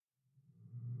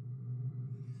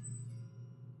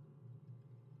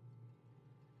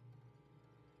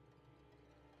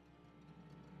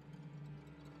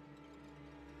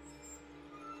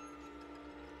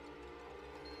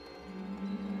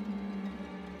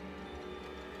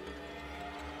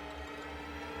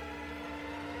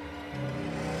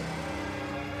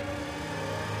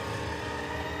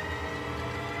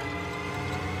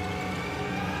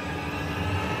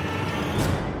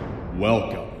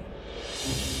Welcome.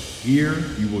 Here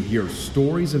you will hear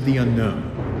stories of the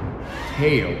unknown,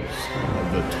 tales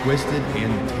of the twisted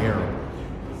and terrible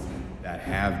that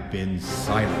have been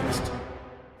silenced,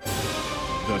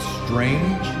 the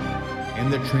strange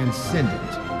and the transcendent,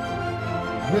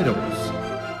 riddles,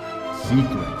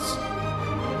 secrets.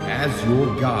 As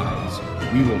your guides,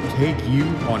 we will take you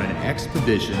on an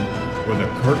expedition where the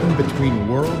curtain between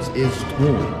worlds is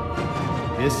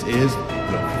torn. This is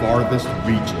The Farthest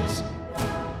Reaches.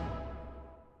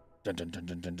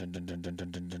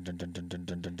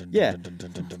 Yeah.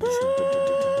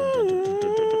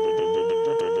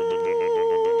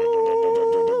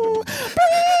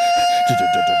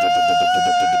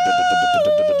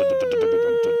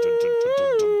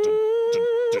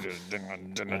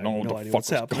 No idea what's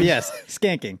happening. Yes,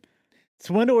 skanking.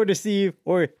 Swindle or deceive,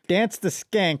 or dance the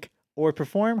skank, or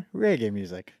perform reggae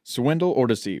music. Swindle or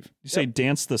deceive. You say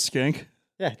dance the skank?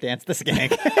 Yeah, dance the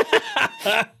skank.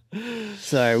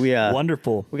 Sorry, we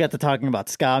Wonderful. we got to talking about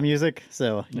ska music,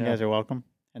 so you guys are welcome.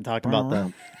 And talking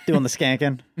about doing the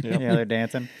skanking. Yeah, they're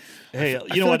dancing. Hey, I you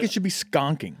know feel what? like it should be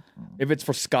skonking. If it's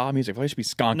for ska music, I feel like it should be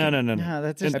skonking. No. Yeah,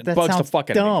 that's just, It that bugs the sounds fuck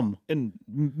out of me. dumb. And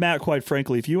Matt, quite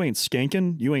frankly, if you ain't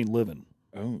skanking, you ain't living.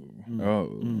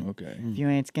 Okay. If you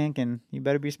ain't skanking, you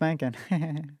better be spanking.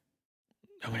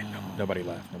 Nobody laughed. Nobody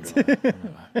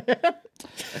laughed.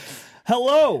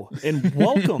 Hello, and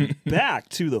welcome back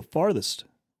to The Farthest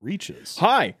Reaches.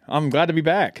 Hi, I'm glad to be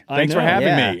back. I Thanks for know. having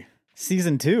Yeah. me.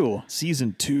 Season 2.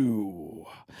 Season 2.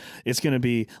 It's going to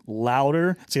be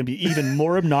louder. It's going to be even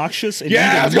more obnoxious. And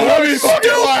Yeah, it's even gonna more be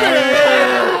fucking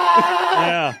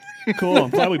Yeah. Cool. I'm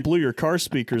glad we blew your car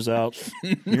speakers out.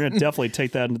 You're going to definitely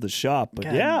take that into the shop. But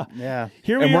yeah, Yeah.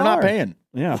 here we And we're are. not paying.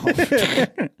 Yeah.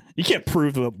 You can't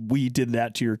prove that we did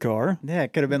that to your car. Yeah,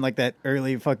 it could have been like that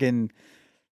early fucking.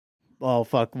 Oh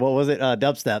fuck! What was it?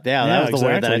 Dubstep. Yeah, Yeah, that was the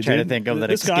word that I exactly, tried to dude. think of that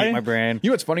This escaped guy- my brain.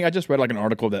 You know what's funny? I just read like an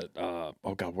article that,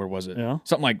 oh God, where was it? Yeah.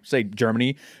 Something like, say,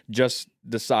 Germany just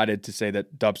decided to say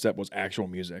that dubstep was actual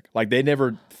music. Like they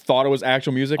never thought it was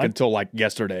actual music until like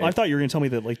yesterday. I thought you were going to tell me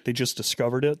that like they just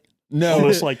discovered it. No.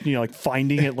 Almost like, you know, like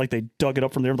finding it, like they dug it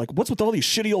up from there. Like, what's with all these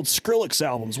shitty old Skrillex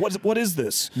albums? What is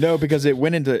this? No, because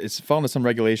it's fell into some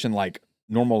regulation like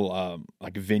normal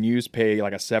like venues pay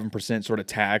like a 7% sort of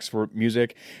tax for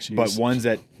music, but Jeez. ones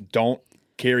that don't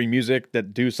carry music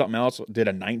that do something else did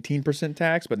a 19%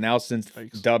 tax. But now since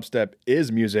dubstep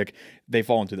is music, they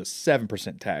fall into the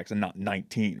 7% tax and not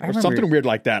 19 or remember- something weird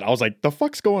like that. I was like, the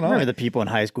fuck's going I remember on? the people in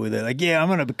high school. They're like, "Yeah, I'm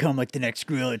gonna become like the next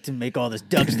Skrillex and make all this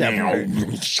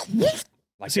dubstep."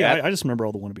 Like See, that. I just remember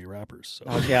all the wannabe rappers. So.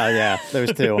 Oh, yeah,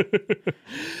 those two.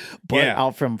 But Yeah.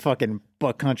 out from fucking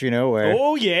buck country nowhere,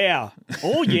 Oh yeah,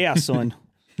 son.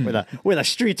 where the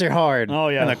streets are hard. Oh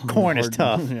yeah, and the corn is Hard-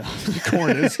 tough. Yeah, the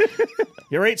corn is.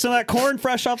 You ever ate some of that corn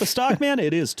fresh off the stalk, man?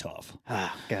 It is tough.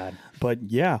 Oh God. But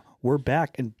yeah, we're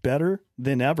back and better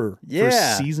than ever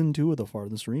Yeah. for season 2 of The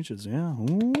Farthest Reaches. Yeah,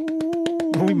 Ooh,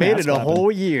 We made that's it a clapping.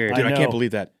 whole year. Dude, I know. can't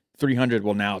believe that. 300,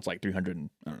 well, now it's like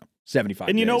 375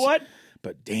 And you know days. what?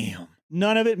 But damn.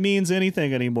 None of it means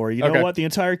anything anymore. You know Okay. what? The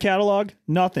entire catalog,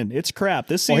 nothing. It's crap.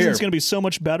 This Well, season's here. going to be so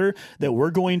much better that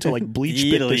we're going to like bleach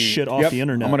bit Delete. this shit off Yep. the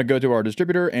internet. I'm going to go to our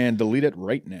distributor and delete it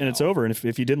right now. and it's over. And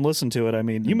if you didn't listen to it, I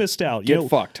mean, you missed out. You Get know,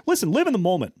 fucked. Listen, live in the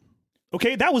moment.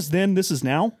 Okay, that was then. This is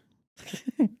now.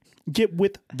 Get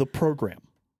with the program.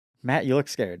 Matt, you look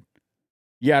scared.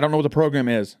 Yeah, I don't know what the program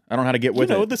is. I don't know how to get with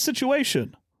you know it. the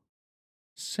situation.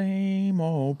 Same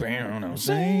old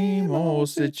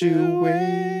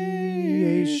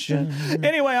situation.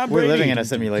 Anyway, I'm We're Brady. living in a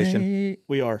simulation.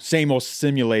 We are Same old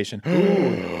simulation.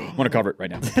 I want to cover it right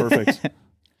now. perfect.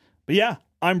 But yeah,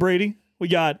 I'm Brady. We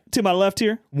got to my left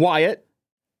here. Wyatt.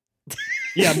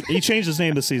 Yeah, he changed his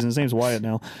name this season. His name's Wyatt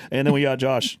now. And then we got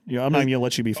Josh. Yeah, I'm not even gonna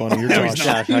let you be funny. You're Josh.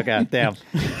 Josh, okay, damn.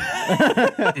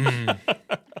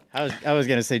 I was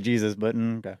gonna say Jesus, but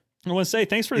okay. I want to say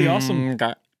thanks for the awesome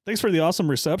Okay. thanks for the awesome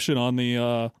reception on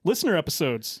the listener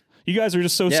episodes. You guys are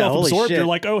just so Yeah, self-absorbed. holy shit. You're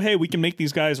like, oh hey, we can make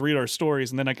these guys read our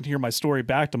stories, and then I can hear my story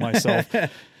back to myself.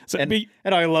 So, And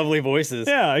our lovely voices.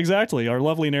 yeah, exactly. Our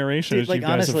lovely narration. Dude, as like you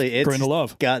guys honestly, have it's grown to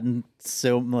love. gotten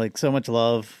so much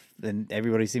love, and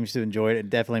everybody seems to enjoy it. It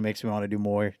definitely makes me want to do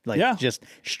more, like Yeah. just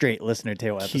straight listener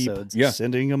tale Keep episodes. Yeah.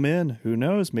 sending them in. Who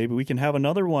knows? Maybe we can have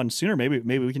another one sooner. Maybe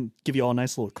we can give you all a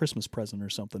nice little Christmas present or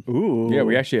something. Ooh, Yeah,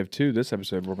 we actually have 2 this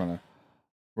episode. We're gonna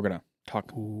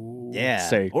talk. yeah.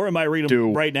 Say Or I might read them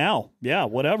Do. right now. Yeah,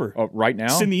 whatever. right now.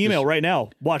 Send the email right now.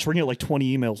 Watch, we're gonna get like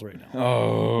 20 emails right now.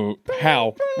 Oh,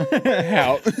 how?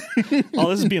 How? Oh,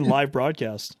 this is being live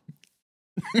broadcast.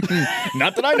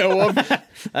 Not that I know of.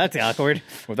 That's awkward.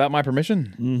 Without my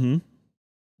permission.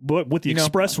 Mm-hmm. but with the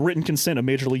express written consent of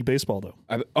Major League Baseball, though.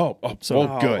 Good. Oh, Good.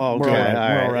 okay. All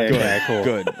right. Good. Okay, cool.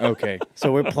 Good. Okay.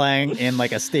 So we're playing in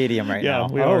like a stadium right now.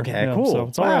 we are. Okay, Yeah, cool. so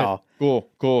it's all wow. right.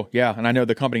 Cool. Yeah, and I know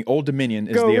the company Old Dominion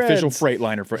is Go the official Reds.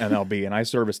 freightliner for MLB, and I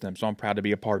service them, so I'm proud to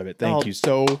be a part of it. Thank Oh. you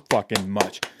so fucking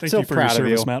much. Thank So you for your proud of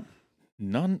service, you. Matt.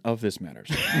 None of this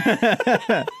matters.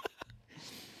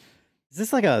 Is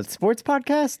this like a sports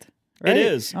podcast? Right? It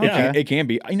is. Okay. Yeah. It can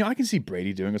be. I can see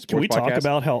Brady doing a sports Can we talk podcast.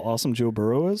 about how awesome Joe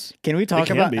Burrow is? Can we talk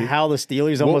can about be. how the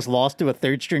Steelers almost lost to a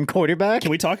third-string quarterback?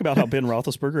 Can we talk about how Ben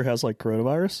Roethlisberger has like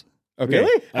coronavirus? Okay.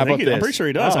 Really? How about this? I'm pretty sure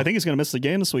he does. Oh. I think he's going to miss the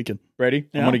game this weekend. Ready?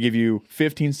 Yeah. I'm going to give you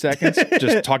 15 seconds.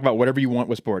 Just talk about whatever you want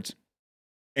with sports.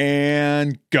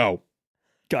 And go.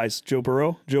 Guys, Joe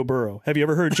Burrow. Have you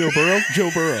ever heard Joe Burrow? Joe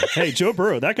Burrow. Hey, Joe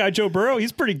Burrow. That guy, Joe Burrow,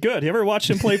 he's pretty good. You ever watched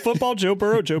him play football? Joe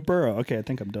Burrow. Okay, I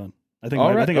think I'm done. I think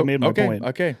I made my point.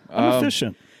 Okay. I'm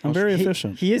efficient. I'm very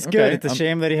efficient. He is good. Okay, It's a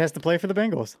shame that he has to play for the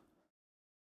Bengals.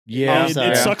 Yeah.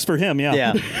 It sucks for him. Yeah.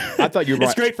 Yeah. I thought you were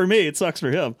It's great for me. It sucks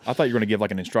for him. I thought you were going to give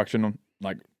like an instruction,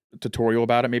 like tutorial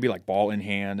about it, maybe like ball in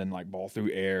hand and like ball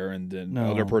through air, and then the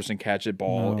No. other person catch it,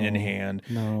 ball in No. hand,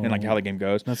 No. and like how the game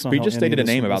goes. That's not But you how just any stated of a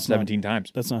this- name about that's not- 17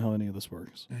 times. That's not how any of this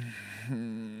works.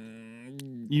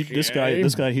 This Okay.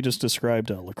 guy, he just described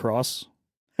lacrosse.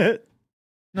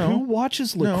 No. Who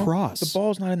watches lacrosse? No, the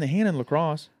ball's not in the hand in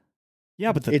lacrosse.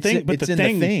 Yeah, but the It's thing, in, but it's the in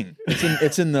thing, the thing.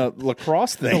 It's in the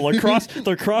lacrosse the thing.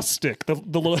 lacrosse stick. The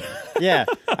little. Yeah.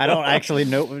 I don't actually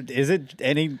know. Does it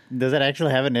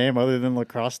actually have a name other than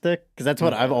lacrosse stick? Because that's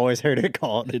what I've always heard it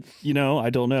called. I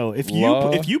don't know. If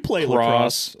you play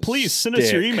lacrosse, Lacrosse please send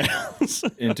us your stick.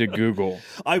 emails. Into Google.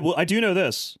 I do know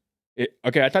this.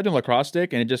 Okay, I typed in lacrosse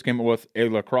stick, and it just came up with a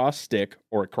lacrosse stick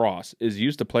or a cross is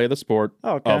used to play the sport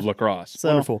Okay. of lacrosse. So,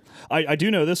 Wonderful. I do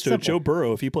know this, Joe. Simple. Joe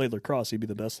Burrow, if he played lacrosse, he'd be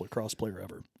the best lacrosse player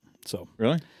ever. So,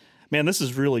 Really? man, this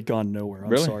has really gone nowhere. I'm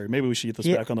Really? sorry. Maybe we should get this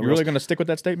Yeah. back on the You're rails. really going to stick with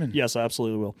that statement? Yes, I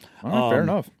absolutely will. All right, fair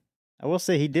enough. I will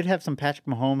say he did have some Patrick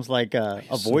Mahomes like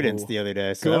avoidance So the other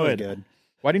day. So that was good. good.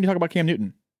 Why didn't you talk about Cam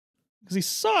Newton? Because he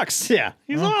sucks. Yeah.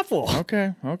 He's awful.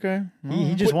 Okay.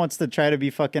 He just wants to try to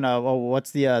be fucking, what's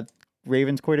the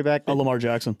Ravens quarterback? Lamar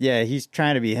Jackson. Yeah, he's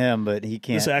trying to be him, but he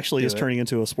can't. This actually do is it. turning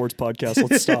into a sports podcast.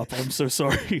 Let's stop. I'm so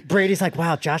sorry. Brady's like,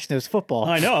 wow, Josh knows football.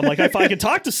 I know. I'm like, if I could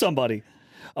talk to somebody.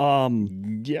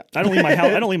 Yeah. I don't leave my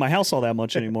house. I don't leave my house all that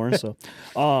much anymore. So,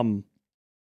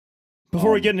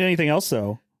 before we get into anything else,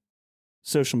 though,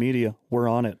 social media, we're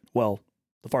on it. Well,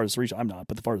 the farthest reach, I'm not,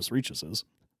 but the farthest reaches is.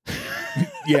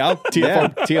 Yeah,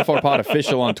 TFR Pod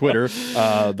official on Twitter.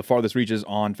 The farthest reaches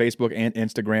on Facebook and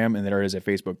Instagram, and there is a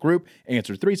Facebook group.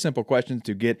 Answer 3 simple questions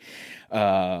to get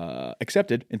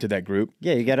accepted into that group.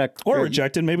 Yeah, you gotta Or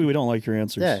rejected. Maybe we don't like your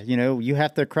answers. Yeah, you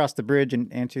have to cross the bridge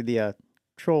and answer the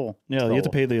troll. Yeah, you have to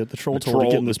pay the troll The toll to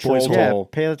get in troll- this the troll boy's hole. Yeah, toll.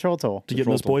 pay the troll toll. To get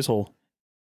in this troll boy's hole.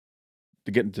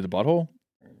 To get into the butthole?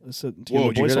 I said, to get Whoa,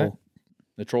 in did the you boy's hear hole.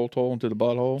 The troll toll into the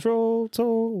butthole? Troll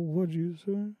toll, what'd you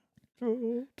say?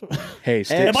 Troll toll. Hey,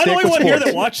 stick, Am I the stick only with one here sports.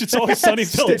 that watched It's Always Sunny in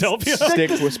Philadelphia? Stick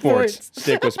with sports.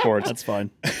 Stick with sports. That's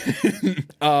fine. Yeah,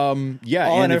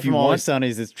 All I and know if you from Always want,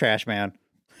 Sunny's is Trash Man.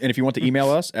 and if you want to email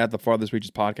us at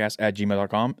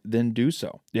thefarthestreachespodcast@gmail.com, then do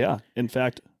so. Yeah. In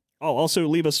fact, also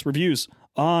leave us reviews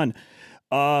on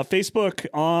Facebook,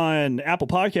 on Apple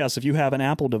Podcasts if you have an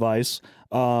Apple device.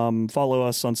 Follow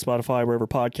us on Spotify, wherever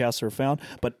podcasts are found.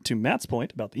 But to Matt's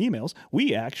point about the emails,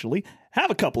 we actually have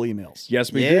a couple emails.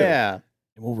 Yes, we do. Yeah.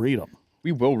 And we'll read them.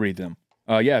 We will read them.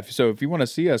 So if you want to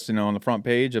see us, on the front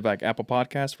page of like Apple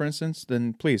Podcasts, for instance,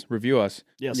 then please review us.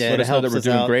 Yes. Yeah, Let it us know helps that we're us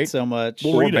doing out great. so much.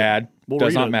 We'll Or read it. bad. We'll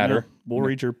Does read not it. matter. Yeah. We'll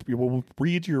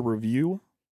read your review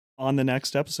on the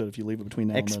next episode if you leave it between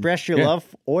now and then. Express your Yeah.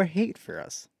 love or hate for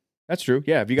us. That's true.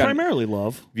 Yeah, if you got Primarily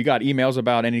love. If you got emails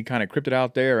about any kind of cryptid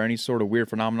out there or any sort of weird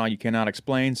phenomenon you cannot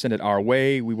explain, send it our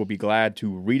way. We will be glad to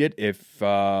read it if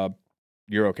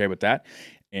you're okay with that.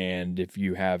 And if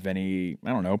you have any,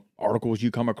 articles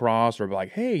you come across or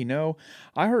like, hey,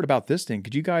 I heard about this thing.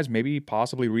 Could you guys maybe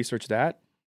possibly research that?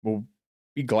 We'll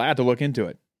be glad to look into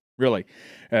it. Really.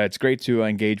 It's great to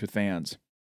engage with fans.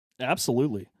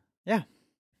 Absolutely.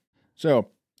 So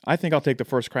I think I'll take the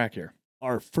first crack here.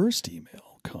 Our first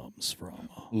email comes from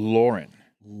Lauren.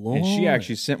 Lauren. And she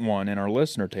actually sent one in our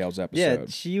Listener Tales Yeah,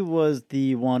 episode. she was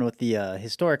the one with the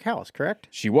historic house, correct?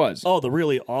 She was. Oh, the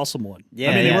really awesome one.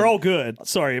 Yeah, I mean, they yeah. were all good.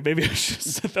 Sorry, maybe I should have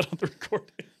said that on the recording.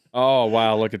 Oh,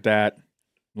 wow. Look at that.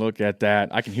 Look at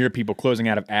that. I can hear people closing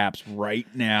out of apps right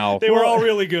now. They were all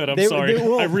really good. I'm They- sorry. they-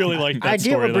 well, I really like that I get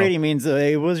story. what Brady means.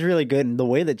 It was really good. And the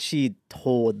way that she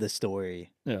told the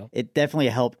story, Yeah. it definitely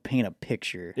helped paint a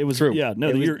picture. It was True. Yeah, no,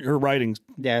 It was- her writing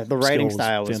Yeah, the writing Skills,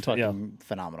 style was yeah. fucking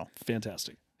phenomenal.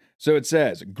 fantastic. So it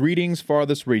says, greetings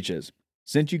farthest reaches.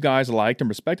 Since you guys liked and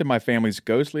respected my family's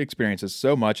ghostly experiences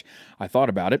so much, I thought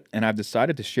about it, and I've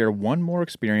decided to share one more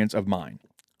experience of mine.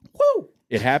 Woo!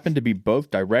 It happened to be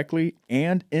both directly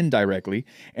and indirectly,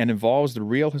 and involves the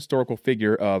real historical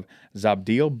figure of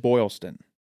Zabdiel Boylston.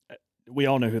 We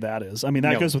all know who that is. I mean,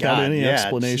 that goes without any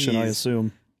explanation, I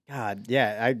assume. God,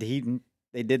 yeah.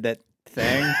 They did that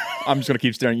thing. I'm just going to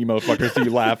keep staring at you motherfuckers till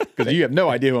you laugh, because you have no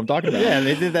idea who I'm talking about. Yeah,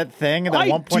 they did that thing at that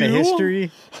one point in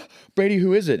history. Brady,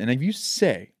 who is it? And if you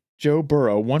say Joe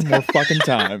Burrow one more fucking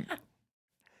time,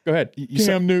 go ahead.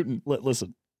 Cam Newton.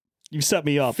 Listen, you set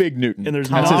me up. Fig Newton. And there's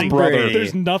That's nothing, his brother.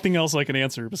 there's nothing else I can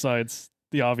answer besides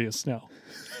the obvious now.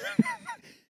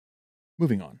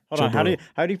 Moving on. Hold on.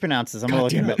 How do you pronounce this? I'm going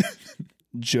to look it up.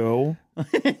 Joe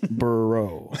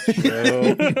Burrow.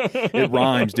 It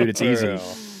rhymes, dude. It's easy.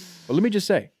 But let me just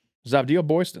say, Zabdiel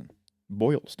Boylston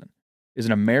is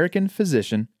an American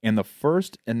physician and the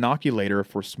first inoculator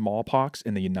for smallpox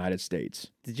in the United States.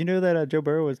 Did you know that Joe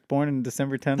Burrow was born on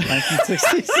December 10th,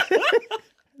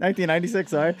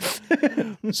 1996, sorry.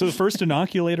 So the first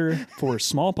inoculator for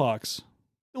smallpox.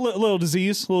 Little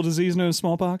disease known as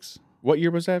smallpox. What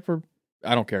year was that for?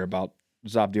 I don't care about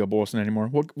Zabdiel Boylston anymore.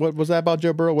 What was that about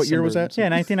Joe Burrow? What year was that? Yeah,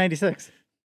 1996.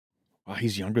 Wow,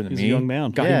 he's younger than me. He's a young man.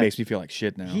 God, Yeah. he makes me feel like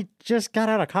shit now. He just got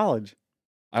out of college.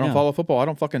 I don't follow football. I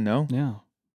don't fucking know. Yeah.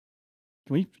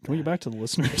 Can we get back to the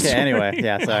listeners? Yeah, anyway.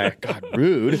 Yeah, sorry. God,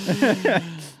 rude.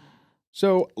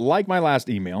 So, like my last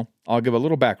email, I'll give a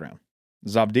little background.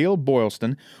 Zabdiel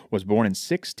Boylston was born in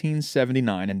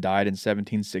 1679 and died in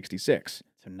 1766.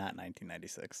 So not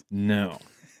 1996. No.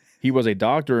 He was a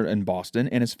doctor in Boston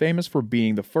and is famous for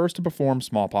being the first to perform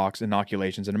smallpox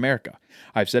inoculations in America.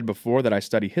 I've said before that I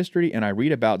study history and I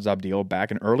read about Zabdiel back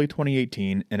in early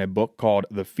 2018 in a book called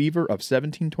The Fever of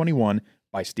 1721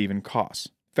 by Stephen Koss.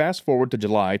 Fast forward to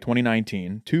July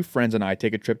 2019, two friends and I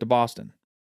take a trip to Boston.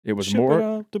 It was Ship it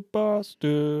up to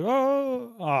Boston.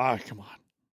 Come on.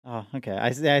 Oh, okay.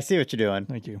 I see what you're doing.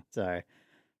 Thank you. Sorry.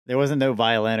 There wasn't no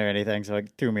violin or anything, so it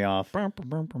threw me off.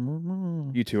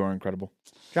 You two are incredible.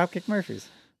 Dropkick Murphys.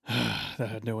 That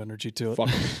had no energy to it. Fuck.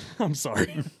 I'm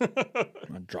sorry.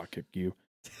 I'll drop kick you.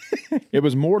 It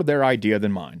was more their idea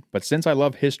than mine, but since I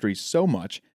love history so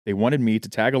much, they wanted me to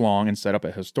tag along and set up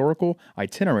a historical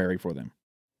itinerary for them.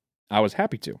 I was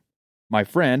happy to. My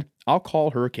friend, I'll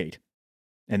call her Kate,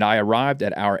 and I arrived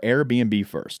at our Airbnb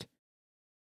first.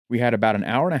 We had about an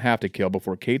hour and a half to kill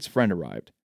before Kate's friend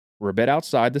arrived. We're a bit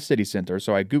outside the city center,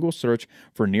 so I Google search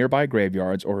for nearby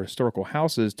graveyards or historical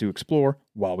houses to explore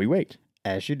while we wait.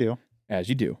 As you do. As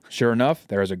you do. Sure enough,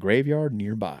 there is a graveyard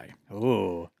nearby.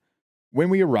 Ooh.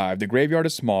 When we arrived, the graveyard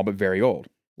is small but very old.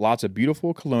 Lots of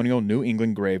beautiful colonial New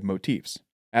England grave motifs.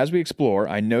 As we explore,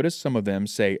 I notice some of them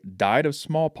say, died of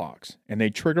smallpox, and they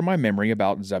trigger my memory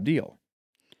about Zabdiel.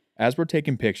 As we're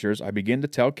taking pictures, I begin to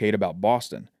tell Kate about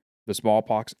Boston, the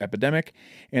smallpox epidemic,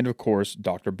 and of course,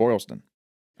 Dr. Boylston.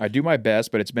 I do my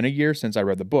best, but it's been a year since I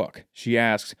read the book. She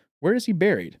asks, where is he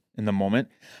buried? In the moment,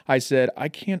 I said, I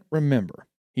can't remember.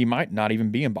 He might not even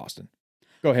be in Boston.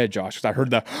 Go ahead, Josh, because I heard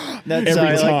that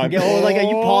every time. You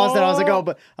paused it. I was like, oh,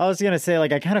 but I was going to say,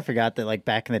 I kind of forgot that,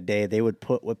 back in the day, they would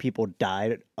put what people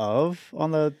died of on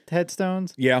the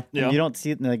headstones. Yeah. You don't see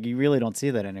it, you really don't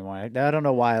see that anymore. I don't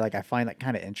know why, I find that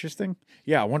kind of interesting.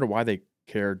 Yeah, I wonder why they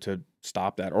cared to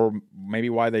stop that, or maybe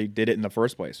why they did it in the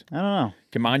first place. I don't know.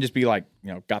 Can mine just be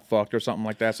got fucked or something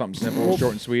like that, something simple,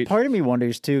 short and sweet? Part of me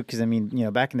wonders too, because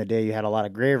back in the day you had a lot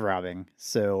of grave robbing,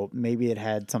 so maybe it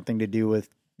had something to do with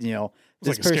it's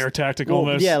like a scare tactic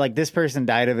almost. Yeah, this person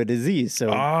died of a disease, so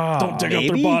don't dig up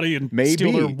their body and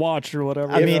steal their watch or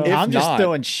whatever. I mean, I'm just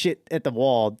throwing shit at the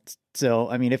wall, so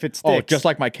I mean, if it sticks, just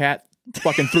like my cat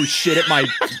fucking threw shit at my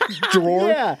drawer.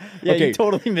 Yeah, okay. You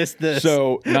totally missed this.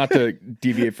 So, not to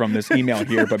deviate from this email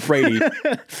here, but Brady,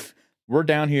 we're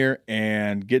down here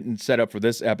and getting set up for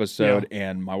this episode,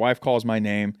 and my wife calls my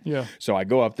name. Yeah. So I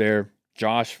go up there.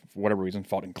 Josh, for whatever reason,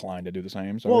 felt inclined to do the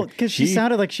same. So because she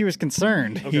sounded like she was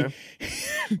concerned. Okay.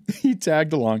 He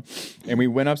tagged along, and we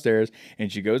went upstairs, and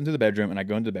she goes into the bedroom, and I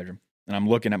go into the bedroom, and I'm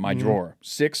looking at my drawer.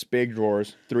 6 big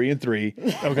drawers, 3 and 3.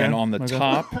 Okay. And on the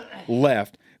top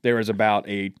left, there is about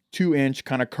a 2-inch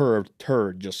kind of curved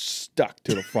turd just stuck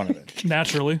to the front of it.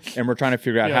 Naturally. And we're trying to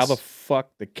figure out how the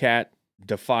fuck the cat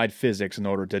defied physics in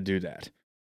order to do that.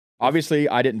 Obviously,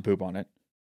 I didn't poop on it.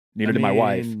 Neither did my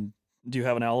wife. Do you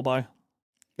have an alibi?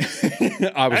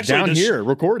 I was down here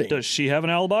recording. Does she have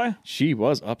an alibi? She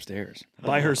was upstairs.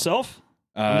 By herself?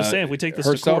 I'm just saying, if we take this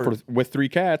herself to court, with 3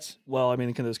 cats. Well, I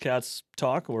mean, can those cats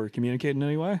talk or communicate in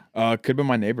any way? Could have been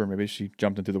my neighbor. Maybe she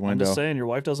jumped into the window. I'm just saying, your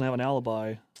wife doesn't have an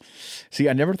alibi. See,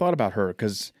 I never thought about her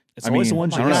because It's I always mean, the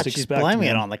ones Oh you my least God, she's expect. blaming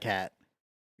it man. on the cat.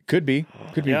 Could be.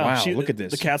 Yeah, Wow, she- look at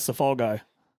this. The cat's the fall guy.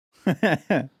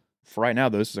 For right now,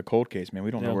 though, this is a cold case, man.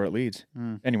 We don't know Yeah. where it leads.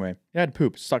 Mm. Anyway, it had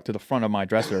poop stuck to the front of my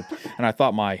dresser, and I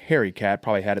thought my hairy cat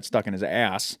probably had it stuck in his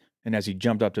ass. And as he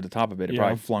jumped up to the top of it, it Yeah.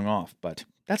 probably flung off. But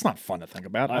that's not fun to think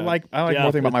about. I Uh, like yeah, more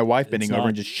thinking about but my wife it's bending over not.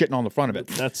 and just shitting on the front of it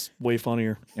That's way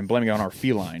funnier. and blaming it on our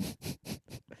feline.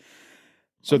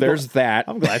 So there's that.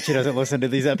 I'm glad she doesn't listen to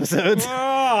these episodes.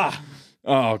 Ah!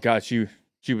 Oh God, she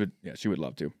would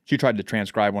love to. She tried to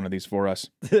transcribe one of these for us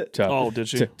to Oh, did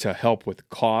she? to help with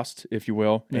cost, if you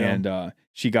will. Yeah. And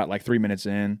she got like 3 minutes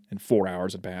in and 4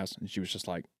 hours had passed, and she was just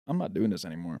like, "I'm not doing this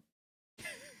anymore."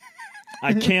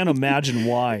 I can't imagine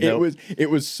why. It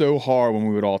was so hard when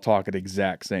we would all talk at the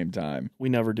exact same time. We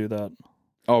never do that.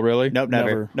 Oh, really? Nope, never.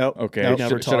 Never. Nope. Okay. Nope.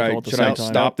 Never Should talk I all at the should same I time.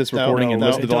 stop this No, recording no, and no,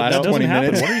 listen to the no, last that doesn't 20 happen.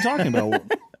 minutes? What are you talking about?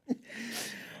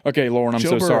 Okay, Lauren, I'm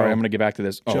Joe so sorry. Burrow. I'm going to get back to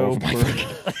this. Joe Oh, my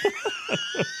Burrow.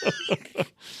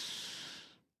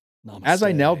 As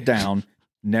I Namaste. knelt down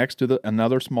next to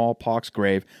another small pox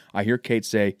grave, I hear Kate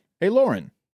say, "Hey,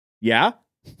 Lauren." "Yeah?"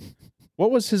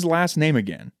 "What was his last name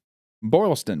again?"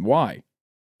 "Boylston. Why?"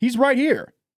 "He's right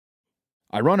here."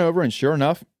 I run over, and sure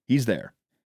enough, he's there.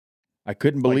 I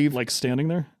couldn't believe like standing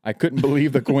there. I couldn't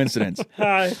believe the coincidence.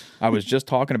 Hi. I was just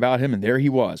talking about him, and there he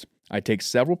was. I take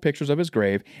several pictures of his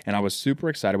grave, and I was super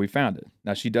excited we found it.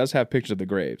 Now, she does have pictures of the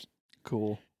graves.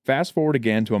 Cool. Fast forward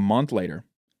again to a month later.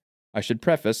 I should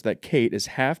preface that Kate is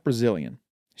half Brazilian.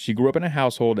 She grew up in a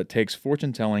household that takes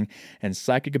fortune-telling and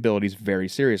psychic abilities very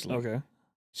seriously. Okay.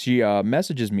 She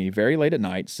messages me very late at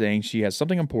night saying she has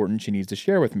something important she needs to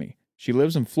share with me. She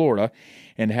lives in Florida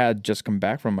and had just come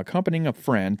back from accompanying a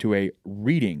friend to a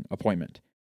reading appointment.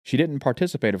 She didn't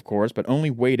participate, of course, but only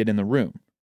waited in the room.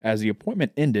 As the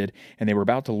appointment ended and they were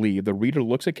about to leave, the reader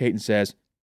looks at Kate and says,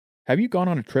 "Have you gone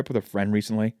on a trip with a friend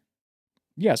recently?"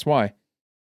 "Yes, why?"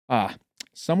 "Ah,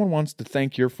 someone wants to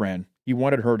thank your friend. He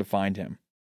wanted her to find him."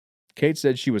 Kate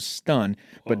said she was stunned,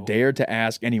 but Whoa. dared to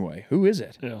ask anyway. "Who is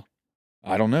it?" Yeah.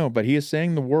 "I don't know, but he is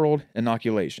saying the word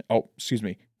inoculation." Oh, excuse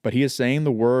me. But he is saying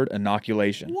the word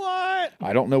inoculation. What?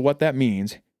 I don't know what that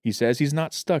means. He says he's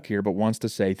not stuck here, but wants to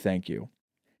say thank you.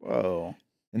 Whoa.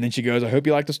 And then she goes, "I hope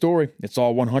you like the story. It's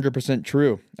all 100%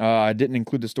 true. I didn't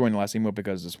include the story in the last email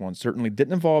because this one certainly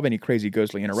didn't involve any crazy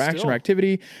ghostly interaction Still. or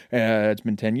activity. It's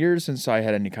been 10 years since I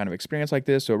had any kind of experience like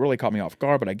this, so it really caught me off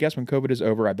guard. But I guess when COVID is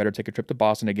over, I better take a trip to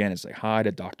Boston again and say hi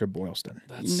to Dr. Boylston."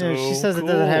 That's No, she says it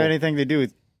doesn't have anything to do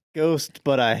with ghost,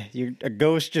 but a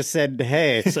ghost just said,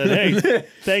 "Hey." Said, "Hey,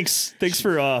 thanks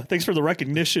for the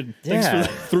recognition. Thanks Yeah. for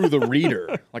the, Through the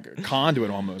reader, like a conduit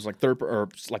almost, like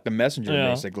like the messenger, Yeah.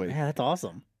 basically. Yeah, that's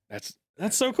awesome. That's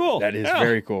so cool. That is Yeah.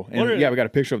 very cool. What And are- yeah, we got a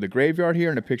picture of the graveyard here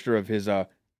and a picture of his Let's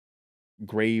see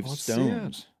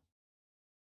gravestones.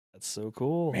 That's so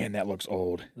cool. Man, that looks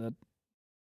old.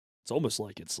 It's almost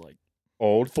like it's like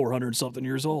Old? 400 something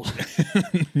years old.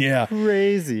 Yeah.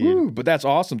 Crazy. Woo, but that's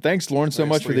awesome. Thanks, Lauren, so Thanks,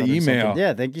 much for the 300 email. something.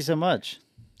 Yeah, thank you so much.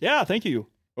 Yeah, thank you.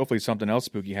 Hopefully something else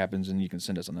spooky happens and you can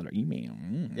send us another email.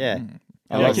 Yeah.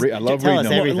 I Yeah, love, just I love tell reading us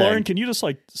them. everything. Lauren, can you just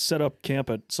like set up camp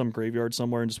at some graveyard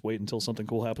somewhere and just wait until something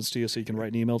cool happens to you so you can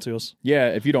write an email to us? Yeah,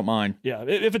 if you don't mind. Yeah,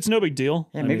 if it's no big deal.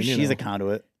 Yeah, I maybe mean, you she's know, a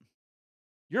conduit.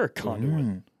 You're a conduit.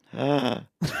 Mm, Ah.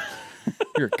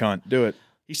 you're a cunt. Do it.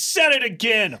 He said it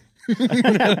again.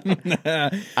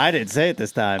 I didn't say it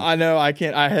this time. I know. I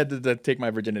can't. I had to take my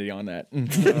virginity on that.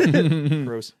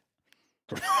 Gross.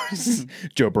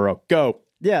 Joe Burrow, go.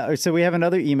 Yeah, so we have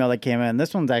another email that came in.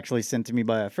 This one's actually sent to me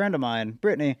by a friend of mine,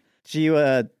 Brittany. She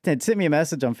had sent me a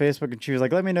message on Facebook, and she was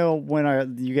like, "Let me know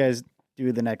when you guys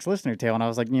do the next listener tale." And I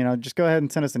was like, just go ahead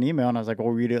and send us an email. And I was like, we'll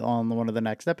read it on one of the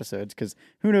next episodes, because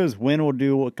who knows when we'll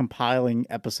do a compiling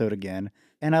episode again.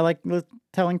 And I like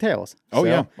telling tales. Oh, So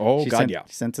yeah. Oh, she God, sent, yeah.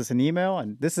 sent us an email,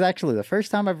 and this is actually the first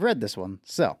time I've read this one.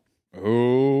 So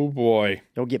Oh, boy.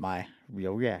 you'll get my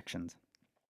real reactions.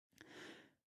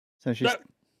 So she's...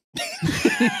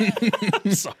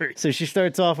 Sorry. So she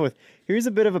starts off with, "Here's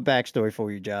a bit of a backstory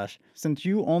for you, Josh. Since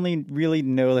you only really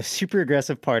know the super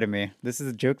aggressive part of me, this is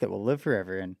a joke that will live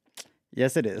forever." And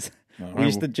yes, it is. We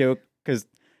used to joke because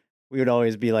we would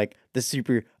always be like the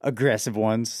super aggressive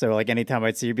ones. So like anytime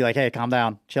I'd see you, be like, "Hey, calm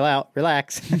down, chill out,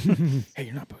 relax." Hey,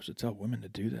 you're not supposed to tell women to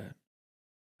do that.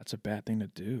 That's a bad thing to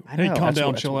do. I Hey, know. calm That's down,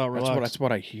 what- chill out, relax. That's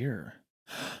what I hear.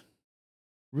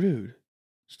 Rude.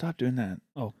 Stop doing that.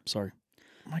 Oh, sorry.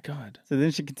 Oh my God. So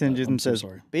then she continues I'm and so says,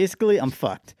 sorry. "Basically, I'm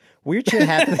fucked. Weird shit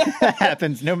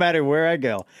happens no matter where I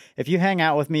go. If you hang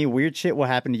out with me, weird shit will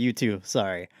happen to you too.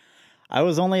 Sorry. I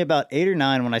was only about 8 or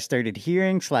 9 when I started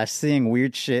hearing/seeing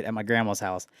weird shit at my grandma's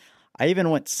house. I even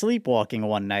went sleepwalking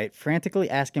one night, frantically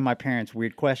asking my parents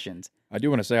weird questions. I do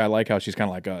want to say I like how she's kind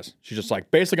of like us. She's just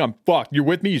like, basically, I'm fucked. You're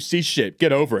with me. You see shit.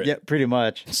 Get over it. Yeah, pretty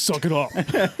much. Suck it up.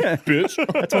 Bitch.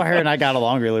 That's why her and I got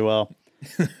along really well.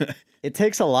 It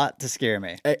takes a lot to scare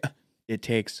me. It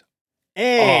takes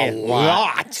A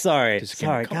lot Sorry. to scare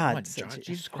me. Sorry, Come God. on, Josh.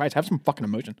 Jesus Christ. Have some fucking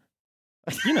emotion.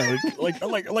 You know,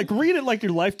 like read it like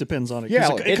your life depends on it.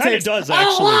 'cause Yeah, it kind of does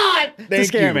actually. To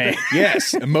scare me.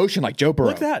 Yes. Emotion like Joe Burrow.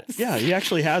 Look at that. Yeah, he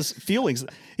actually has feelings.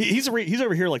 He's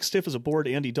over here like stiff as a board.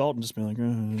 Andy Dalton just being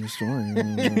like, story.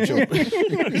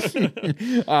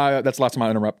 That's the last time I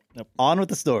interrupt. On with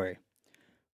the story.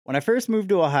 When I first moved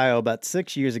to Ohio about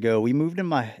 6 years ago, we moved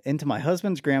into my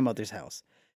husband's grandmother's house.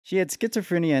 She had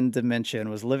schizophrenia and dementia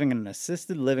and was living in an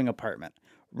assisted living apartment.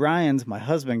 Ryan's, my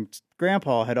husband's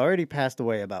grandpa, had already passed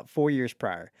away about 4 years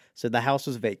prior, so the house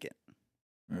was vacant.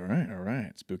 All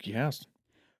right. Spooky house.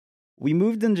 We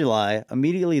moved in July.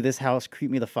 Immediately, this house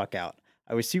creeped me the fuck out.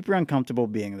 I was super uncomfortable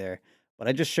being there, but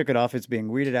I just shook it off as being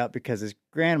weirded out because his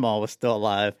grandma was still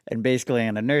alive and basically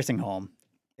in a nursing home.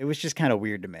 It was just kind of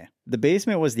weird to me. The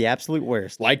basement was the absolute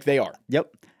worst. Like they are.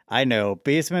 Yep, I know.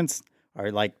 Basements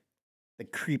are like the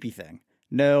creepy thing.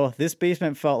 No, this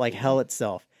basement felt like hell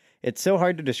itself. It's so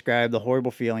hard to describe the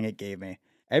horrible feeling it gave me.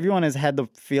 Everyone has had the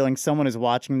feeling someone is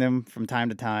watching them from time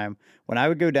to time. When I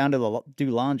would go down to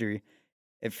do laundry,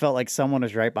 it felt like someone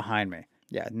was right behind me.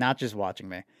 Yeah, not just watching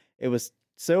me. It was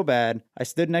so bad. I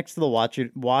stood next to the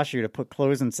washer to put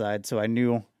clothes inside, so I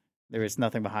knew there was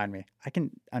nothing behind me. I can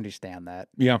understand that.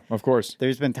 Yeah, of course.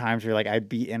 There's been times where like I'd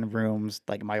be in rooms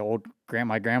like my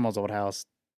grandma's old house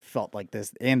felt like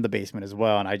this in the basement as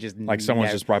well, and I just Like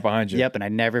someone's just right behind you. Yep, and I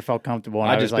never felt comfortable.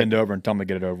 And I was just like, bend over and tell them to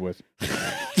get it over with.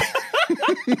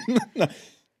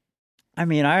 I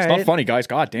mean, all It's right. not funny, guys.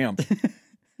 God damn.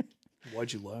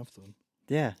 Why'd you laugh then?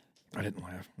 Yeah. I didn't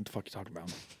laugh. What the fuck are you talking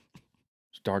about?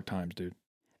 It's dark times, dude.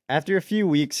 After a few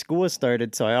weeks, school has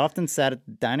started, so I often sat at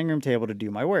the dining room table to do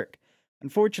my work.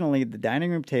 Unfortunately, the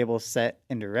dining room table sat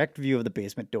in direct view of the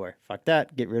basement door. Fuck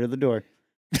that. Get rid of the door.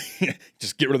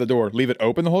 Just get rid of the door. Leave it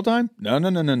open the whole time? No.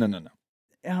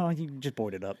 Oh, you just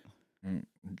board it up.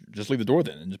 Just leave the door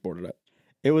then and just board it up.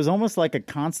 It was almost like a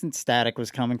constant static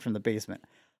was coming from the basement.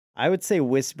 I would say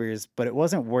whispers, but it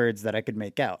wasn't words that I could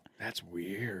make out. That's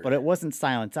weird. But it wasn't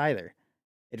silence either.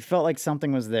 It felt like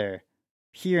something was there,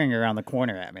 peering around the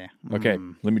corner at me. Okay,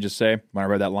 let me just say, when I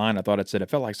read that line, I thought it said it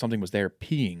felt like something was there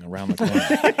peeing around the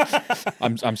corner.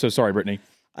 I'm so sorry, Brittany.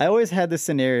 I always had this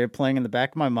scenario playing in the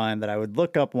back of my mind that I would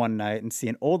look up one night and see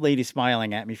an old lady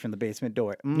smiling at me from the basement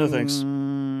door. No thanks.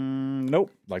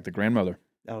 Nope. Like the grandmother.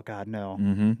 Oh, God, no.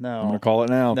 Mm-hmm. No. I'm going to call it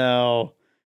now. No.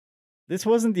 This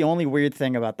wasn't the only weird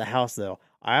thing about the house, though.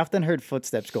 I often heard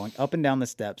footsteps going up and down the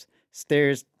steps,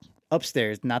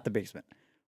 upstairs, not the basement.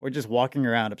 Or just walking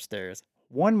around upstairs.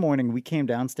 One morning, we came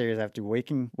downstairs after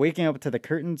waking up to the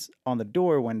curtains on the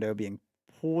door window being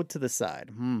pulled to the side.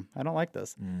 I don't like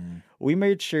this. We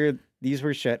made sure these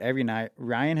were shut every night.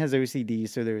 Ryan has OCD,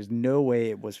 so there was no way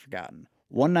it was forgotten.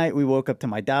 One night, we woke up to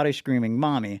my daughter screaming,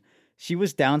 "Mommy." She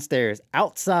was downstairs,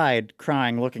 outside,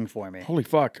 crying, looking for me. Holy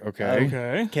fuck. Okay.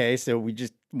 Okay. Okay, so we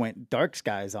just went dark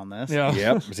skies on this. Yeah.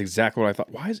 Yep. That's exactly what I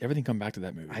thought. Why does everything come back to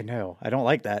that movie? I know. I don't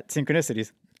like that.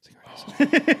 Synchronicities.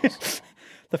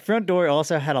 The front door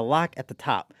also had a lock at the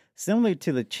top, similar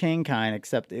to the chain kind,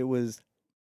 except it was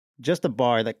just a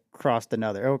bar that crossed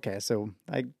another. Okay, so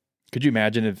Could you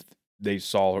imagine if they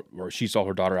saw her, or she saw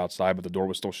her daughter outside, but the door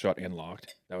was still shut and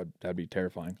locked? That'd be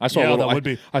terrifying. I saw that would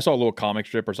be. I saw a little comic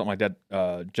strip or something like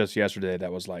that just yesterday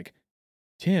that was like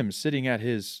Tim sitting at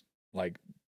his I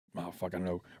don't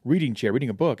know, reading chair, reading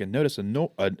a book, and noticed a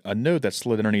note that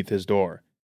slid underneath his door.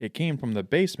 It came from the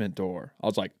basement door. I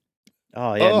was like,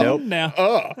 oh yeah, nope. Now.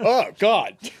 oh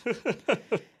God.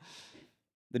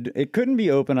 It couldn't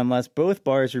be open unless both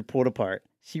bars were pulled apart.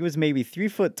 She was maybe 3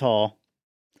 foot tall.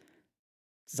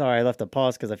 Sorry, I left a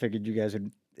pause because I figured you guys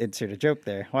would insert a joke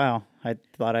there. Wow, I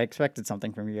thought I expected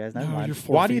something from you guys. Never mind.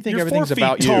 Why do you think You're everything's 4 feet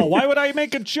about you? tall. Why would I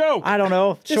make a joke? I don't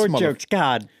know. Short mother- jokes.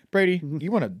 God. Brady,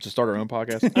 you want to just start our own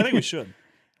podcast? I think we should.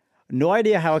 No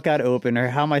idea how it got open or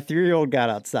how my 3-year-old got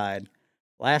outside.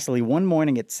 Lastly, one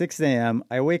morning at 6 a.m.,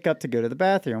 I wake up to go to the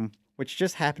bathroom, which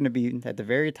just happened to be at the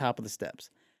very top of the steps.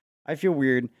 I feel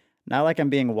weird, not like I'm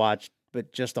being watched,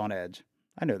 but just on edge.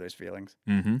 I know those feelings.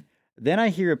 Mm-hmm. Then I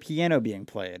hear a piano being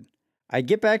played. I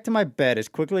get back to my bed as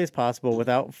quickly as possible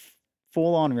without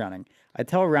full-on running. I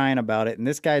tell Ryan about it, and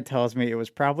this guy tells me it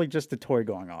was probably just a toy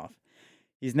going off.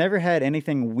 He's never had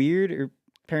anything weird or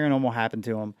paranormal happen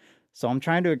to him, so I'm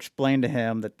trying to explain to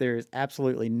him that there is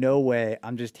absolutely no way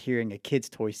I'm just hearing a kid's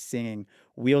toy singing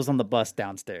Wheels on the Bus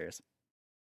downstairs.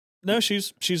 No,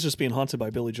 she's just being haunted by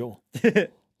Billy Joel.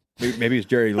 Maybe it's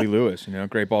Jerry Lee Lewis,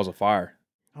 Great Balls of Fire.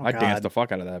 Oh, I'd dance God. the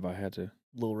fuck out of that if I had to.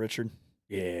 Little Richard.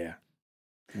 Yeah.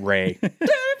 Ray.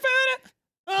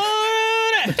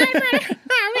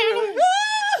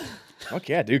 Fuck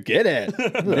yeah, dude, get it.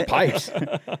 The pipes.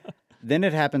 Then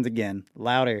it happens again,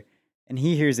 louder, and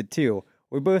he hears it too.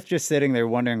 We're both just sitting there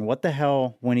wondering what the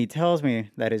hell when he tells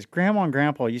me that his grandma and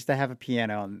grandpa used to have a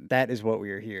piano, and that is what we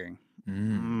are hearing. I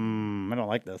don't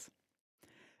like this.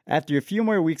 After a few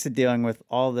more weeks of dealing with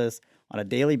all this on a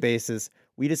daily basis,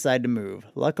 we decide to move,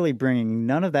 luckily bringing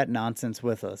none of that nonsense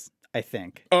with us, I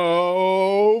think.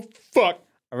 Oh, fuck.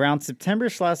 Around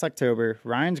September/October,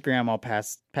 Ryan's grandma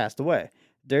passed away.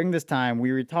 During this time,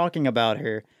 we were talking about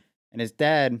her, and his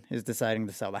dad is deciding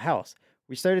to sell the house.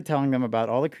 We started telling them about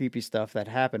all the creepy stuff that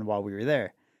happened while we were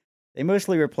there. They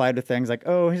mostly replied with things like,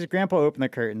 oh, his grandpa opened the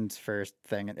curtains first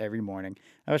thing every morning.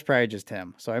 That was probably just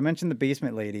him. So I mentioned the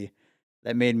basement lady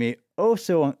that made me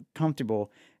so uncomfortable,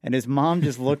 and his mom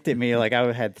just looked at me like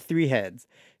I had 3 heads.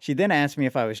 She then asked me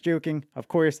if I was joking. Of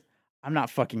course, I'm not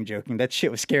fucking joking. That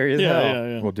shit was scary as hell.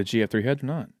 Yeah. Well, did she have 3 heads or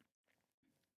not?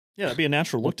 Yeah, it'd be a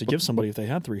natural look to give somebody if they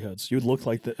had 3 heads. You'd look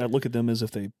look at them as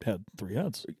if they had 3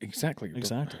 heads. Exactly.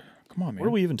 Exactly. Come on, man. What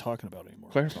are we even talking about anymore?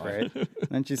 Clarify. Right? And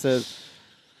then she says,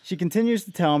 she continues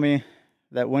to tell me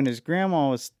that when his grandma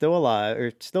was still alive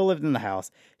or still lived in the house,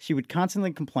 she would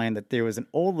constantly complain that there was an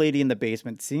old lady in the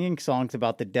basement singing songs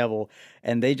about the devil,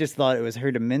 and they just thought it was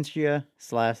her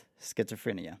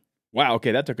dementia/schizophrenia. Wow,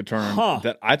 okay, that took a turn Huh.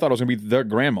 that I thought it was going to be the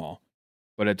grandma,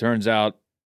 but it turns out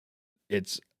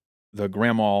it's the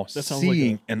grandma That sounds like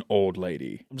seeing an old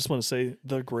lady. I just want to say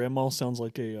the grandma sounds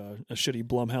like a shitty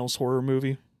Blumhouse horror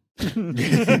movie.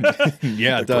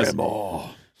 Yeah, it does. Grandma.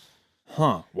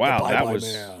 Huh. Wow, The that Bye-Bye was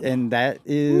Man. And that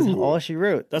is all she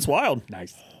wrote. That's wild.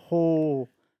 nice. Holy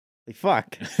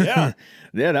fuck. Yeah.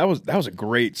 Yeah, that was a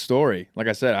great story. Like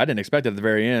I said, I didn't expect it at the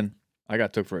very end. I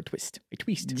got took for a twist. A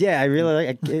twist. Yeah, I really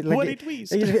like it. What a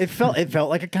twist. It felt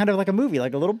like a kind of like a movie,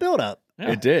 like a little build up.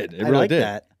 Yeah. It did. It I really like did.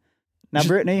 that. Now,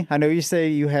 Brittany, I know you say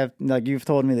you have, you've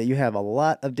told me that you have a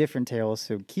lot of different tales,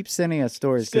 so keep sending us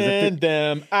stories. Send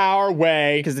them our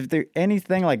way. Because if they're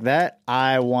anything like that,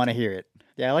 I want to hear it.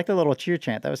 Yeah, I like the little cheer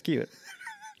chant. That was cute.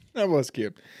 That was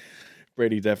cute.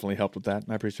 Brady definitely helped with that.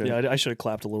 I appreciate it. Yeah, I should have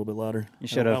clapped a little bit louder. You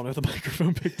should I have. don't know if the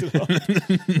microphone picked it up.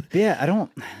 But yeah, I don't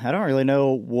really know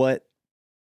what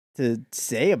to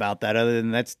say about that other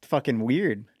than that's fucking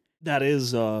weird. That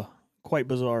is quite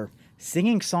bizarre.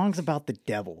 Singing songs about the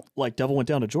devil. Like Devil Went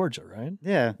Down to Georgia, right?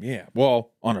 Yeah. Yeah.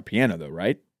 Well, on a piano though,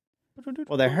 right?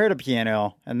 Well, they heard a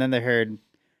piano, and then they heard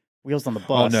Wheels on the Oh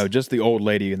Bus. no, just the old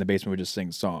lady in the basement would just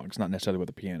sing songs, not necessarily with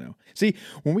a piano. See,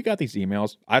 when we got these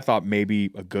emails, I thought maybe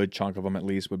a good chunk of them at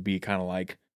least would be kind of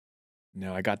like,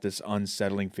 I got this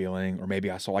unsettling feeling, or maybe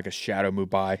I saw like a shadow move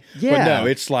by. Yeah. But no,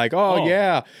 it's like, Oh.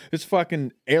 yeah, this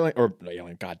fucking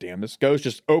alien, goddamn, this ghost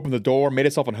just opened the door, made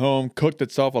itself at home, cooked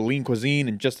itself a lean cuisine,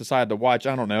 and just decided to watch,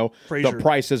 I don't know, Frasier. The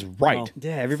Price is Right. Wow.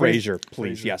 Yeah, everybody's... Frasier,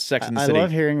 please. Frasier. Yeah, Sex and the I City.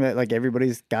 love hearing that, like,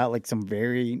 everybody's got, like, some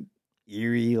very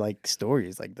eerie, like,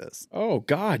 stories like this. Oh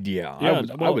God, yeah.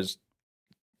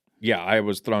 Yeah, I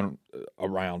was thrown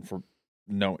around for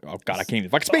no. Oh God, I can't even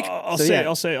fucking speak. I'll So, say,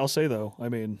 yeah. I'll say though. I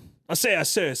mean, I say. I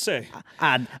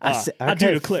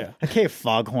do declare. Okay,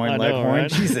 Foghorn I know, Leghorn.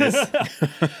 right? Jesus.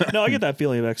 No, I get that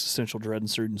feeling of existential dread in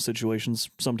certain situations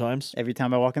sometimes. Every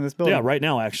time I walk in this building. Yeah, right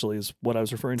now actually is what I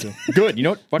was referring to. Good. You know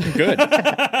what? Fucking good.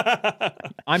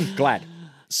 I'm glad.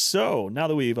 So now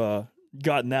that we've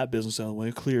gotten that business out of the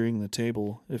way, clearing the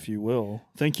table, if you will.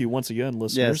 Thank you once again,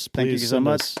 listeners. Yes, thank you Please so send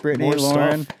much, us Brittany, more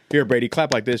Lauren. stuff. Here, Brady,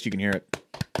 clap like this. You can hear it.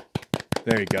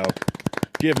 There you go.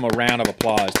 Give him a round of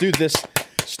applause. Do this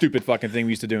stupid fucking thing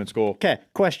we used to do in school. Okay,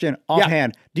 question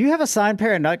offhand. Do you have a signed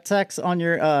pair of nutsacks on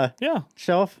your Yeah,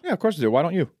 shelf? Yeah, of course I do. Why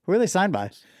don't you? Who are they signed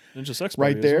by? Ninja Sex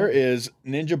Right Party as there well. is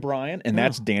Ninja Brian, and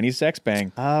that's Danny Sex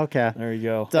Bang. Oh, okay. There you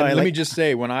go. Sorry, And let me like- just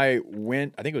say, when I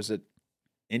went, I think it was at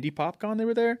Indie PopCon, they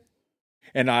were there,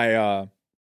 and I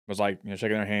was like, shaking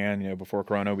their hand, before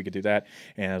Corona, we could do that,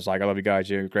 and I was like, I love you guys,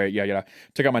 you're great, yeah.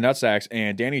 Took out my nutsacks,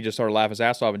 and Danny just started laughing his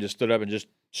ass off and just stood up and just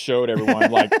showed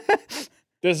everyone like,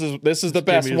 this is the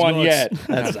best me his one nuts. yet. I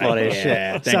That's was like, funny as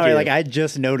yeah, shit. thank Sorry, you. like I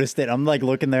just noticed it. I'm like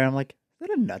looking there. I'm like, is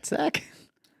that a nutsack?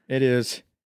 It is.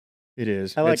 It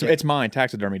is. I like it's, it. it's mine,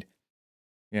 taxidermied.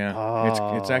 Yeah, it's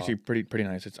Oh. actually pretty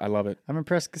nice. I love it. I'm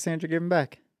impressed Cassandra gave him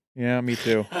back. Yeah, me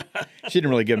too. She didn't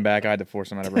really give him back. I had to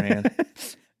force him out of her hand.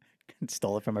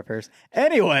 Stole it from my purse.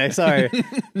 Anyway, sorry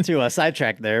to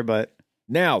sidetrack there, but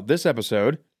Now, this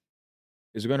episode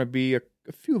is going to be a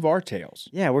few of our tales.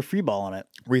 yeah, we're freeballing it.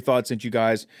 We thought since you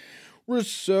guys were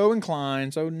so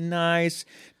inclined, so nice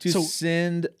to So-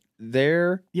 send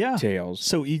their Yeah. tales.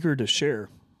 So eager to share.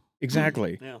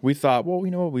 Exactly. Yeah. We thought, well,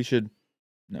 you know what, we should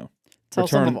Tell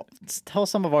return.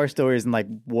 some of our stories and like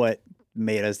what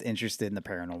made us interested in the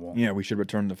paranormal. Yeah, we should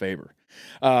return the favor.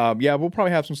 Yeah, we'll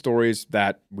probably have some stories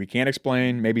that we can't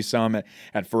explain. Maybe some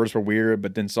at first were weird,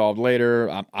 but then solved later.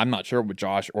 I'm not sure what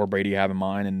Josh or Brady have in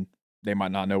mind, and they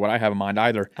might not know what I have in mind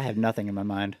either. I have nothing in my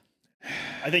mind.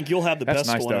 I think you'll have the That's best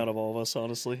nice, one though. out of all of us,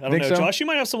 honestly. I don't Think know. so? Josh, you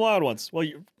might have some wild ones. Well,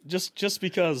 just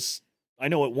because I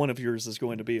know what one of yours is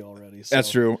going to be already. So.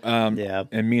 That's true. Yeah.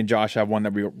 And me and Josh have one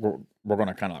that we're going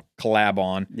to kind of collab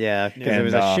on. Yeah, because Yeah. it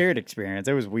was And, a shared experience.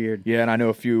 It was weird. Yeah, and I know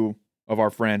a few of our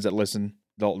friends that listen.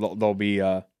 They'll be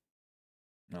I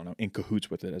don't know, in cahoots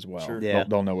with it as well. Sure. Yeah.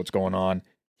 They'll know what's going on.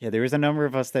 Yeah, there was a number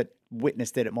of us that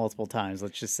witnessed it multiple times,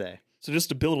 let's just say. So just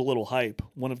to build a little hype,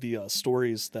 one of the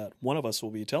stories that one of us will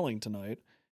be telling tonight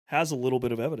has a little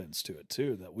bit of evidence to it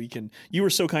too that we can. You were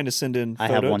so kind to send in. I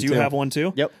Photo. have one Do you too. have one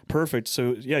too? Yep. Perfect.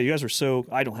 So yeah, you guys are so.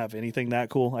 I don't have anything that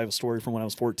cool. I have a story from when I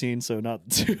was 14, so not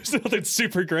nothing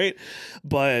super great,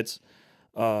 but.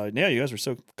 Yeah, you guys are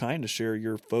so kind to share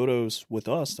your photos with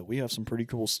us that we have some pretty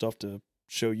cool stuff to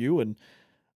show you. And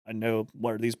I know,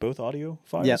 what are these both audio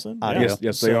files? Yep, then? audio. Yeah.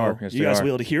 Yes, they are. Yes, you they guys are. will be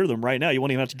able to hear them right now. You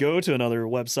won't even have to go to another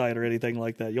website or anything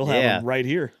like that. You'll have Yeah. them right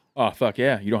here. Oh fuck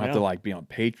yeah! You don't have to Yeah. like be on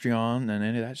Patreon and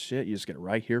any of that shit. You just get it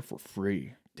right here for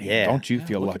free. Damn, Yeah. don't you Yeah,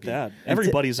 feel look lucky? at that.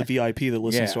 Everybody's a VIP that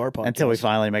listens Yeah. to our podcast. Until we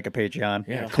finally make a Patreon.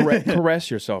 Yeah, Yeah. caress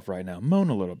yourself right now. Moan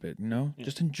a little bit. You know, Yeah.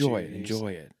 just enjoy it. Jeez.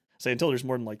 Enjoy it. Say until there's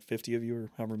more than like 50 of you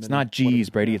or however many. It's not G's,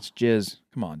 Brady. It's jizz.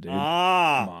 Come on, dude. Come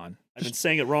Ah, on. I've been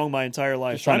saying it wrong my entire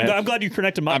life. just trying to- I'm glad you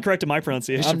corrected my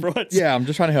pronunciation for once. Yeah, I'm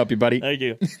just trying to help you, buddy. Thank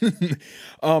you.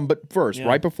 But first, Yeah.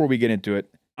 right before we get into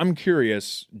it, I'm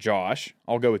curious, Josh.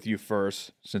 I'll go with you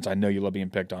first, since I know you love being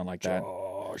picked on like that.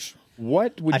 Gosh.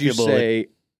 What I would you feel bullied. say,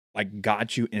 like,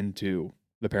 got you into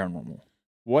the paranormal?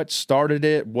 What started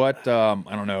it? What I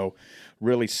don't know,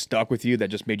 really stuck with you that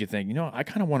just made you think, you know, I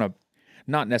kind of want to,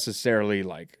 not necessarily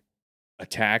like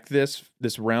attack this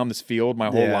realm, this field, my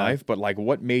whole Yeah. life, but like,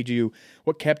 what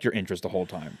kept your interest the whole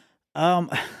time?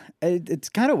 It's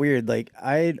kind of weird. Like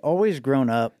I'd always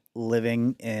grown up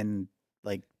living in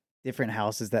like different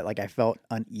houses that like I felt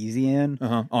uneasy in.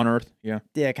 On Earth, yeah.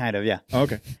 Yeah, kind of. Yeah.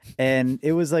 Okay. And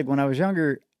it was like when I was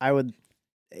younger, I would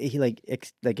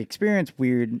experience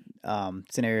weird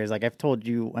scenarios. Like I've told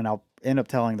you, and I'll end up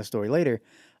telling the story later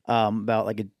about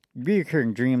like a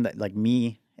reoccurring dream that like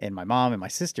me and my mom and my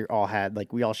sister all had.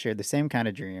 Like we all shared the same kind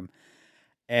of dream.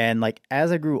 And like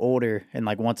as I grew older, and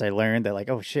like once I learned that like,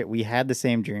 oh shit, we had the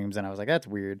same dreams, and I was like, that's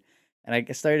weird. And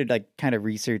I started like kind of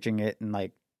researching it, and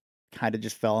like kind of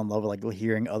just fell in love with like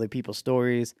hearing other people's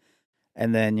stories.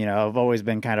 And then, you know, I've always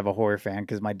been kind of a horror fan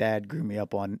because my dad grew me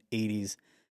up on 80s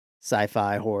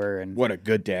sci-fi horror and What a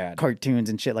good dad. cartoons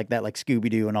and shit like that, like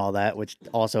Scooby-Doo and all that, which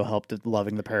also helped with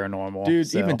loving the paranormal. Dude,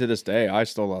 So- even to this day, I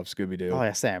still love Scooby-Doo. oh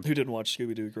yeah, Sam, Who didn't watch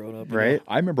Scooby Doo growing up? you know? right?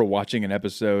 I remember watching an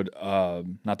episode,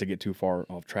 not to get too far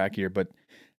off track here, but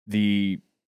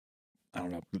I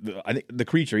don't know, I think the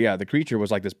creature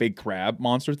was like this big crab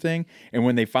monster thing. And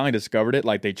when they finally discovered it,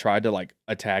 like they tried to like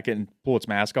attack it and pull its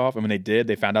mask off. And when they did,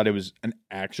 they found out it was an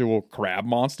actual crab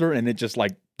monster, and it just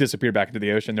like disappeared back into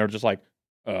the ocean. They were just like,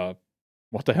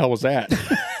 what the hell was that?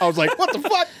 I was like, what the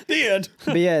fuck? The end.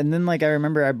 But yeah, and then like I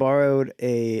remember I borrowed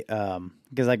a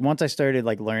because like once I started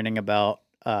like learning about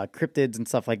cryptids and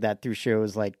stuff like that through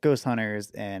shows like Ghost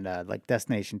Hunters and like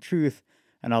Destination Truth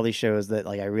and all these shows that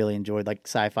like I really enjoyed, like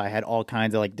sci-fi had all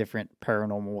kinds of like different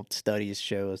paranormal studies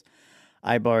shows.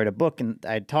 I borrowed a book and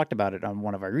I talked about it on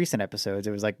one of our recent episodes.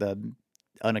 It was like the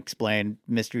unexplained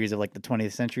mysteries of like the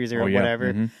 20th centuries or Oh, yeah.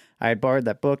 whatever. Mhm. I had borrowed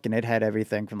that book and it had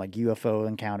everything from like UFO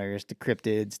encounters to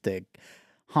cryptids to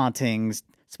hauntings,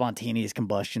 spontaneous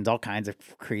combustions, all kinds of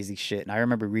crazy shit. And I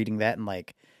remember reading that in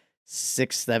like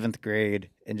 6th, 7th grade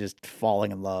and just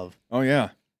falling in love. Oh, yeah.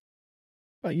 How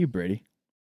about you, Brady?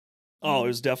 Oh, it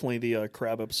was definitely the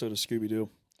crab episode of Scooby Doo.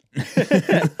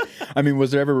 I mean,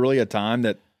 was there ever really a time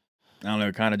that, I don't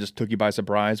know, kind of just took you by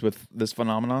surprise with this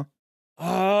phenomenon?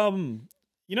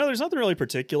 You know, there's nothing really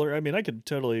particular. I mean, I could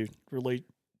totally relate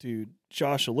to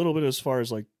Josh a little bit as far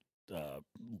as like,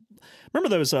 remember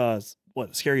those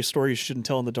scary stories you shouldn't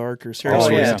tell in the dark or scary Oh,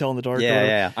 stories yeah. to tell in the dark? or Yeah, whatever?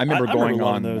 yeah. I remember I remember going a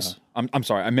lot on of those. I'm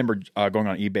sorry. I remember going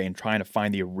on eBay and trying to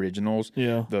find the originals,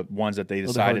 Yeah. the ones that they Oh,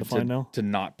 they're hard decided to find now? to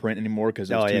not print anymore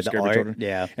because it Oh was yeah, too the scary for art. children.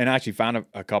 Yeah. And I actually found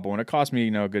a couple, and it cost me,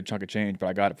 a good chunk of change, but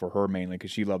I got it for her mainly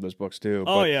because she loved those books too.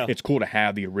 Oh, But yeah. it's cool to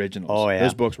have the originals. Oh, yeah.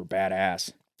 Those books were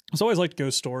badass. So I always liked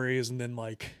ghost stories and then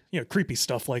like, creepy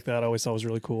stuff like that. I always thought was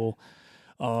really cool.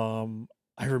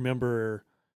 I remember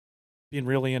being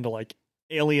really into like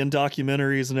alien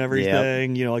documentaries and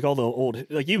everything. You know, like all the old,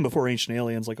 like even before Ancient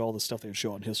Aliens, like all the stuff they would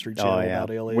show on History Channel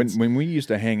about aliens. When we used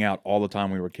to hang out all the time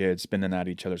when we were kids, spending at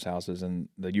each other's houses, and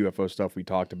the UFO stuff we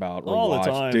talked about or All the watched,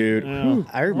 time. dude. Yeah. whew,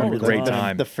 I remember the great time.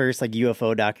 time. the first like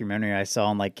UFO documentary I saw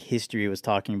on like History was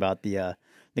talking about the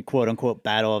quote unquote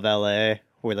Battle of LA,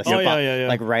 where the yeah.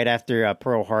 like right after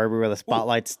Pearl Harbor, where the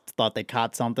spotlights thought they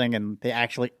caught something and they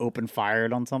actually opened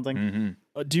fired on something.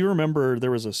 Mm-hmm. Do you remember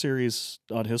there was a series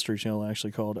on History Channel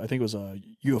actually called, I think it was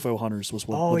UFO Hunters was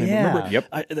what Oh, what they yeah. remember.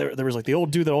 Yep. There was like the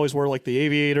old dude that always wore like the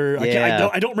aviator. Yeah.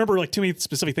 I don't remember like too many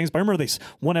specific things, but I remember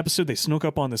one episode they snuck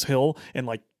up on this hill and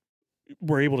like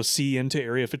were able to see into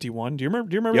Area 51. Do you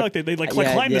remember Yep. like they like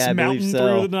Yeah, climbed this I believe mountain so.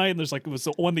 through the night, and there's like it was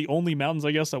one of the only mountains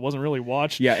I guess that wasn't really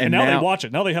watched. Yeah, and now now- they watch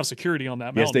it. Now they have security on that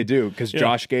mountain. Yes, they do, because Yeah.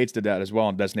 Josh Gates did that as well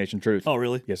on Destination Truth. Oh,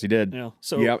 really? Yes, he did. Yeah.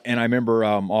 So Yeah, and I remember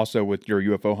also with your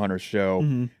UFO Hunters show,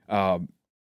 Mhm.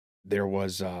 there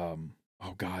was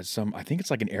oh god, I think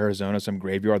it's like in Arizona, some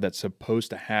graveyard that's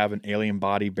supposed to have an alien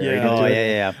body buried Yeah. into Oh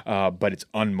it. yeah. But it's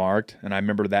unmarked, and I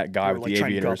remember that guy They were, with like, the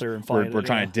trying to go out aviators. there and We're find it,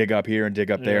 trying yeah. to dig up here and dig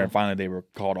up there, Yeah. and finally they were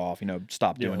called off.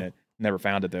 Stop doing Yeah. it. Never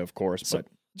found it though, of course. So but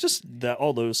just that,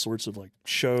 all those sorts of like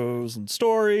shows and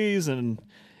stories and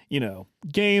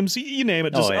games, you name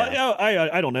it. Just Oh, yeah.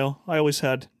 I don't know. I always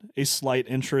had a slight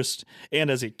interest, and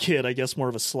as a kid, I guess more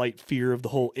of a slight fear of the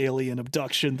whole alien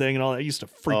abduction thing and all that. It used to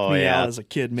freak Oh, me yeah. out as a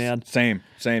kid, man. same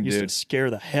It used dude. to scare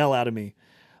the hell out of me.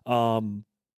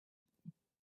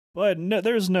 But no,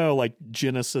 there's no like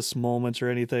Genesis moments or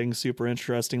anything super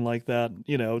interesting like that.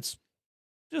 It's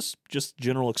just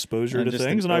general exposure And to just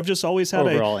things, an and I've just always had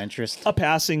Overall interest. a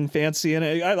passing fancy in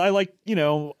it. I like,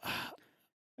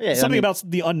 Yeah, something about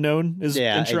the unknown is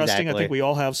Yeah, interesting. I exactly. think we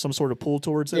all have some sort of pull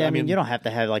towards it. Yeah, I mean, you don't have to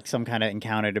have like some kind of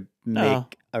encounter to make No.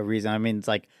 a reason. I mean, it's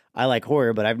like I like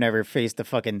horror, but I've never faced a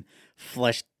fucking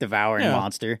flesh devouring Yeah.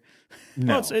 monster.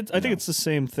 No, I think it's the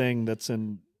same thing that's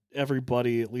in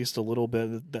everybody at least a little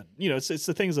bit. That it's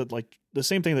the things that like the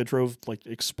same thing that drove like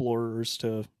explorers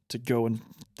to go and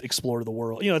explore the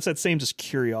world. It's that same just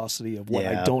curiosity of what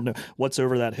I Yeah. don't know, what's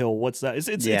over that hill, what's that.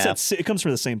 Yeah. It comes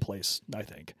from the same place, I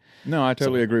think. No, I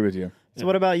totally agree with you. So,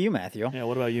 what about you, Matthew? Yeah.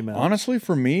 What about you, man? Honestly,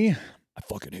 for me, I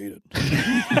fucking hate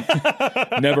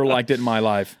it. never liked it in my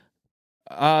life.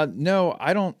 No,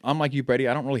 I don't. I'm like you, Brady.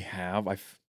 I don't really have. At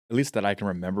least that I can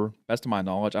remember. Best of my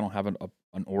knowledge, I don't have an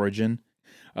origin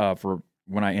for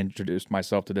when I introduced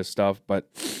myself to this stuff. But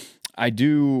I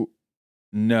do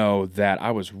know that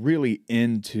I was really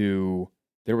into.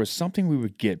 There was something we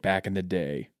would get back in the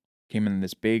day. Came in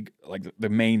this big, like the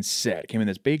main set came in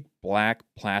this big black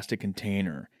plastic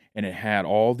container, and it had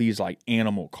all these like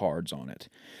animal cards on it.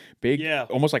 Big, Yeah.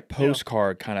 almost like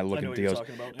postcard kind of I know looking what you're deals.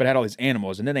 talking about. But it had all these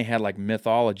animals, and then they had like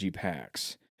mythology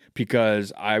packs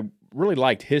because I really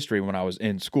liked history when I was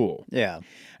in school. Yeah.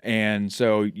 And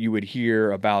so you would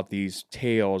hear about these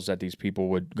tales that these people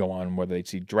would go on, whether they'd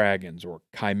see dragons or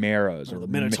chimeras Or the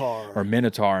Minotaur. or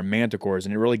Minotaur and manticores,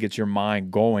 and it really gets your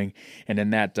mind going. And then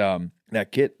that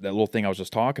kit, that little thing I was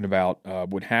just talking about,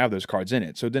 would have those cards in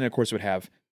it. So then, of course, it would have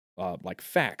like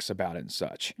facts about it and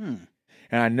such. And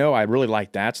I know I really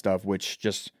liked that stuff, which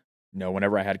just,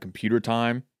 whenever I had computer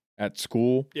time at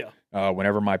school,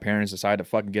 whenever my parents decided to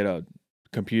fucking get a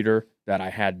computer that I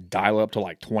had dial up to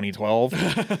like 2012,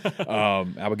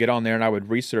 I would get on there and I would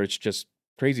research just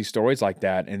crazy stories like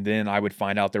that. And then I would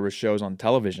find out there were shows on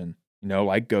television,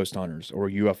 like Ghost Hunters or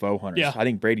UFO Hunters. Yeah. I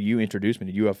think, Brady, you introduced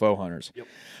me to UFO Hunters. Yep.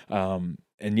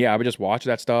 And yeah, I would just watch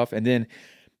that stuff. And then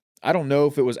I don't know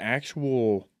if it was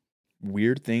actual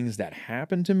weird things that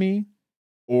happened to me,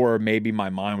 or maybe my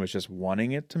mind was just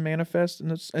wanting it to manifest.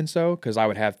 And so, because I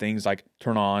would have things like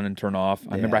turn on and turn off.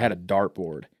 I remember I Yeah. had a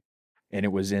dartboard, and it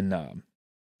was in the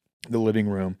living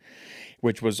room,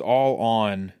 which was all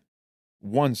on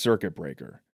one circuit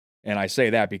breaker. And I say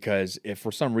that because if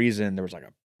for some reason there was like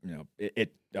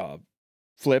it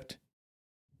flipped,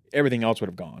 everything else would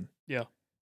have gone. Yeah.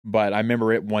 But I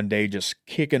remember it one day just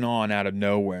kicking on out of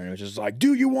nowhere, and it was just like,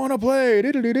 "Do you want to play?"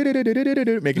 Making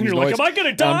And these you're like, noises. am I gonna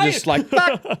And die? I'm just like,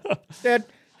 dead.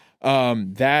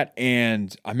 That,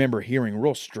 and I remember hearing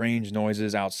real strange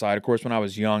noises outside. Of course, when I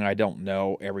was young, I don't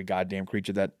know every goddamn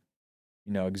creature that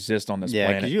exists on this Yeah,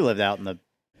 planet. because you lived out in the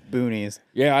boonies.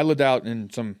 Yeah, I lived out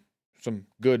in some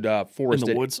good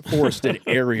forested woods. forested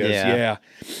areas. Yeah. Yeah,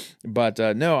 but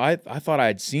no, I thought I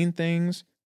had seen things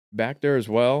back there as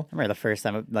well. I remember the first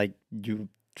time like you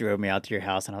drove me out to your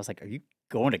house, and I was like, "Are you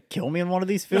going to kill me in one of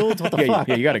these fields? What the fuck?"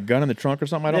 Yeah, you got a gun in the trunk or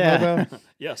something I don't Yeah. know about.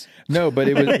 Yes. No, but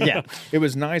it was Yeah. it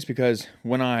was nice because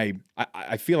when I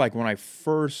feel like when I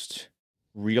first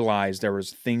realize there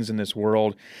was things in this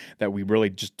world that we really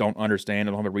just don't understand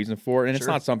and don't have a reason for. And it's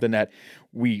not something that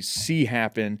we see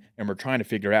happen and we're trying to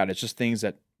figure out. It's just things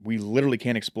that we literally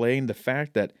can't explain. The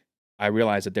fact that I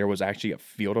realized that there was actually a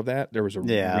field of that, there was a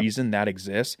reason that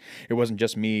exists. It wasn't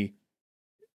just me.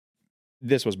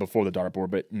 This was before the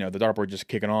dartboard, but the dartboard just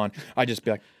kicking on. I'd just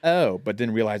be like, oh, but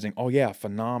then realizing, oh yeah,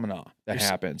 phenomena that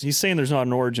happens. He's saying there's not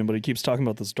an origin, but he keeps talking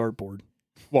about this dartboard.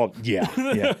 Well, yeah.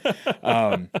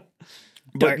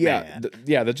 But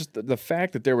the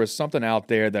fact that there was something out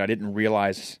there that I didn't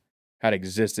realize had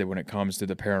existed when it comes to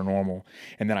the paranormal,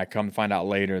 and then I come to find out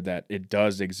later that it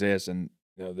does exist, and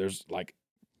there's like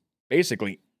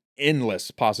basically endless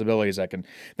possibilities that can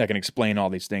explain all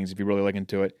these things if you really look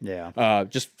into it. Yeah.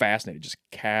 Just fascinated, just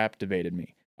captivated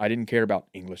me. I didn't care about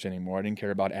English anymore. I didn't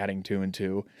care about adding 2 and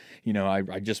 2.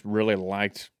 I just really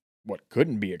liked what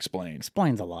couldn't be explained.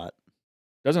 Explains a lot.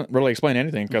 Doesn't really explain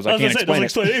anything because I can't explain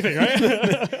it. Doesn't explain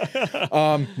anything,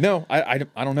 right? No,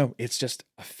 I don't know. It's just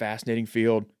a fascinating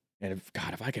field, and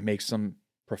if I could make some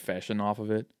profession off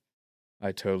of it,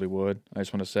 I totally would. I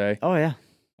just want to say, Oh yeah.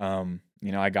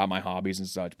 I got my hobbies and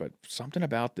such, but something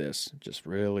about this just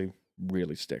really,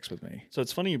 really sticks with me. So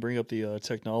it's funny you bring up the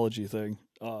technology thing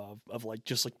of like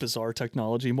just like bizarre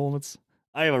technology moments.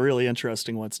 I have a really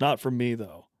interesting one. It's not from me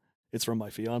though. It's from my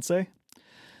fiance.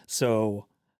 So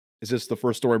is this the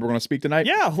first story we're going to speak tonight?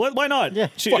 yeah, why not? Yeah.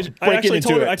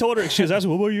 I told her, she was asking,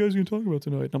 well, what are you guys going to talk about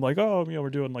tonight? And I'm like, oh, we're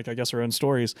doing like, I guess our own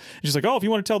stories. And she's like, oh, if you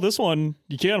want to tell this one,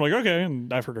 you can. I'm like, okay.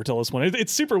 And I've heard her tell this one.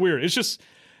 It's super weird. It's just,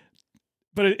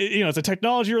 but it's a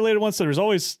technology related one. So there's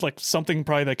always like something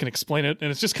probably that can explain it.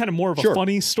 And it's just kind of more of a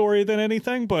funny story than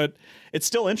anything, but it's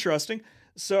still interesting.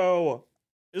 So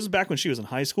this is back when she was in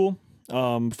high school,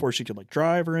 before she could like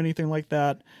drive or anything like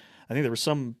that. I think there was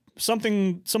some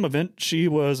event she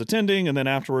was attending, and then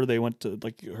afterward they went to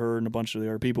like her and a bunch of the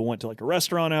other people went to like a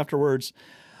restaurant afterwards.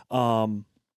 I'm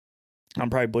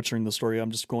probably butchering the story.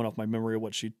 I'm just going off my memory of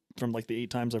what she from like the 8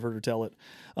 times I've heard her tell it.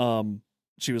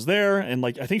 She was there, and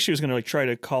like I think she was gonna like try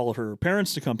to call her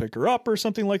parents to come pick her up or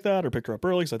something like that, or pick her up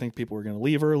early because I think people were gonna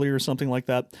leave early or something like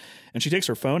that. And she takes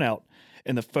her phone out,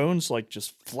 and the phone's like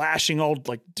just flashing all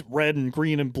like red and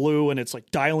green and blue, and it's like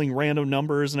dialing random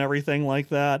numbers and everything like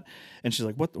that. And she's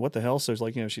like, what the hell? So it's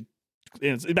like,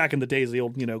 it's back in the days, the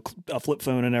old, a flip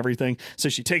phone and everything. So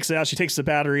she takes it out, she takes the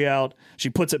battery out, she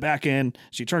puts it back in,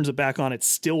 she turns it back on. It's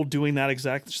still doing that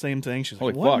exact same thing. She's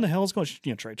like, what in the hell is going on?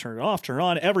 She, try to turn it off, turn it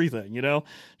on, everything, and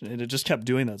it just kept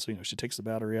doing that. So, she takes the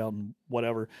battery out and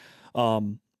whatever.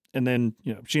 And then,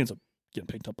 she ends up getting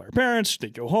picked up by her parents. They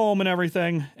go home and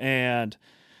everything. And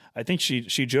I think she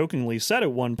jokingly said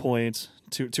at one point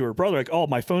to her brother, like, oh,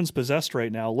 my phone's possessed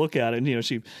right now. Look at it. And,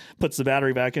 she puts the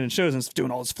battery back in and shows, and it's doing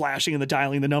all this flashing and the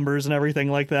dialing the numbers and everything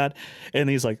like that. And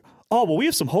he's like, oh, well, we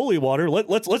have some holy water.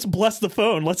 Let's bless the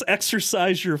phone. Let's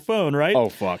exorcise your phone, right? Oh,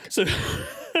 fuck. So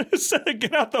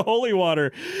get out the holy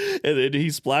water. And then he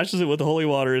splashes it with the holy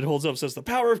water. It holds up, says, the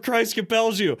power of Christ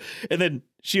compels you. And then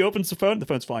she opens the phone. The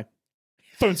phone's fine.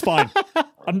 Phone's fine.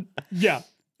 Yeah.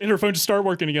 And her phone just started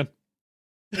working again.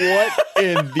 What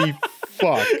in the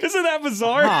fuck? Isn't that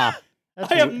bizarre?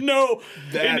 I have no.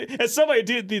 As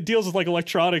somebody deals with like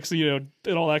electronics, and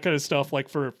all that kind of stuff, like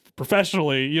for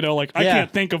professionally, I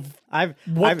can't think of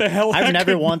the hell. I've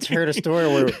never once heard a story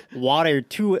where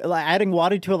adding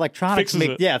water to electronics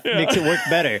makes it work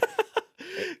better.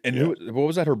 And what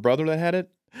was that? Her brother that had it?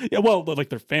 Yeah, well, like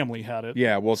their family had it.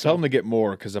 Yeah, well, tell them to get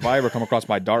more, because if I ever come across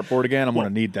my dartboard again, I'm going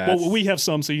to need that. Well, we have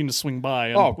some, so you can just swing by.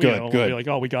 And, good. We'll be like,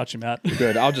 oh, we got you, Matt.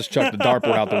 Good. I'll just chuck the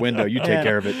dartboard out the window. You take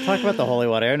care of it. Talk about the holy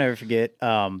water. I'll never forget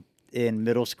in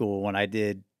middle school when I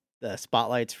did the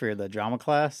spotlights for the drama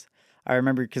class. I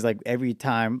remember because like every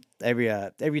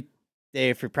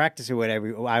day for practice or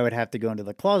whatever, I would have to go into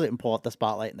the closet and pull out the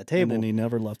spotlight and the table. And then he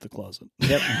never left the closet.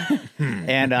 Yep.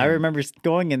 And I remember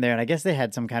going in there, and I guess they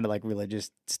had some kind of like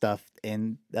religious stuff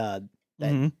in that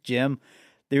gym.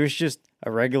 There was just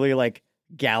a regular like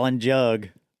gallon jug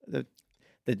that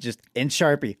just in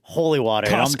Sharpie, holy water.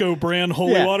 Costco brand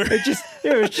holy water.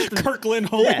 It was just Kirkland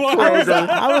holy water.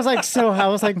 I was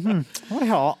like, I wonder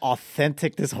how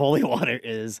authentic this holy water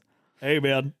is. Hey,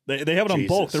 man, they have it on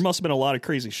bulk. There must have been a lot of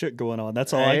crazy shit going on.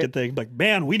 That's all I could think. Like,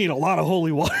 man, we need a lot of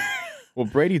holy water. Well,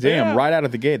 Brady, right out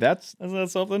of the gate, isn't that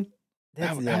something?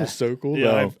 That was so cool,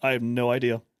 yeah, though. I have no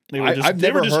idea. They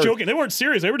were just joking. They weren't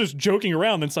serious. They were just joking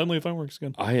around. Then suddenly the phone works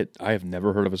again. I have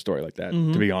never heard of a story like that,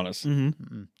 to be honest.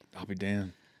 I'll be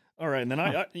damned. All right, and then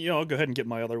I'll go ahead and get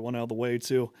my other one out of the way,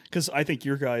 too, because I think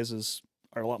your guys'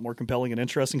 are a lot more compelling and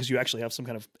interesting because you actually have some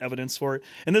kind of evidence for it.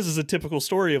 And this is a typical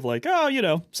story of like,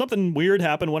 something weird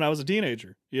happened when I was a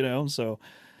teenager, so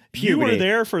puberty. You were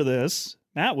there for this.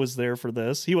 Matt was there for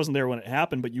this. He wasn't there when it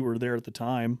happened, but you were there at the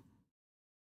time.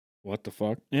 What the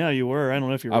fuck? Yeah, you were. I don't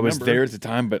know if you I remember. was there at the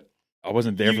time, but I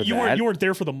wasn't there for you that. weren't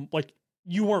there for the like.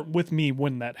 You weren't with me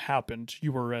when that happened.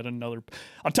 You were at another.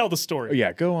 I'll tell the story. Oh,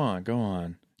 yeah, go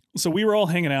on. So we were all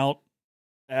hanging out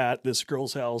at this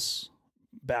girl's house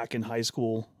back in high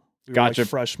school. We were Gotcha. like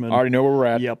freshmen. I already know where we're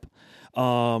at. Yep.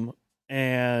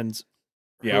 And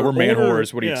Yeah, her we're man older-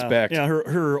 whores. What do you yeah, expect? Yeah,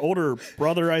 her older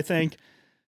brother, I think,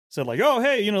 said like, "Oh,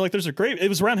 hey, like there's a great." It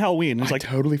was around Halloween. It was I like,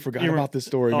 totally forgot you were- about this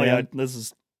story, "Oh man. yeah, this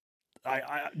is."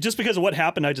 I just because of what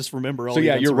happened, I just remember all. So the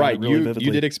yeah, events you're around right. it really You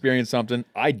vividly. did experience something.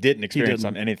 I didn't experience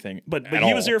didn't. anything. But at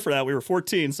he was all. here for that. We were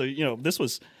 14, so this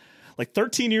was like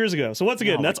 13 years ago. So once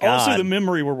again, Oh my that's also God. the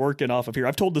memory we're working off of here.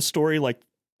 I've told this story like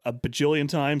a bajillion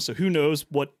times, so who knows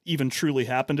what even truly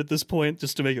happened at this point?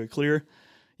 Just to make it clear,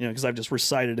 because I've just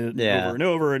recited it Yeah. over and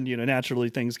over, and naturally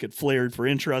things get flared for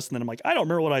interest, and then I'm like, I don't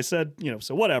remember what I said,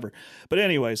 so whatever. But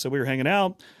anyway, so we were hanging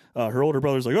out. Her older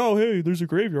brother's like, oh, hey, there's a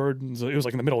graveyard. And so it was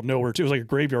like in the middle of nowhere, too. It was like a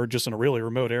graveyard just in a really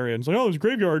remote area. And it's like, oh, there's a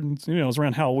graveyard. And, it was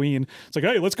around Halloween. It's like,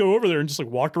 hey, let's go over there and just like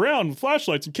walk around with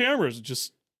flashlights and cameras and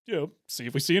just, see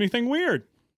if we see anything weird.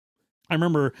 I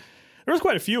remember there was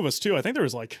quite a few of us, too. I think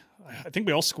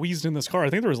we all squeezed in this car. I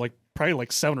think there was like probably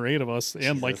like 7 or 8 of us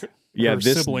and like Yeah, her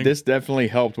this sibling. this definitely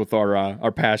helped with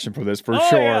our passion for this for Oh,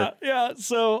 sure. Yeah.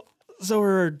 So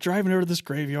we're driving over to this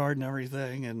graveyard and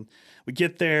everything, and we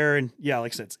get there, and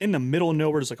like I said, it's in the middle of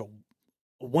nowhere. There's like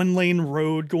a 1-lane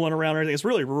road going around. Everything. It's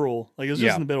really rural. Like it's just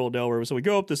Yeah. in the middle of nowhere. So we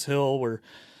go up this hill where,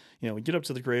 we get up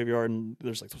to the graveyard, and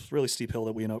there's like this really steep hill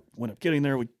that we went up getting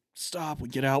there. We stop. We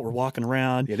get out. We're walking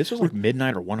around. Yeah, this was like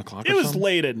midnight or 1 o'clock. It or was something?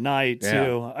 late at night Yeah.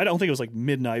 too. I don't think it was like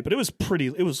midnight, but it was pretty.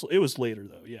 It was later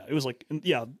though. Yeah, it was like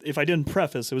if I didn't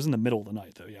preface, it was in the middle of the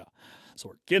night though. Yeah, so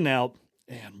we're getting out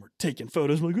and we're taking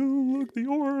photos. We're like, oh look, the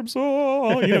orbs!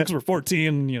 Oh, because we're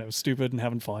 14, stupid and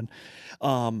having fun.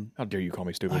 How dare you call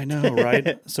me stupid? I know,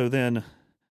 right? So then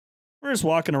we're just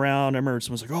walking around. I remember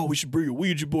someone's like, oh, we should bring a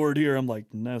Ouija board here. I'm like,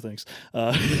 no thanks.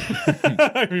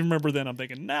 I remember then I'm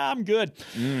thinking, nah, I'm good.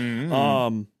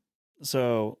 Mm-hmm.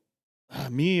 So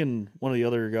me and one of the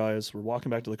other guys were walking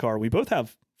back to the car. We both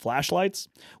have flashlights,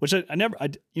 which I never,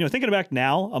 thinking back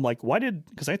now, I'm like,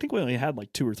 because I think we only had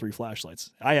like 2 or 3 flashlights.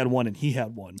 I had one and he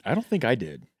had one. I don't think I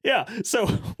did. Yeah. So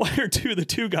why are the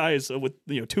two guys with,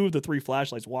 2 of the 3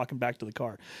 flashlights walking back to the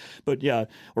car? But yeah,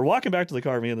 we're walking back to the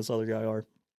car, me and this other guy are,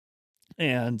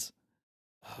 and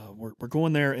we're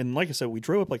going there. And like I said, we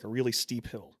drove up like a really steep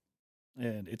hill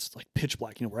and it's like pitch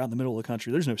black. We're out in the middle of the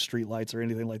country. There's no street lights or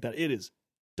anything like that. It is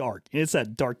dark. And it's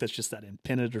that dark that's just that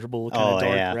impenetrable kind of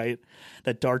dark, yeah. right?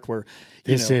 That dark where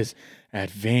This is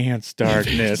advanced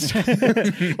darkness. Like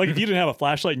if you didn't have a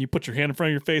flashlight and you put your hand in front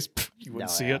of your face, you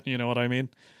wouldn't Oh, see yeah. it. You know what I mean?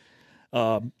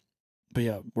 but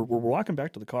yeah, we're walking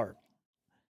back to the car.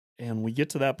 And we get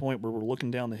to that point where we're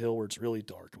looking down the hill where it's really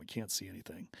dark and we can't see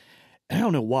anything. And I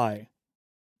don't know why,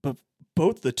 but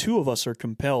both the two of us are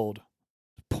compelled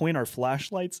to point our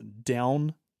flashlights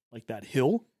down like that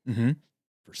hill. Mm-hmm.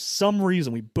 For some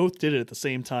reason, we both did it at the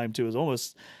same time too. It was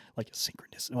almost like a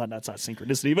synchronicity. Well, that's not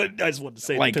synchronicity, but I just wanted to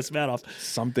say it Like- to piss Matt off.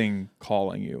 Something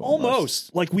calling you.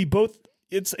 Almost like we both.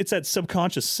 It's that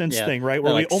subconscious sense Yeah, thing, right? that,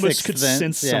 Where we like, almost sixth could sense,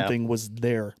 sense yeah. something was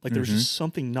there. Like there was just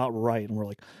something not right, and we're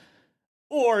like,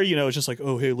 or it's just like,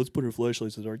 oh hey, let's put our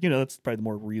flashlights in the dark. That's probably the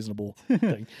more reasonable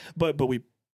thing. But we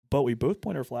both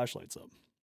point our flashlights up,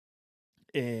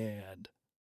 and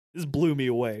this blew me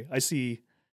away. I see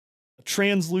a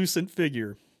translucent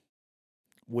figure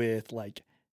with like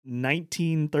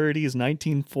 1930s,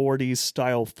 1940s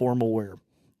style formal wear.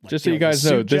 Like, Just so you the guys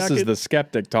know, suit this is jacket. the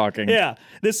skeptic talking. Yeah,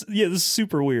 this is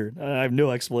super weird. I have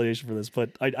no explanation for this, but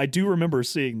I do remember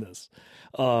seeing this.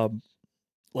 1930s,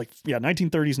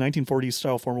 1940s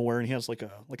style formal wear, and he has like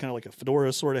kind of like a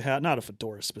fedora sort of hat, not a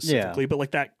fedora specifically, but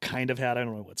like that kind of hat. I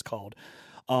don't know what it's called.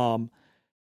 So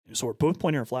we're both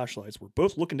pointing our flashlights. We're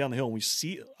both looking down the hill, and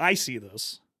I see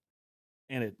this,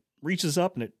 and it reaches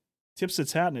up and it tips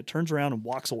its hat and it turns around and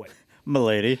walks away.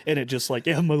 Milady. And it just like,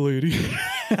 yeah, my lady.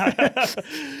 But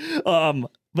and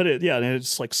it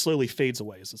just like slowly fades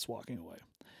away as it's walking away.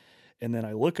 And then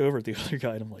I look over at the other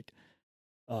guy and I'm like,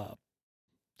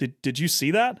 did you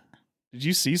see that? Did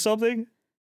you see something?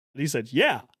 And he said,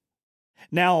 yeah.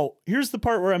 Now, here's the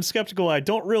part where I'm skeptical. I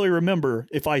don't really remember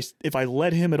if I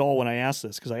led him at all when I asked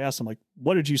this, because I asked him, like,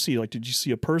 what did you see? Like, did you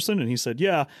see a person? And he said,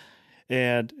 yeah.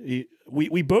 And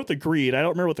we both agreed. I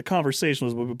don't remember what the conversation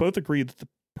was, but we both agreed that the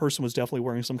person was definitely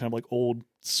wearing some kind of like old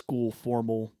school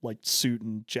formal like suit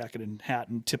and jacket and hat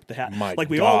and tipped the hat. My like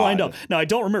we all lined God. up. Now, I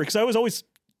don't remember because I was always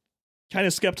kind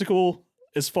of skeptical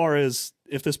as far as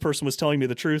if this person was telling me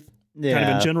the truth, kind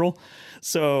of in general.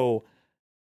 So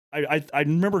I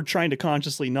remember trying to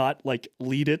consciously not like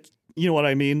lead it. You know what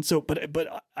I mean? So, but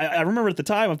I remember at the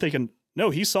time I'm thinking, no,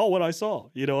 he saw what I saw.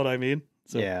 You know what I mean?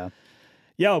 So, Yeah.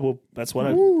 yeah. Well, that's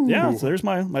what yeah. So there's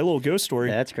my little ghost story.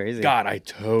 Yeah, that's crazy. God, I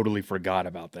totally forgot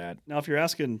about that. Now, if you're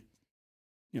asking,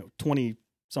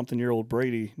 20-something-year-old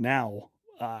Brady now,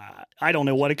 I don't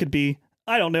know what it could be.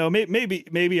 I don't know.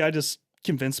 Maybe I just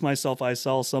convinced myself I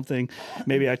saw something.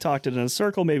 Maybe I talked it in a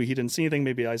circle. Maybe he didn't see anything.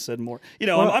 Maybe I said more.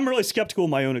 Well- I'm really skeptical of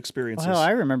my own experiences. Well,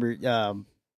 I remember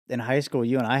in high school,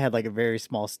 you and I had like a very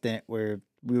small stint where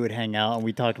we would hang out and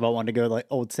we talked about wanting to go to like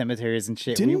old cemeteries and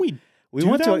shit. Didn't we? We do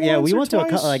went to that yeah, once we or went to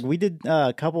twice? we did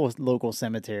a couple of local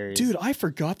cemeteries. Dude, I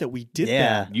forgot that we did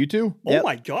Yeah. that. You two? Oh Yep.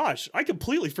 my gosh, I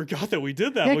completely forgot that we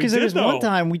did that. Yeah, We because there did, was one though.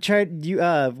 time we tried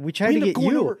to We get ended up going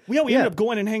you. over. We ended up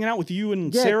going and hanging out with you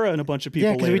and Yeah. Sarah and a bunch of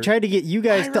people. Yeah, because we later. tried to get you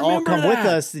guys I to all remember come with that.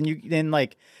 us, and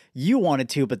you wanted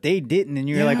to, but they didn't, and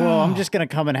you're like, well, I'm Yeah. just gonna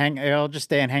come and I'll just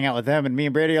stay and hang out with them, and me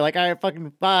and Brady are like, all right,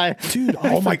 fucking bye. Dude,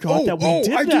 I forgot that we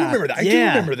did I that. do remember that. I do Yeah.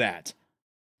 remember that.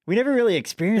 We never really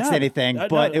experienced Yeah, anything, I-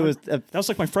 but no, it was That was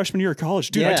like my freshman year of college,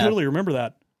 dude. I Yeah. totally remember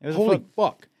that. it was Holy fun.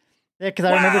 fuck. Yeah, because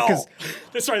I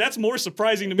remember Sorry, that's more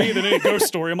surprising to me than any ghost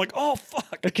story. I'm like, oh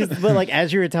fuck. but like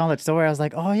as you were telling that story, I was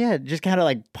like, oh yeah, it just kind of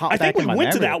like popped I back think we in my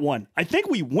went to memory. that one. I think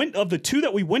we went of the two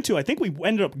that we went to. I think we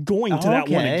ended up going to that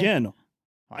one Okay. again.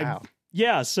 Wow.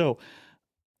 Yeah, so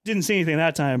didn't see anything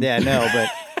that time. Yeah, no, but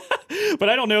But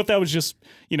I don't know if that was just,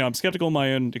 I'm skeptical of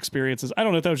my own experiences. I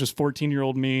don't know if that was just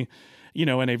 14-year-old me, in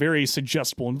a very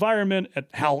suggestible environment at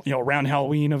around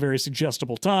Halloween, a very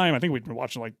suggestible time. I think we'd been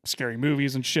watching like scary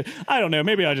movies and shit. I don't know.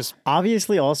 Maybe I just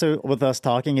obviously also with us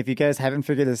talking, if you guys haven't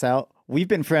figured this out, we've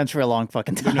been friends for a long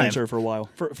fucking been known time. each other for a while,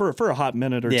 for a hot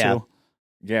minute or Yeah. two.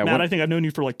 Yeah, Matt, I think I've known you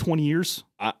for like 20 years,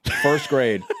 first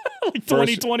grade. like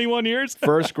 20, 21 years.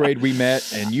 First grade we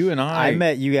met, and you and I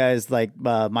met you guys like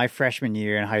my freshman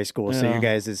year in high school, so Yeah. you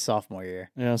guys is sophomore year.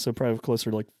 Yeah, so probably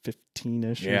closer to like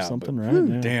 15-ish Yeah, or something, but- right?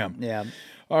 whew, Yeah. Damn. Yeah.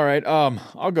 All right.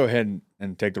 I'll go ahead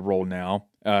and take the role now.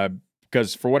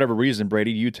 Because for whatever reason,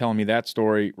 Brady, you telling me that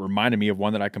story reminded me of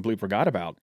one that I completely forgot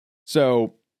about.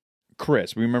 So,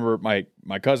 Chris, remember my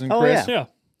cousin Oh, Chris? Yeah.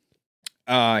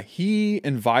 He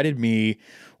invited me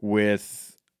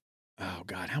with, oh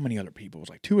God, how many other people? It was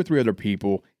like 2 or 3 other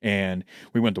people. And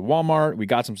we went to Walmart, we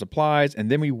got some supplies, and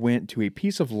then we went to a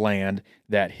piece of land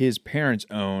that his parents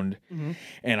owned. Mhm.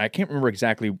 And I can't remember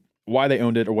exactly why they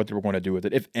owned it or what they were going to do with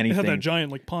it, if It anything. had that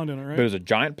giant like pond in it, right? But it was a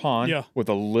giant pond Yeah. with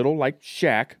a little like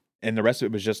shack, and the rest of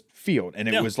it was just field. And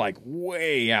it Yeah. was like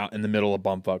way out in the middle of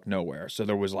bumfuck nowhere. So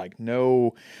there was like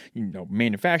no,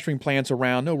 manufacturing plants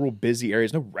around, no real busy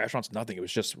areas, no restaurants, nothing. It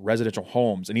was just residential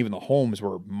homes, and even the homes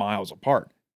were miles apart.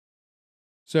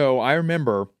 So I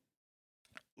remember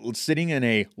sitting in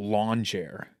a lawn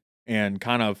chair and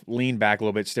kind of leaned back a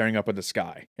little bit, staring up at the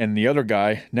sky. And the other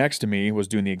guy next to me was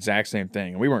doing the exact same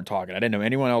thing. And we weren't talking. I didn't know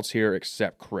anyone else here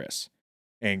except Chris.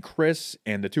 And Chris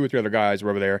and the 2 or 3 other guys were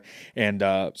over there and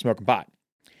smoking pot.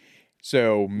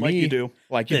 So me, Like you do.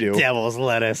 like you The do. devil's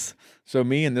lettuce. So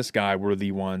me and this guy were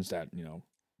the ones that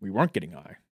we weren't getting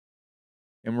high,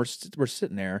 and we're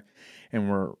sitting there,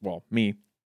 and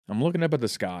I'm looking up at the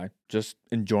sky, just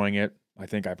enjoying it. I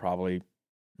think I probably,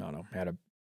 I don't know, had a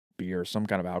beer, some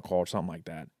kind of alcohol or something like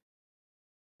that,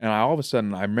 and all of a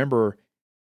sudden I remember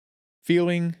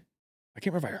feeling, I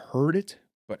can't remember if I heard it,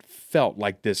 but felt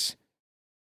like this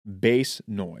bass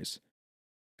noise.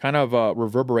 Kind of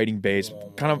reverberating bass,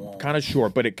 kind of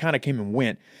short, but it kind of came and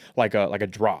went like a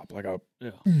drop, like a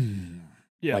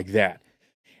Yeah. like that.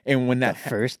 And when The that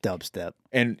first dubstep.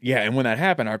 and when that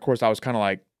happened, of course I was kind of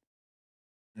like,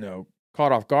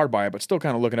 caught off guard by it, but still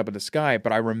kind of looking up at the sky.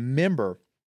 But I remember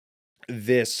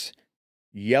this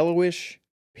yellowish,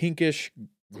 pinkish,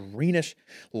 greenish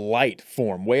light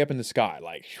form way up in the sky,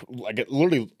 like it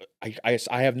literally. I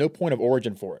have no point of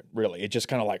origin for it, really. It just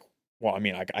kind of like. Well, I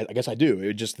mean, I guess I do. It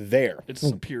was just there. It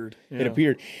just appeared. It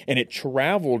appeared, and it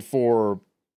traveled for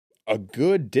a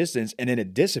good distance, and then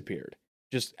it disappeared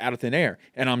just out of thin air.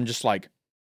 And I'm just like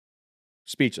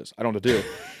speechless. I don't know what to do.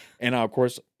 And of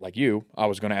course, like you, I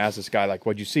was going to ask this guy, like,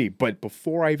 what'd you see? But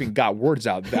before I even got words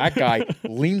out, that guy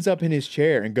leans up in his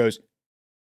chair and goes,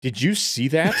 "Did you see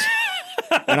that?"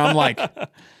 And I'm like,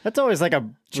 That's always like a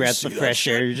breath see of that fresh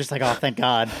air. You're just like, oh, thank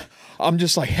God. I'm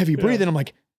just like heavy breathing. I'm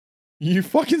like, "You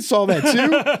fucking saw that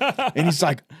too?" And he's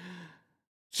like,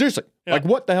 "Seriously, like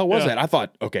what the hell was that?" I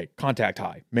thought, okay, contact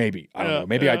high, maybe. I don't know.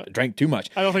 Maybe I drank too much.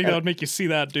 I don't think that would make you see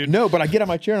that, dude. No, but I get on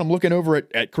my chair and I'm looking over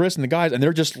at Chris and the guys, and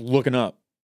they're just looking up.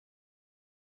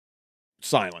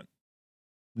 Silent.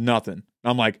 Nothing.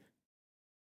 I'm like,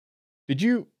 "Did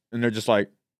you?" And they're just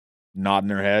like nodding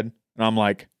their head. And I'm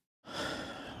like,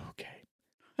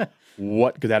 okay.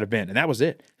 what could that have been? And that was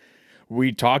it.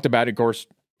 We talked about it, of course.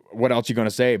 What else are you going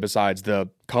to say besides the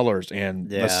colors and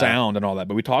the sound and all that?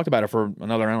 But we talked about it for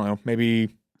another, I don't know, maybe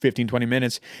 15, 20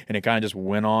 minutes, and it kind of just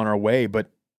went on our way. But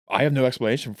I have no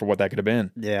explanation for what that could have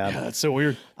been. Yeah, that's so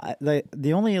weird.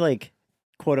 The only like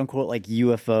quote unquote like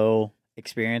UFO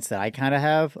experience that I kind of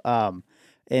have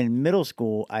in middle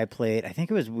school, I played, I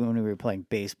think it was when we were playing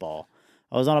baseball.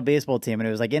 I was on a baseball team and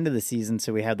it was like end of the season.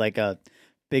 So we had like a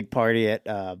big party at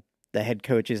the head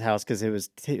coach's house because it was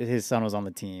his son was on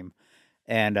the team.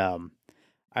 And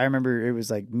I remember it was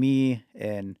like me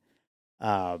and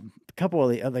a couple of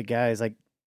the other guys like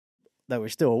that were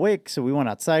still awake. So we went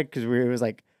outside because it was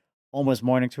like almost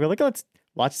morning. So we were like, let's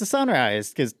watch the sunrise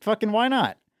because fucking why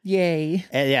not? Yay.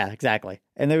 And yeah, exactly.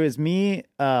 And there was me,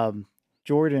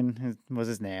 Jordan was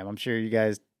his name. I'm sure you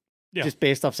guys, just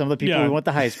based off some of the people we went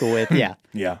to high school with. Yeah.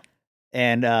 Yeah.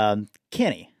 And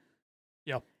Kenny.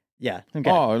 Yep. Yeah. Okay.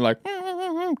 Oh, like,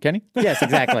 Kenny? Yes,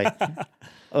 exactly.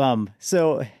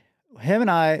 So him and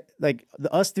I, like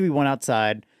us three went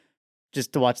outside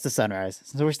just to watch the sunrise.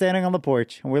 So we're standing on the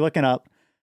porch and we're looking up.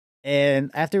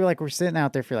 And after we're sitting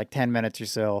out there for like 10 minutes or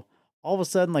so, all of a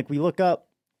sudden, like we look up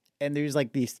and there's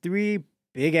like these three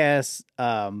big ass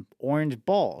orange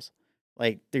balls,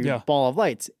 like they're ball of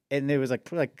lights. And it was like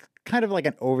kind of like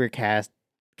an overcast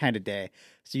kind of day.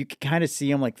 So you could kind of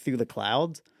see them like through the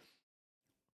clouds.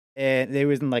 And they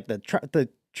was in like the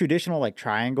traditional like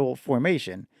triangle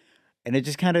formation. And it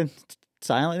just kind of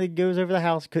silently goes over the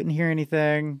house. Couldn't hear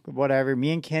anything, whatever.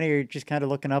 Me and Kenny are just kind of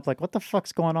looking up like, what the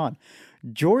fuck's going on?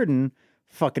 Jordan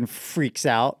fucking freaks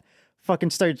out,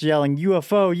 fucking starts yelling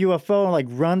UFO, UFO, and like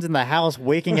runs in the house,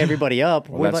 waking everybody up.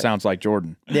 Well, that sounds like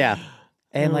Jordan. Yeah.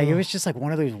 And like, it was just like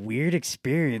one of those weird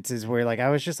experiences where like, I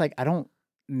was just like, I don't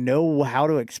know how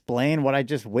to explain what I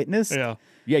just witnessed. Yeah.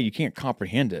 Yeah, you can't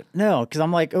comprehend it. No, because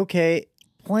I'm like, okay,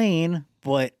 plane,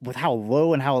 but with how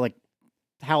low and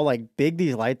how big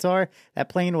these lights are, that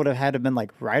plane would have had to been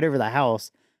like right over the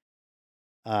house.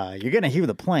 You're gonna hear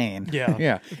the plane. Yeah.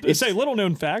 Yeah. It's a little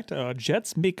known fact.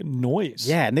 Jets make noise.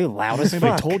 Yeah, and they're loud I as think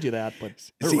fuck. they told you that, but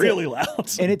they're See, really loud.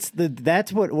 And it's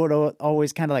that's what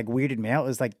always kind of like weirded me out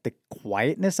was like the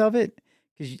quietness of it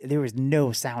because there was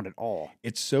no sound at all.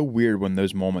 It's so weird when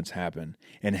those moments happen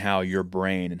and how your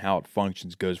brain and how it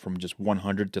functions goes from just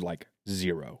 100 to like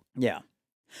 0. Yeah.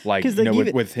 Like, 'Cause you know,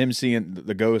 even- with him seeing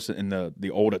the ghosts in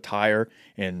the old attire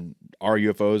and our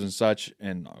UFOs and such,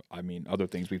 and I mean, other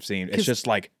things we've seen, it's just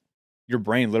like your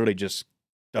brain literally just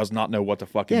does not know what to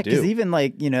fucking Yeah, because do. even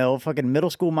like, fucking middle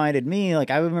school minded me, like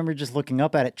I remember just looking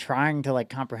up at it, trying to like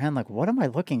comprehend, like, what am I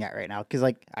looking at right now? Because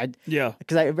like I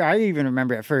even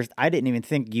remember at first, I didn't even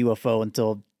think UFO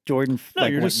until Jordan No,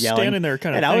 you're went just yelling. standing there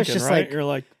kind of And thinking, I was just right? like- You're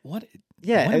like, what?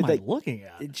 Yeah, what am like, I looking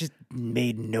at? It just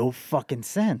made no fucking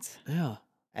sense. Yeah.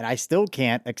 And I still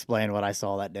can't explain what I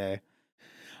saw that day.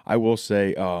 I will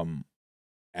say,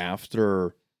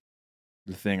 after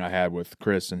the thing I had with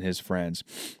Chris and his friends,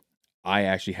 I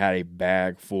actually had a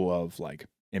bag full of like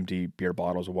empty beer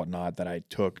bottles or whatnot that I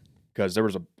took because there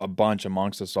was a bunch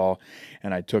amongst us all,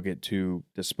 and I took it to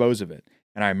dispose of it.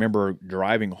 And I remember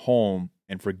driving home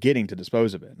and forgetting to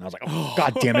dispose of it. And I was like, oh,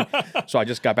 God damn it. So I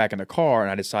just got back in the car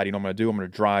and I decided, you know what I'm going to do? I'm going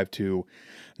to drive to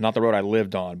not the road I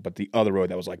lived on, but the other road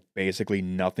that was like basically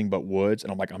nothing but woods.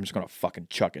 And I'm like, I'm just going to fucking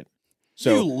chuck it.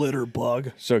 So, you litter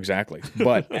bug. So exactly.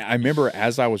 But I remember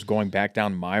as I was going back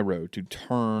down my road to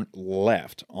turn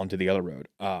left onto the other road,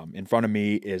 in front of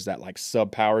me is that like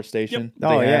sub power station.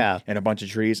 Oh, they have, yeah. and a bunch of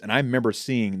trees. And I remember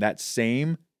seeing that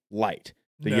same light,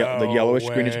 the yellowish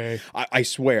greenish. I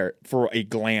swear, for a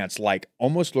glance, like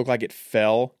almost looked like it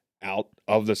fell out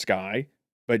of the sky,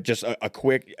 but just a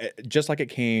quick, just like it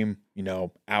came,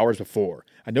 hours before.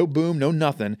 No boom, no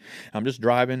nothing. I'm just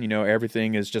driving,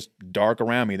 everything is just dark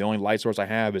around me. The only light source I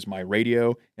have is my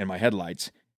radio and my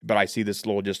headlights. But I see this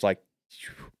little just like,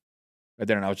 right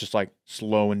there, and I was just like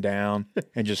slowing down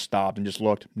and just stopped and just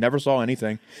looked. Never saw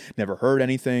anything, never heard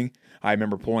anything. I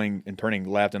remember pulling and turning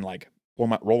left and like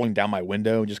rolling down my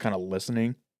window and just kind of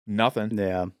listening. Nothing.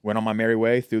 Yeah. Went on my merry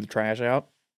way, threw the trash out,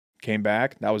 came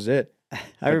back. That was it.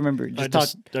 I remember I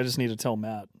just need to tell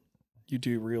Matt. You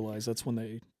do realize that's when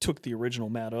they took the original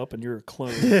Matt up, and you're a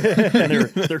clone. And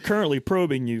they're currently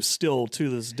probing you still to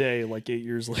this day, like 8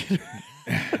 years later.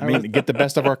 I mean, get the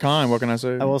best of our kind. What can I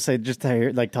say? I will say, just to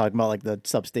hear, like talking about like the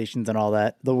substations and all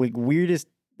that, the weirdest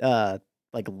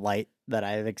like light that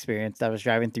I've experienced. I was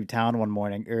driving through town one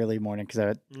morning, early morning, because I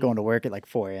was going to work at like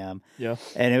 4 a.m. Yeah,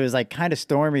 and it was like kind of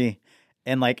stormy,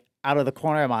 and like out of the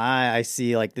corner of my eye, I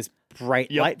see like this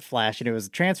bright light flash, and it was a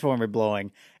transformer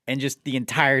blowing, and just the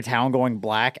entire town going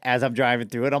black as I'm driving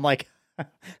through it. I'm like,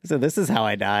 So this is how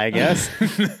I die, I guess.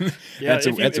 Yeah, that's a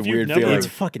if you've weird never- feeling. It's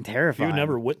fucking If terrifying. you've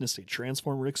never witnessed a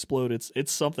transformer explode,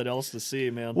 it's something else to see,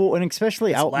 man. well, and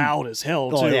especially It's out loud as hell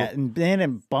Oh too. yeah, and then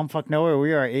in bumfuck nowhere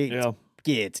we are. Yeah.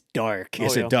 It's dark.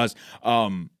 Yes, yeah. it does.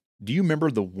 Do you remember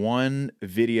the one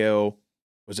video?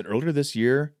 Was it earlier this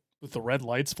year With the red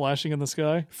lights flashing in the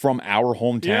sky. from our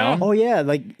hometown? Oh yeah,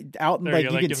 like out, There like you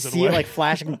go, you that could gives it see it away. like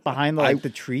flashing behind the, like the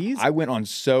trees. I went on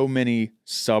so many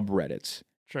subreddits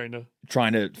Trying to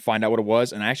trying to find out what it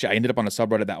was, and actually I ended up on a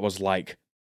subreddit that was like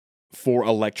for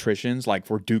electricians, like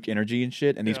for Duke Energy and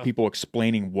shit, and these Yeah. people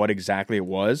explaining what exactly it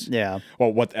was. yeah,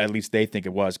 Well, what at least they think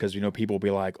it was, because people will be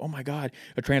like, "Oh my god,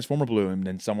 a transformer blew," and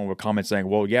then someone would comment saying,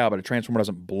 "Well, yeah, but a transformer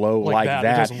doesn't blow like It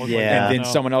that." doesn't look like Yeah. that. And then no.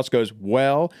 someone else goes,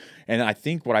 "Well," and I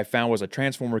think what I found was a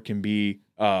transformer can be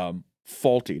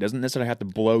faulty. It doesn't necessarily have to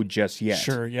blow just yet.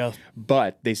 Sure, yeah.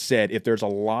 But they said if there's a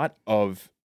lot of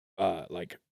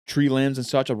like tree limbs and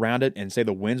such around it, and say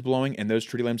the wind's blowing, and those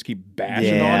tree limbs keep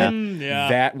bashing Yeah. on it, Yeah.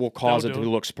 that will cause it That'll to do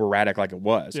it. look sporadic like it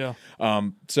was. Yeah.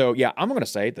 So yeah, I'm gonna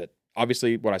say that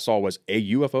obviously what I saw was a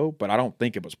UFO, but I don't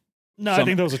think it was. No, I Some-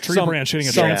 think that was a tree some- branch hitting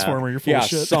a some- transformer. You're full Yeah, of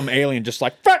shit. some alien just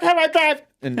like fuck how I drive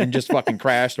and just fucking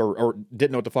crashed or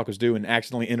didn't know what the fuck was doing and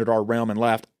accidentally entered our realm and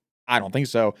left. I don't think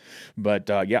so, but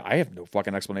yeah, I have no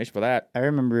fucking explanation for that. I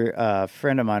remember a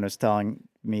friend of mine was telling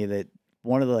me that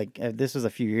one of the this was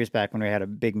a few years back when we had a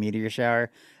big meteor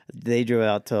shower. They drove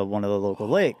out to one of the local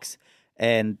lakes,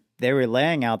 and they were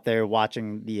laying out there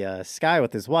watching the sky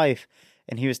with his wife,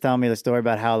 and he was telling me the story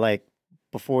about how like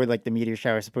before like the meteor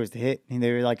shower was supposed to hit, and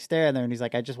they were like staring there, and he's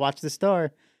like, "I just watched the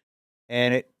star,"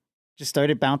 and it just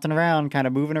started bouncing around, kind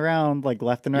of moving around like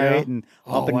left and right and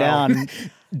Oh, up and wow. down.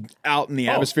 Out in the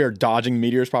atmosphere, dodging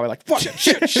meteors, probably like fuck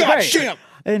shit, Right. shit.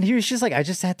 And he was just like, I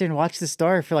just sat there and watched the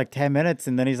star for like 10 minutes.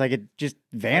 And then he's like, it just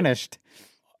vanished.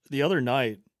 The other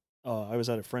night, I was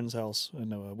at a friend's house,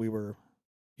 and we were.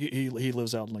 He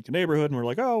lives out in like a neighborhood, and we're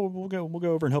like, oh, we'll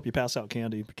go over and help you pass out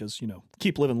candy because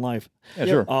keep living life. Yeah,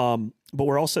 sure. But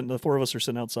we're all sitting. The four of us are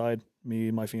sitting outside.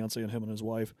 Me, my fiance, and him and his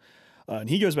wife. And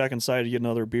he goes back inside to get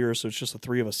another beer. So it's just the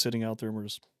three of us sitting out there, and we're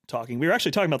just talking. We were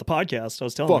actually talking about the podcast. I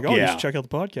was telling him, Fuck like, oh, yeah. you should check out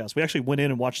the podcast. We actually went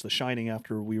in and watched The Shining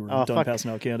after we were Oh, done fuck.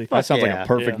 passing out candy. That sounds like yeah. a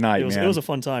perfect night, it was, man. It was a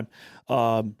fun time.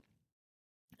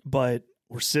 But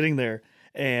we're sitting there,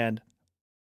 and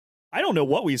I don't know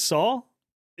what we saw.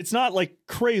 It's not like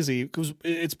crazy because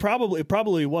it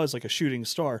probably was like a shooting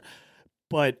star,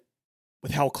 but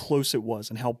with how close it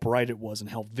was and how bright it was and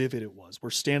how vivid it was,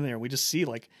 we're standing there and we just see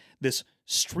like this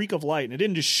streak of light, and it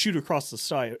didn't just shoot across the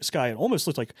sky. It almost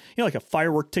looked like like a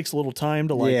firework takes a little time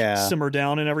to like Yeah. simmer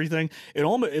down and everything. It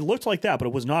looked like that, but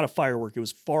it was not a firework. It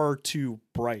was far too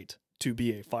bright to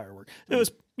be a firework. It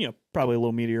was probably a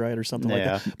little meteorite or something like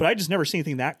Yeah. that. But I just never seen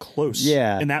anything that close.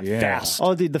 Yeah. and that Yeah. fast.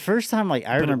 Oh, dude, the first time, like,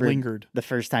 I But it remember lingered. the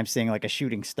first time seeing like a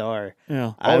shooting star.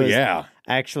 Yeah. I Oh was yeah.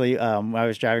 Actually, I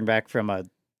was driving back from a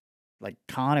like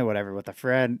con or whatever with a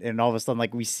friend, and all of a sudden,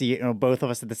 like, we see it, both of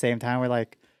us at the same time. We're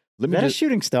like, Let is me that a just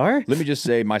shooting star? let me just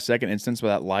say my second instance with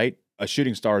that light. A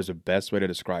shooting star is the best way to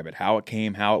describe it. How it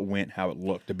came, how it went, how it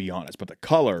looked. To be honest, but the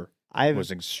color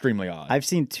was extremely odd. I've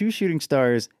seen two shooting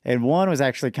stars, and one was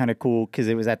actually kind of cool because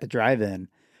it was at the drive-in,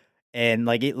 and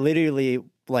like it literally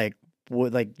like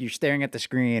would like you're staring at the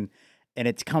screen, and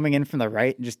it's coming in from the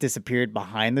right and just disappeared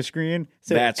behind the screen.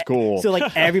 So That's cool. So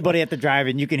like everybody at the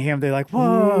drive-in, you can hear them. They're like,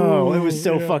 "Whoa!" It was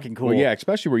so fucking cool. Well, yeah,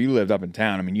 especially where you lived up in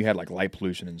town. I mean, you had like light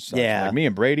pollution and stuff. Yeah. Like me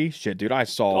and Brady, shit, dude, I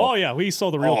saw Oh yeah, we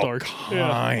saw the real all dark. Yeah.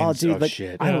 kinds Oh, dude, of like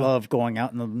shit. I Yeah. love going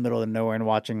out in the middle of nowhere and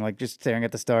watching, like, just staring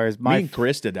at the stars. Me My and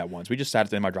Chris did that once. We just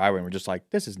sat in my driveway and we're just like,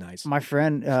 this is nice. my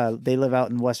friend, they live out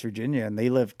in West Virginia, and they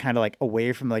live kind of like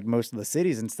away from like most of the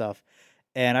cities and stuff.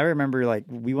 And I remember like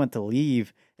we went to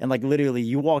leave, and like literally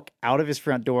you walk out of his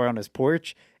front door on his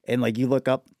porch, and like you look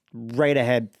up right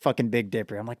ahead, fucking Big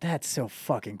Dipper. I'm like, that's so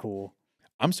fucking cool.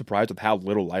 I'm surprised with how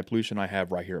little light pollution I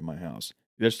have right here at my house.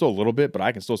 There's still a little bit, but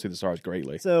I can still see the stars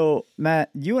greatly. So Matt,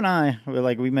 you and I,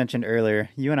 like we mentioned earlier,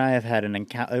 you and I have had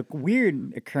a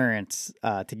weird occurrence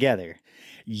together.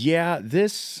 Yeah,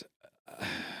 this,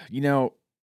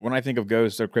 when I think of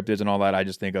ghosts or cryptids and all that, I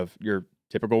just think of your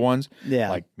typical ones, Yeah,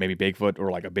 like maybe Bigfoot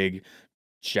or like a big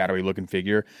shadowy looking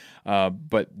figure.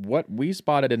 But what we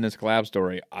spotted in this collab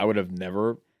story, I would have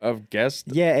never have guessed.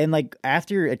 yeah, and like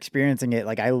after experiencing it,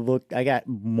 like I got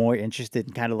more interested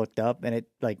and kind of looked up, and it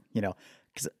like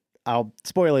because I'll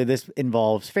spoiler, this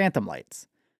involves phantom lights,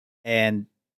 and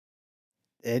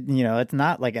it it's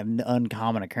not like an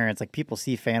uncommon occurrence. Like people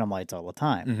see phantom lights all the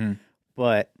time. Mm-hmm.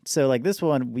 But so like this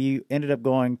one, we ended up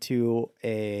going to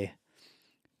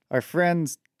our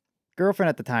friend's girlfriend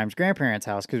at the time's grandparents'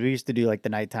 house, because we used to do like the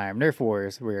nighttime Nerf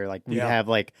wars, where like we'd Yeah. have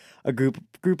like a group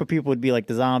of people would be like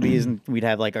the zombies, and we'd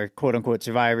have like our quote unquote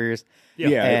survivors.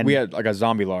 Yeah, And- we had like a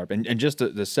zombie LARP, and just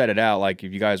to set it out, like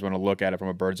if you guys want to look at it from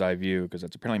a bird's eye view, because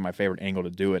that's apparently my favorite angle to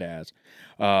do it as.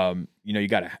 You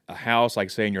got a house, like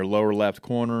say in your lower left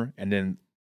corner, and then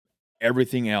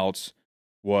everything else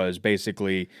was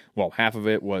basically, well, half of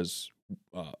it was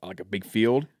like a big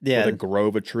field Yeah. with a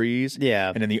grove of trees,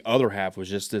 Yeah, and then the other half was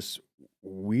just this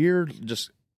weird,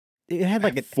 just it had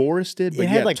like a forested, but it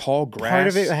had, yet like, tall grass. part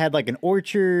of it had like an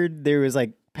orchard. There was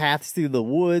like paths through the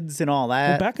woods and all Well,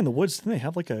 that. back in the woods, didn't they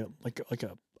have like a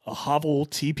hovel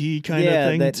teepee kind yeah,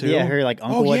 of thing that, too? yeah, her like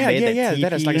uncle Oh had yeah, made yeah, that yeah.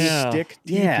 That is like teepee. a stick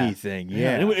teepee Yeah. thing.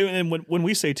 Yeah, Yeah. and when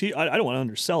we say I don't want to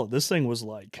undersell it. This thing was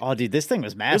like Oh, dude, this thing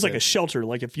was it massive. was like a shelter.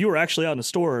 Like if you were actually out in a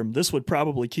storm, this would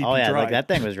probably keep oh you yeah, dry. like that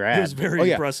thing was It rad. was very Oh,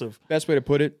 yeah. impressive. Best way to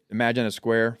put it, imagine a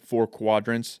square, 4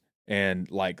 quadrants,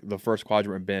 and like the first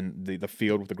quadrant would have been the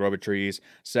field with the grove of trees.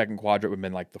 Second quadrant would have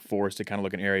been like the forested kind of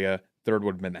looking area. Third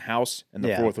would have been the house, and the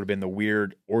Yeah. fourth would have been the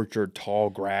weird orchard, tall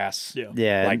grass. Yeah.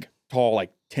 Yeah, Like tall,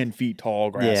 like 10 feet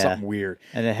tall grass, Yeah. something weird.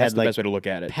 and it That's had the like best way to look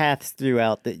at it. paths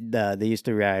throughout they used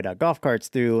to ride golf carts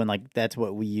through, and like that's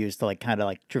what we used to like kind of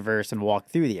like traverse and walk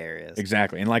through the areas.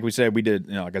 Exactly. And like we said, we did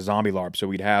like a zombie LARP. So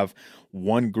we'd have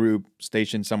one group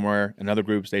stationed somewhere, another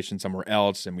group stationed somewhere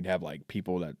else, and we'd have like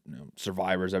people that,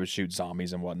 survivors that would shoot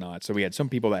zombies and whatnot. So we had some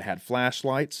people that had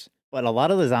flashlights. But a lot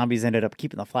of the zombies ended up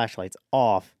keeping the flashlights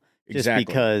off just Exactly.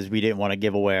 because we didn't want to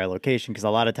give away our location. Because a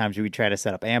lot of times we would try to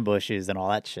set up ambushes and all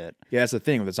that shit. Yeah, that's the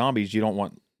thing with the zombies. You don't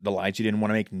want the lights. You didn't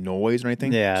want to make noise or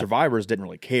anything. Yeah. Survivors didn't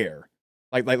really care.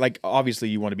 Like obviously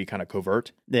you want to be kind of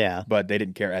covert, Yeah, but they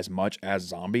didn't care as much as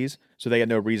zombies. So they had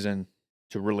no reason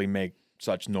to really make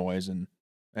such noise and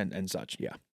such.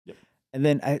 Yeah. and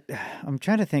then I'm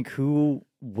trying to think who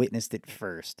witnessed it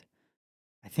first.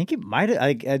 I think it might have.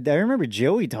 I remember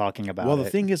Joey talking about Well, it. the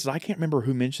thing is, I can't remember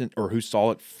who mentioned or who saw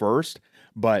it first,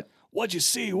 but What'd you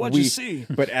see? What'd you see?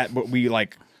 but we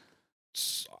like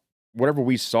whatever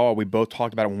we saw, we both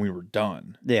talked about it when we were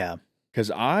done. Yeah, Because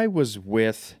I want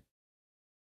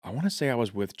to say I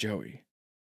was with Joey.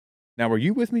 Now, were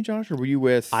you with me, Josh, or were you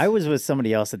with? I was with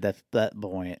somebody else at that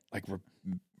point. like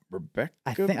Rebecca.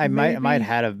 I think I might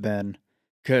have been.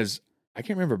 Because I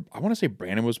can't remember. I want to say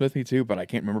Brandon was with me too, but I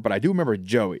can't remember. But I do remember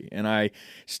Joey, and I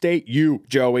state you,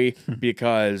 Joey,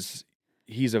 because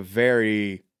he's a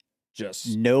very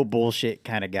just No bullshit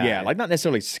kind of guy. yeah, like not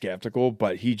necessarily skeptical,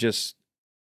 but he just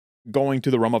going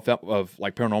to the realm of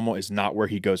like paranormal is not where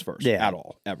he goes first Yeah. at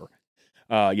all, ever.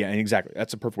 Yeah, and exactly.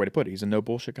 That's a perfect way to put it. He's a no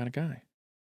bullshit kind of guy.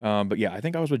 But yeah, I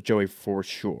think I was with Joey for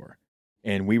sure,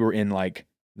 and we were in like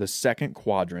the second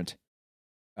quadrant.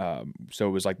 So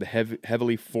it was like the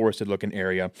heavily forested looking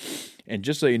area, and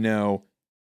just so you know,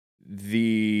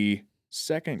 the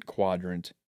second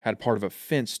quadrant had part of a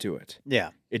fence to it. Yeah.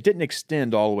 It didn't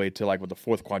extend all the way to like what the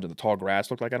fourth quadrant, the tall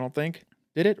grass looked like. I don't think.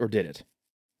 Did it or did it?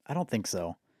 I don't think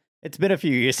so. It's been a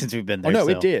few years since we've been there. Oh no, so.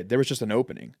 it did. There was just an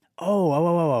opening.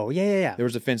 Oh. Yeah. There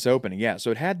was a fence opening. Yeah, so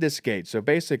it had this gate. So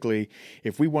basically,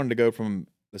 if we wanted to go from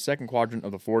the second quadrant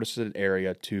of the forested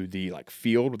area to the like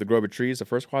field with the grove of trees, the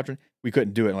first quadrant, we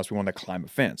couldn't do it unless we wanted to climb a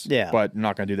fence. Yeah. But I'm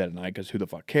not going to do that at night because who the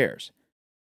fuck cares?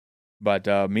 But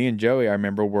me and Joey, I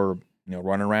remember were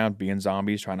running around being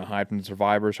zombies, trying to hide from the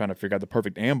survivors, trying to figure out the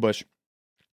perfect ambush,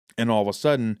 and all of a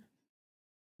sudden,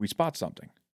 we spot something.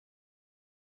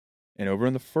 And over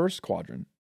in the first quadrant,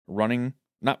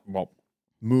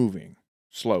 moving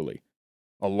slowly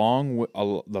along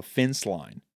the fence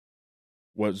line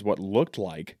was what looked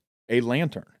like a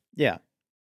lantern. Yeah.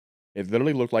 It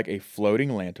literally looked like a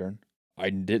floating lantern. I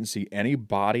didn't see any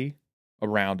body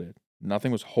around it.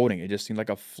 Nothing was holding it. It just seemed like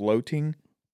a floating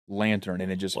lantern,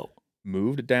 and it just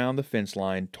moved down the fence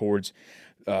line towards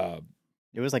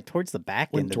It was like towards the back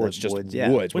end of towards the just woods. Yeah.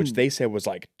 woods, which they said was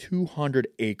like 200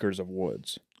 acres of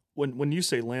woods. When you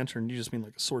say lantern, you just mean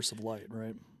like a source of light,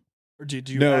 right? Or did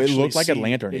you? No, it actually looked like a see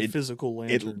lantern. a physical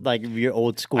lantern. Like your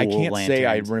old school I can't say I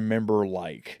lanterns. remember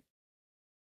like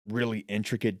really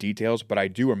intricate details, but I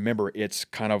do remember it's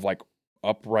kind of like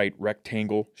upright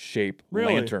rectangle shape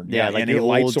Really? lantern. Yeah, like and the a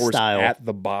light old source style. at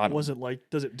the bottom. Was it like?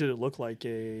 Did it look like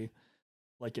an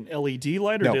LED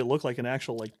light, or No. did it look like an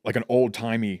actual like? like an old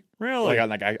timey, Really?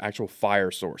 like an actual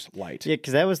fire source light. Yeah,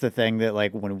 because that was the thing that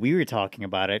like when we were talking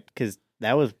about it, because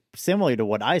that was similar to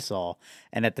what I saw,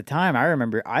 and at the time I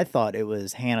remember I thought it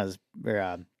was Hannah's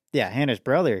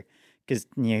brother, because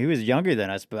he was younger than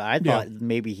us, but I thought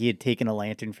maybe he had taken a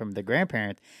lantern from the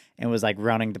grandparents and was like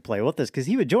running to play with us, because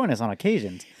he would join us on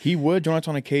occasions. He would join us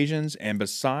on occasions, and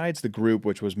besides the group,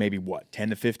 which was maybe 10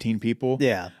 to 15 people,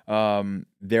 Yeah,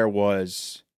 there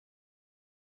was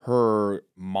her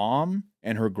mom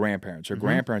and her grandparents. Her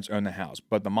grandparents owned the house,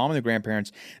 but the mom and the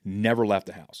grandparents never left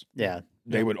the house. Yeah.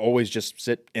 They would always just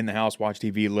sit in the house, watch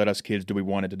TV, let us kids do what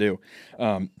we wanted to do.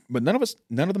 But none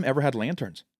of them ever had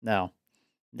lanterns. No.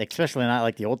 Especially not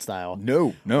like the old style.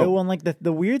 No. Oh, and like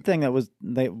the weird thing that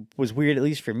was weird, at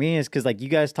least for me, is because like you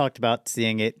guys talked about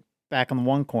seeing it back on the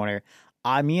one corner.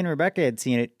 Me and Rebecca had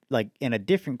seen it like in a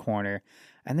different corner,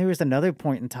 and there was another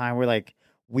point in time where like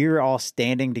we were all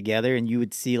standing together, and you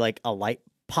would see like a light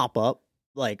pop up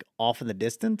like off in the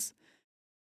distance.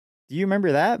 Do you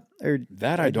remember that? Or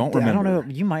That I don't remember. I don't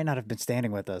know. You might not have been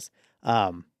standing with us.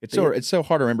 It's so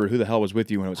hard to remember who the hell was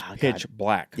with you when it was pitch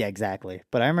black. Yeah, exactly.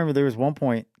 But I remember there was one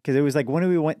point because it was like when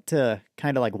we went to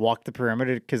kind of like walk the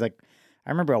perimeter, because like I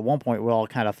remember at one point we all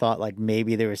kind of thought like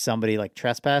maybe there was somebody like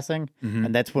trespassing,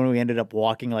 and that's when we ended up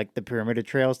walking like the perimeter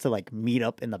trails to like meet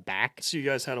up in the back. So you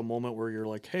guys had a moment where you're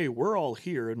like, hey, we're all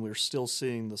here and we're still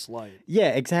seeing this light. Yeah,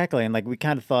 exactly. And like we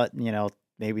kind of thought,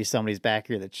 maybe somebody's back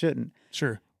here that shouldn't.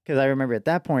 Sure. Because I remember at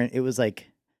that point, it was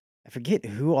like, I forget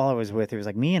who all I was with. It was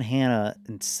like me and Hannah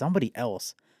and somebody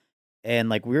else. And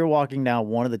like we were walking down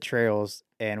one of the trails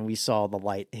and we saw the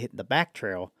light hitting the back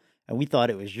trail. And we thought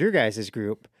it was your guys'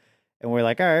 group. And we're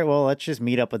like, all right, well, let's just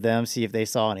meet up with them, see if they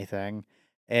saw anything.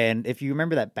 And if you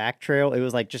remember that back trail, it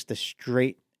was like just a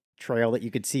straight trail that you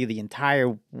could see the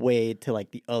entire way to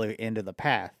like the other end of the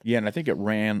path. Yeah, and I think it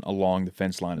ran along the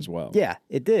fence line as well. Yeah,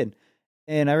 it did.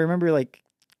 And I remember like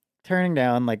turning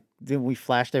down, like then we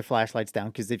flashed their flashlights down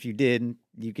because if you did,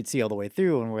 you could see all the way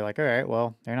through. And we're like, all right,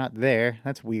 well, they're not there.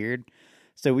 That's weird.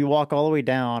 So we walk all the way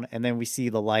down, and then we see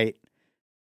the light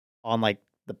on like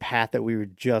the path that we were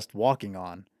just walking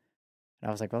on. And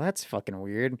I was like, well, that's fucking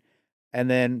weird. And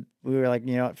then we were like,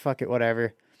 you know what, fuck it,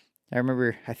 whatever. I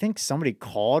remember, I think somebody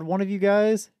called one of you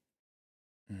guys.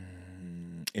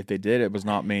 If they did, it was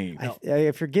not me.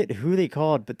 I forget who they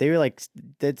called, but they were like,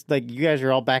 that's like you guys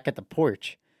were all back at the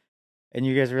porch. And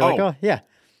you guys were like, oh yeah.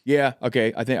 Yeah,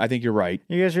 okay. I think you're right.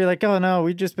 You guys were like, oh no,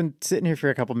 we've just been sitting here for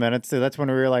a couple minutes. So that's when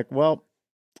we were like, well,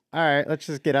 all right, let's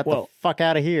just get the fuck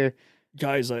out of here.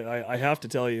 Guys, I have to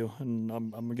tell you, and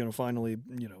I'm going to finally,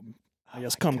 I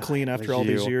guess come clean after all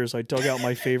these years. I dug out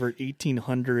my favorite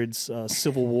 1800s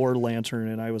Civil War lantern,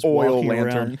 and I was walking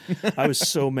around. I was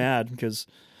so mad because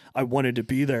I wanted to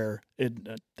be there. I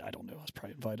don't know. I was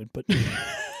probably invited, but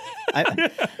I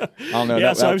don't know.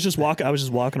 Yeah, so I was just walking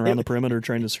around the perimeter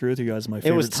trying to screw with you guys. My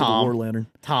favorite Civil War lantern.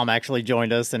 Tom actually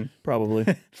joined us, and probably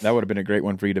that would have been a great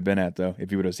one for you to have been at, though,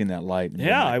 if you would have seen that light.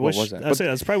 Yeah, I wish. I'd say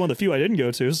that's probably one of the few I didn't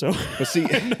go to. So, but see,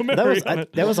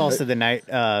 that was also the night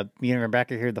me and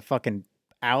Rebecca heard the fucking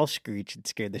owl screech and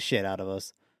scared the shit out of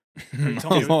us.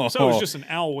 So it was just an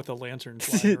owl with a lantern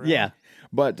flying around. Yeah.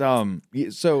 But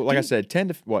so like I said, 10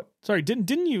 to what? Sorry, didn't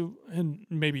you? And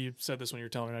maybe you said this when you were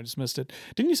telling me, and I just missed it.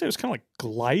 Didn't you say it was kind of like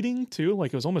gliding too?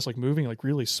 Like it was almost like moving like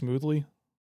really smoothly,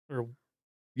 or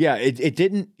yeah, it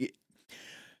didn't.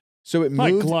 So it not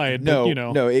moved. glide, no,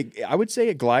 but, no. I would say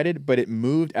it glided, but it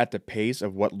moved at the pace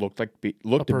of what looked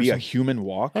to be a human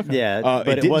walk. Okay. Yeah,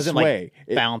 but it wasn't sway.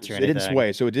 Like bounce or anything. It didn't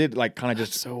sway, so it did like kind of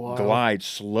just glide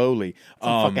slowly.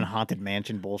 Some fucking haunted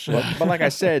mansion bullshit. But like I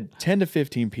said, 10 to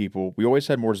 15 people. We always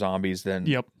had more zombies than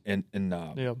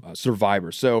in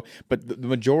survivors. So, but the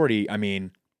majority, I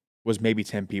mean, was maybe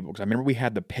 10 people, because I remember we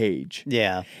had the page.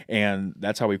 Yeah. And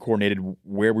that's how we coordinated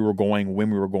where we were going,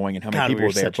 when we were going, and how many people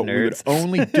were there. But nerds. we would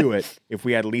only do it if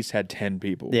we at least had 10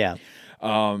 people. Yeah.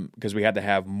 Because we had to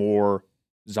have more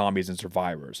zombies and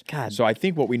survivors. God. So I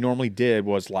think what we normally did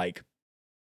was like,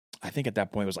 I think at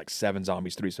that point it was like 7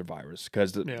 zombies, 3 survivors,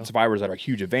 because the survivors had a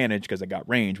huge advantage because they got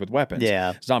range with weapons.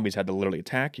 Yeah. Zombies had to literally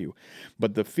attack you.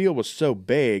 But the field was so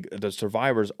big, the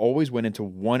survivors always went into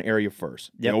one area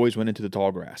first. They always went into the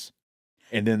tall grass.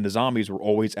 And then the zombies were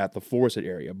always at the forested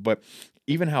area. But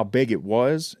even how big it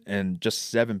was, and just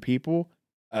 7 people,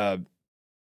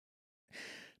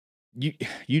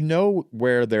 you know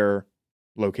where their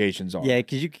locations are. Yeah,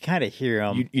 because you can kind of hear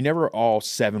them. You never all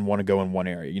 7 want to go in one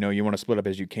area. You want to split up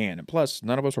as you can. And plus,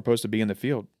 none of us were supposed to be in the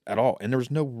field at all. And there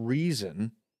was no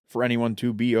reason for anyone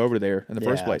to be over there in the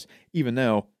first place. Even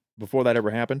though, before that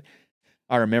ever happened,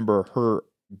 I remember her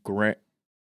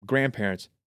grandparents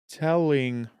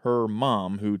telling her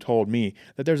mom, who told me,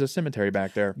 that there's a cemetery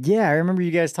back there. Yeah, I remember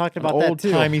you guys talking about that too.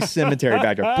 Old-timey cemetery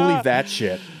back there. Believe that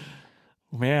shit.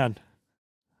 Man,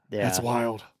 yeah, that's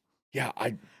wild. Yeah,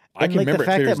 I and can remember the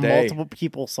fact it clear that as day. multiple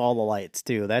people saw the lights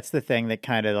too. That's the thing that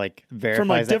kind of like verifies from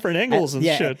like that. different angles and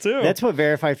shit too. That's what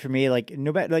verified for me. Like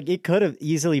no matter, like it could have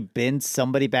easily been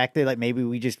somebody back there. Like maybe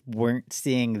we just weren't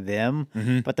seeing them.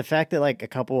 Mm-hmm. But the fact that like a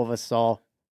couple of us saw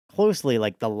closely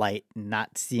like the light,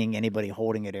 not seeing anybody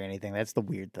holding it or anything, that's the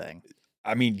weird thing.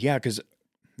 I mean, yeah, because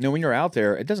when you're out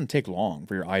there, it doesn't take long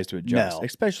for your eyes to adjust. No.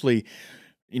 Especially,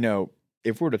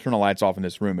 if we were to turn the lights off in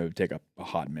this room, it would take a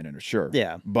hot minute, or sure.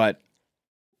 Yeah. But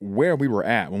where we were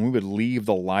at, when we would leave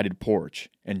the lighted porch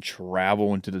and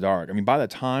travel into the dark, I mean, by the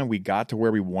time we got to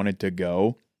where we wanted to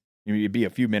go, it'd be a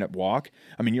few minute walk.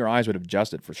 I mean, your eyes would have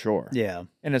adjusted for sure. Yeah.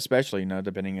 And especially,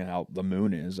 depending on how the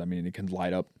moon is, I mean, it can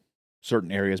light up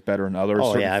certain areas better than others,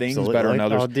 Oh certain yeah, things absolutely. better than Like,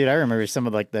 others. oh, dude, I remember some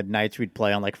of like the nights we'd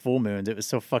play on like full moons. It was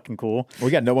so fucking cool.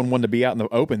 We got no one wanted to be out in the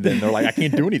open then. They're like, I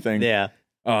can't do anything. Yeah.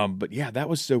 But yeah, that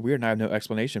was so weird, and I have no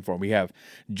explanation for it. We have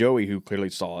Joey, who clearly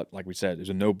saw it. Like we said, there's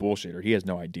a no bullshitter. He has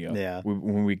no idea. Yeah.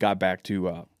 When we got back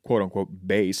to quote unquote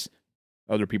base,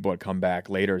 other people had come back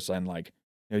later saying like,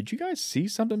 did you guys see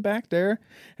something back there?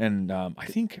 And I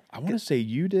want to say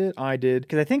you did, I did.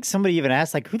 Because I think somebody even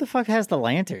asked like, who the fuck has the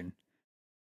lantern?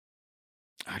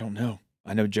 I don't know.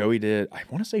 I know Joey did. I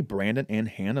want to say Brandon and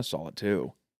Hannah saw it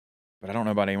too, but I don't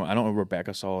know about anyone. I don't know if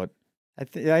Rebecca saw it.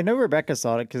 I know Rebecca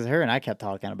saw it because her and I kept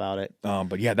talking about it.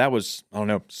 But yeah, that was, I don't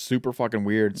know, super fucking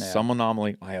weird. Yeah. Some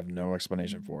anomaly I have no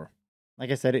explanation for. Like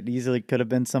I said, it easily could have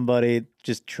been somebody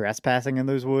just trespassing in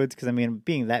those woods. Because I mean,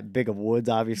 being that big of woods,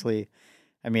 obviously,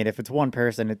 I mean, if it's one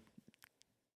person, it's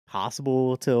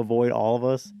possible to avoid all of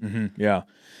us. Mm-hmm. Yeah.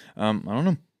 I don't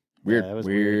know. Weird, Yeah, it was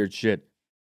weird shit.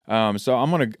 So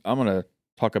I'm gonna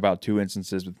talk about two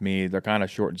instances with me. They're kind of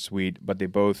short and sweet, but they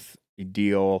both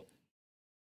deal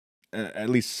at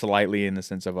least slightly in the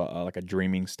sense of like a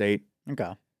dreaming state.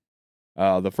 Okay.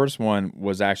 The first one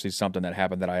was actually something that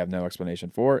happened that I have no explanation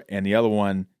for, and the other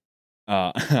one,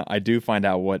 I do find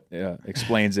out what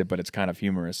explains it, but it's kind of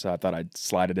humorous. So I thought I'd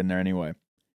slide it in there anyway.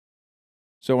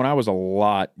 So when I was a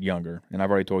lot younger, and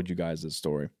I've already told you guys this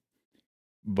story,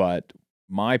 but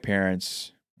my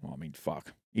parents, well, I mean,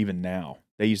 fuck, even now,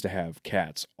 they used to have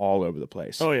cats all over the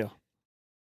place. Oh yeah.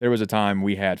 There was a time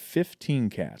we had 15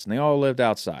 cats, and they all lived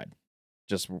outside.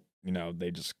 Just,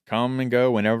 they just come and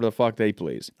go whenever the fuck they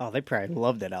please. Oh, they probably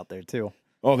loved it out there too.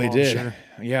 Oh, they Oh, did. sure.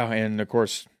 Yeah, and of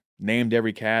course, named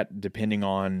every cat depending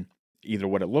on either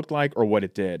what it looked like or what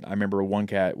it did. I remember one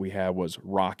cat we had was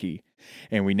Rocky,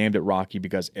 and we named it Rocky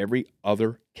because every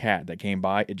other cat that came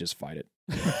by, it just fight it.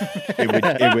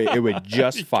 It would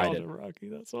just You fight called it. Rocky.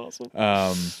 That's awesome.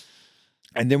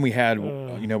 And then we had,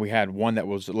 Uh. we had one that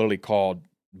was literally called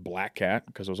Black Cat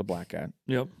because it was a black cat.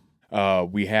 Yep.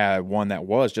 We had one that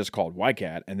was just called White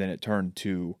Cat, and then it turned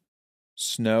to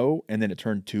Snow, and then it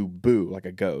turned to Boo, like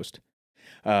a ghost.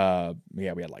 Yeah, we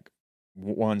had like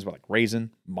ones like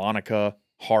Raisin, Monica,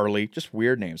 Harley, just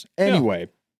weird names. Anyway,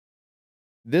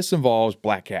 this involves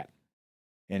Black Cat,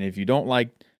 and if you don't like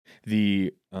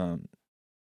the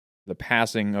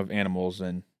passing of animals,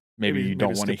 then maybe you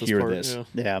don't want to skip hear part, this. yeah.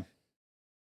 Yeah.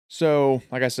 So,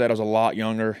 like I said, I was a lot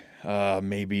younger,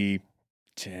 maybe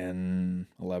 10,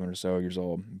 11 or so years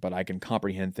old, but I can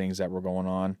comprehend things that were going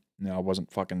on. I wasn't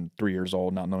fucking 3 years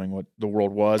old, not knowing what the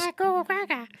world was.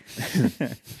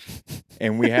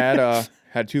 And we had a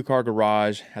 2-car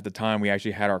garage. At the time, we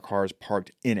actually had our cars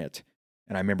parked in it.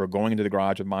 And I remember going into the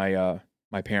garage with my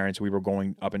parents. We were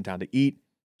going up in town to eat.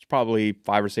 It's probably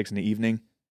 5 or 6 in the evening.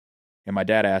 And my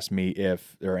dad asked me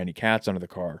if there are any cats under the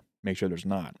car. Make sure there's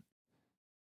not.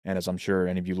 And as I'm sure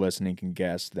any of you listening can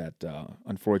guess, that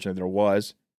unfortunately there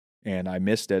was, and I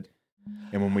missed it.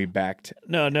 And when we backed,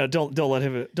 No, don't let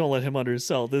him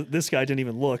undersell. This guy didn't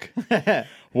even look.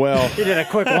 well, He did a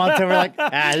quick once over, like,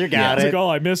 you got It's it. like, oh,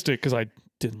 I missed it because I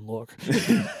didn't look.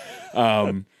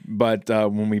 but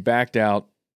when we backed out,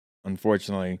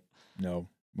 unfortunately, no,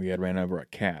 we had ran over a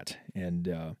cat,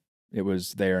 and it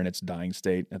was there in its dying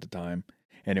state at the time,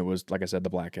 and it was, like I said,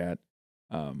 the black cat.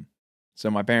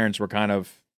 So my parents were kind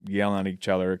of yelling at each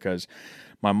other because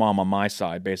my mom on my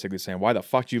side basically saying, why the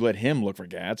fuck do you let him look for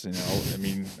cats? I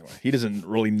mean, he doesn't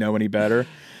really know any better.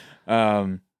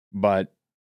 But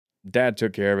dad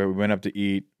took care of it. We went up to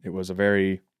eat. It was a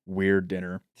very weird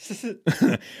dinner.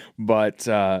 But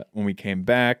when we came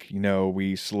back,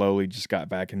 we slowly just got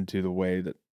back into the way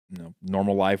that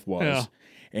normal life was. Yeah.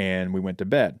 And we went to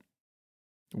bed.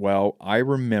 Well, I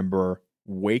remember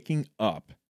waking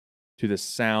up to the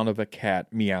sound of a cat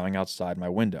meowing outside my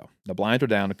window. The blinds were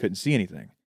down, I couldn't see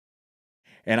anything.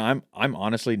 And I'm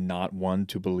honestly not one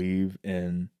to believe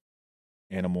in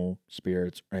animal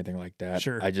spirits or anything like that.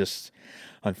 Sure. I just,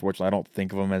 unfortunately, I don't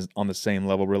think of them as on the same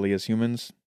level really as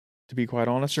humans, to be quite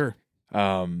honest. Sure.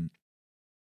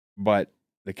 But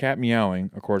the cat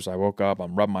meowing, of course, I woke up,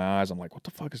 I'm rubbing my eyes, I'm like, what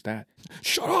the fuck is that?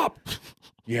 Shut up.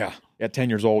 Yeah, at 10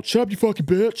 years old, shut up, you fucking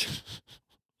bitch.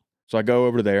 So I go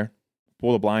over there,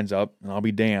 pull the blinds up, and I'll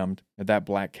be damned if that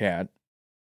black cat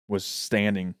was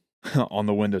standing on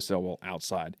the windowsill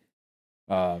outside.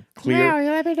 Clear,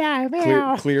 let me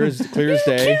die. clear as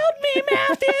day. me,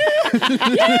 Matthew.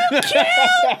 You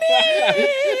killed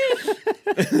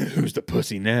me. Who's the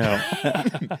pussy now?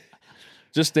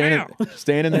 Just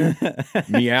standing there,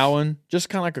 meowing, just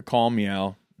kind of like a calm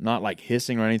meow, not like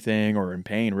hissing or anything or in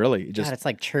pain. Really, just God, it's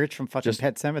like Church from fucking just-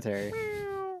 Pet Cemetery.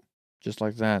 just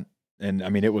like that. And I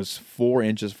mean, it was 4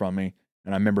 inches from me,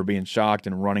 and I remember being shocked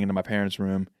and running into my parents'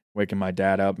 room, waking my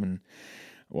dad up, and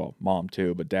well, mom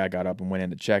too. But dad got up and went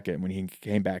in to check it. And when he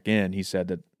came back in, he said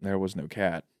that there was no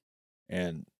cat.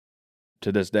 And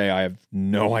to this day, I have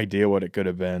no idea what it could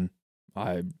have been.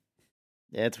 Yeah,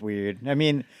 it's weird. I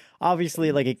mean,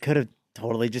 obviously, like it could have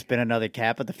totally just been another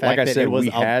cat, but the fact Like I that said, it was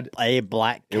we had- a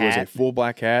black cat. It was a full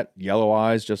black cat, yellow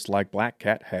eyes, just like black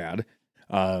cat had.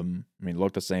 I mean,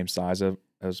 looked the same size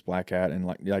as black cat, and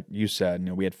like you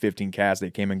said, we had 15 cats. They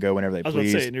came and go whenever they I was about to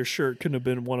pleased. say, and your shirt couldn't have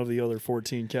been one of the other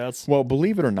 14 cats. Well,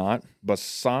 believe it or not,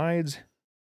 besides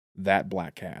that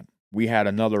black cat, we had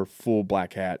another full black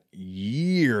cat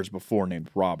years before named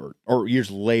Robert, or years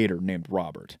later named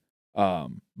Robert.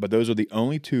 But those are the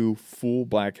only 2 full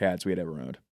black cats we had ever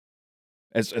owned,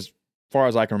 as far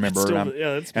as I can remember. Still, and I'm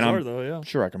yeah, that's and I'm- bizarre though. Yeah.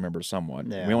 sure I can remember somewhat.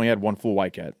 Yeah. We only had 1 full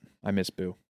white cat. I miss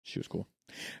Boo. She was cool.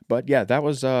 But yeah, that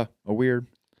was a weird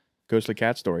ghostly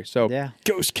cat story. So Yeah.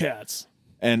 Ghost cats.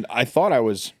 and I thought I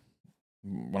was,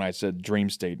 when I said dream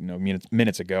state,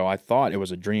 minutes ago, I thought it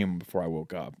was a dream before I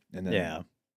woke up. And then Yeah.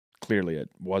 clearly it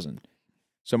wasn't.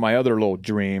 So my other little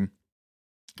dream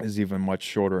is even much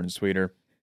shorter and sweeter.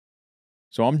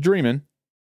 So I'm dreaming,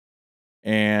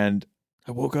 and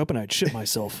I woke up and I'd shit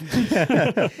myself.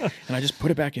 I just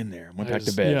put it back in there and went back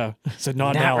to bed. Yeah. I said,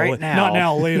 not Not now. right now. Not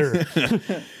now, later.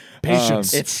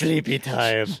 Patience. It's sleepy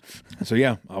time. So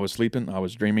yeah, I was sleeping, I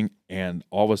was dreaming, and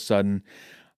all of a sudden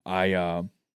I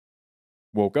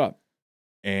woke up,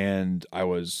 and I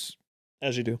was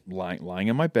As you do. lying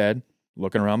in my bed,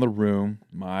 looking around the room.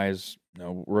 My eyes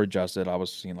were adjusted. I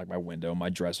was seeing like my window, my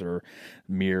dresser,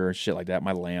 mirror, shit like that,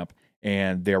 my lamp,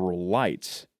 and there were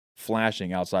lights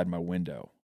flashing outside my window,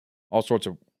 all sorts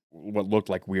of what looked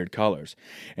like weird colors.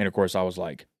 And of course I was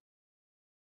like,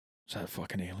 is that a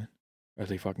fucking alien? Are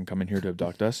they fucking coming here to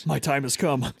abduct us? My time has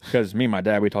come. Because me and my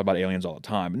dad, we talk about aliens all the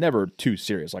time. Never too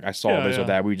serious. Like I saw Yeah, this or yeah.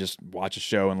 that. We just watch a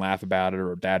show and laugh about it.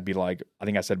 Or dad be like, I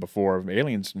think I said before, if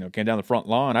aliens, came down the front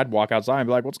lawn, I'd walk outside and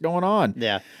be like, what's going on?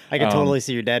 Yeah. I could totally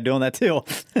see your dad doing that too.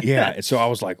 Yeah. And so I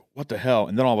was like, what the hell?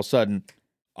 And then all of a sudden,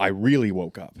 I really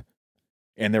woke up,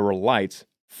 and there were lights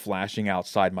flashing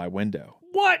outside my window.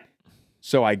 What?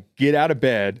 So I get out of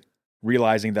bed,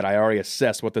 realizing that I already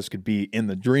assessed what this could be in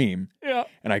the dream. Yeah.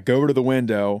 And I go over to the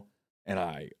window and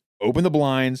I open the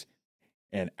blinds,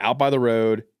 and out by the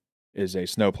road is a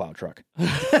snowplow truck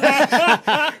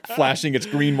flashing its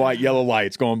green, white, yellow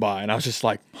lights going by. And I was just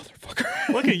like, motherfucker.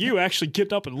 Look at you actually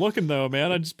getting up and looking though,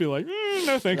 man. I'd just be like,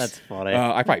 no thanks. That's funny.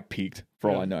 I probably peeked for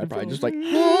all I know. I probably just like,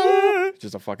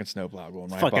 just a fucking snowplow going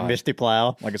right Fucking by. Misty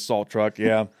Plow. Like a salt truck,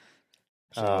 yeah.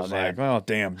 So I Oh, was man. like, well,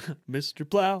 damn. Mr.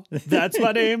 Plow. That's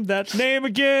my name. That name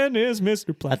again is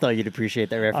Mr. Plow. I thought you'd appreciate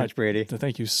that reference, Brady.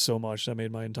 Thank you so much. That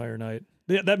made my entire night.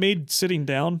 That made sitting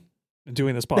down and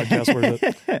doing this podcast worth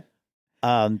it.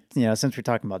 Since we're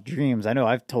talking about dreams, I know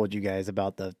I've told you guys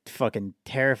about the fucking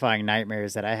terrifying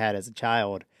nightmares that I had as a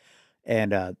child.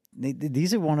 And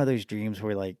these are one of those dreams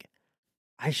where, like,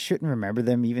 I shouldn't remember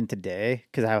them even today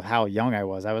because of how young I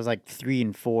was. I was like 3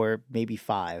 and 4, maybe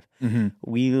 5. Mm-hmm.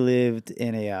 We lived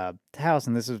in a house,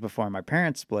 and this was before my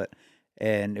parents split.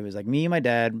 And it was like me, my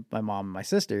dad, my mom, and my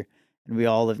sister, and we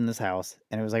all lived in this house.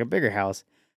 And it was like a bigger house.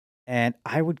 And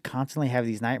I would constantly have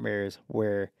these nightmares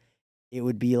where it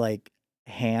would be like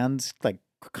hands like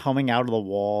coming out of the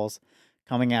walls,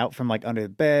 coming out from like under the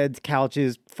beds,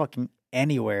 couches, fucking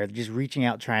anywhere, just reaching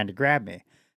out trying to grab me.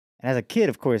 And as a kid,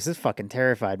 of course, this fucking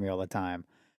terrified me all the time.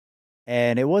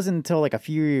 And it wasn't until like a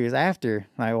few years after,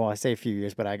 I say a few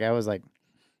years, but I was like,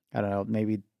 I don't know,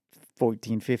 maybe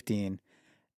 14, 15.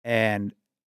 And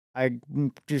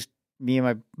me and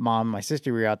my mom, my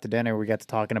sister, we were out to dinner. We got to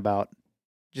talking about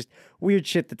just weird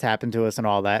shit that's happened to us and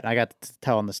all that. And I got to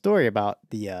telling the story about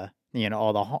the,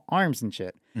 all the arms and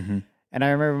shit. Mm-hmm. And I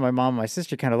remember my mom and my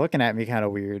sister kind of looking at me kind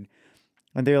of weird.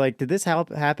 And they're like, did this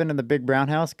happen in the big brown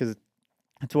house? Because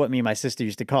that's what me and my sister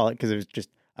used to call it, because it was just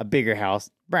a bigger house,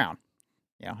 brown,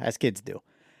 as kids do.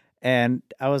 And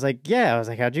I was like, yeah. I was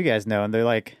like, how'd you guys know? And they're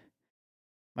like,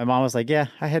 my mom was like, yeah,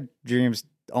 I had dreams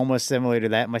almost similar to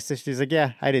that. My sister's like,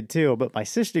 yeah, I did too. But my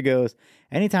sister goes,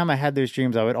 anytime I had those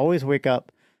dreams, I would always wake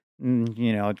up and,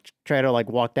 try to like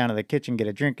walk down to the kitchen, get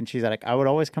a drink. And she's like, I would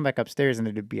always come back upstairs and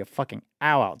there'd be a fucking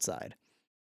owl outside.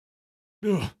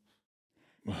 Ugh.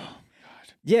 Oh,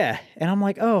 God. Yeah, and I'm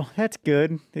like, oh, that's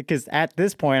good because at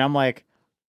this point I'm like,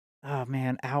 oh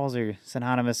man, owls are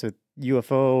synonymous with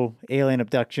UFO, alien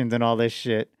abductions, and all this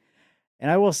shit.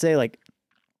 And I will say, like,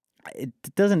 it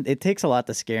doesn't. It takes a lot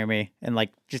to scare me and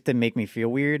like just to make me feel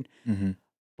weird. Mm-hmm.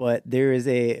 But there is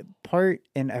a part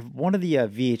in one of the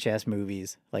VHS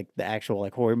movies, like the actual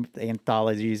like horror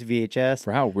anthologies VHS.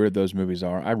 For how weird those movies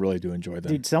are, I really do enjoy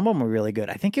them. Dude, some of them are really good.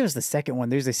 I think it was the second one.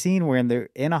 There's a scene where they're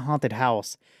in a haunted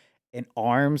house and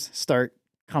arms start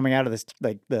coming out of this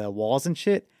like the walls and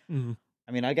shit. Mhm.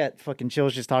 I mean, I got fucking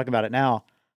chills just talking about it now.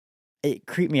 It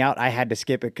creeped me out. I had to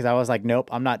skip it because I was like, nope,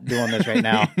 I'm not doing this right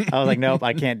now. I was like, nope,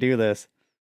 I can't do this.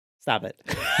 Stop it.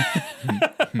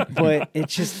 But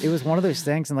it was one of those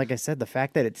things. And like I said, the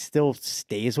fact that it still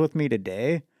stays with me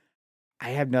today, I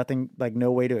have nothing, like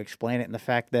no way to explain it. And the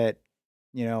fact that,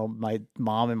 you know, my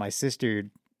mom and my sister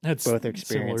That's both similar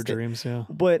experienced it. dreams. Yeah.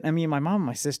 But I mean, my mom and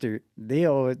my sister,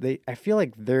 I feel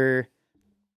like they're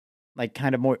like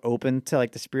kind of more open to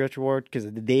like the spiritual world because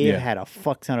they've Yeah. had a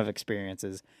fuck ton of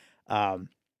experiences.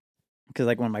 Because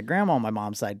like when my grandma on my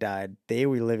mom's side died, they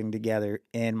were living together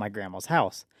in my grandma's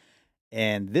house,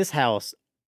 and this house,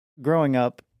 growing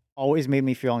up, always made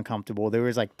me feel uncomfortable. There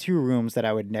was like 2 rooms that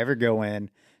I would never go in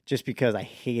just because I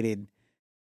hated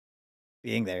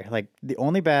being there. Like the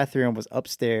only bathroom was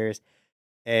upstairs.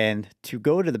 And to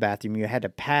go to the bathroom, you had to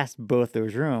pass both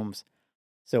those rooms.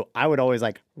 So I would always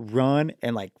like run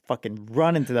and like fucking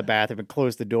run into the bathroom and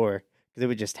close the door because it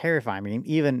would just terrify me. And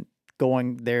even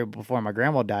going there before my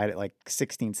grandma died at like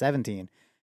 16, 17, it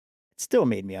still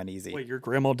made me uneasy. Wait, your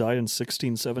grandma died in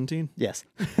 1617? Yes.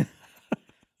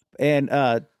 And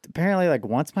apparently, like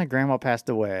once my grandma passed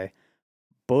away,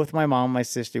 both my mom and my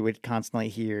sister would constantly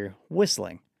hear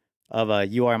whistling of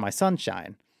 "You Are My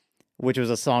Sunshine," which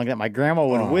was a song that my grandma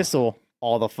would whistle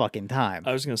all the fucking time.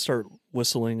 I was going to start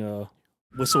whistling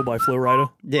Whistle by Flo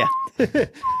Rida. Yeah.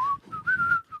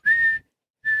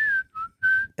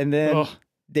 And then Ugh.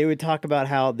 they would talk about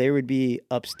how they would be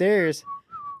upstairs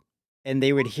and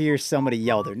they would hear somebody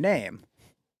yell their name.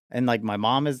 And like my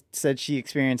mom has said she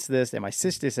experienced this and my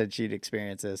sister said she'd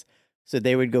experienced this. So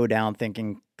they would go down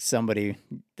thinking somebody,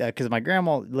 because my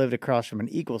grandma lived across from an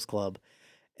Eagles club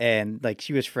and like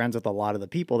she was friends with a lot of the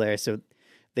people there. So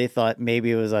they thought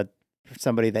maybe it was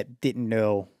somebody that didn't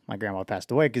know my grandma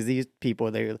passed away, because these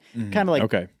people, they're kind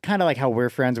of like how we're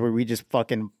friends, where we just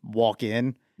fucking walk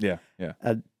in. Yeah, yeah.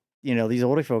 You know, these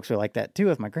older folks are like that too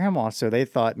with my grandma. So they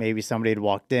thought maybe somebody had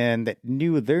walked in that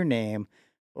knew their name,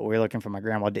 but we were looking for my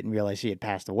grandma, didn't realize she had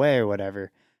passed away or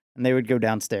whatever. And they would go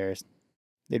downstairs.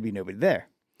 There'd be nobody there.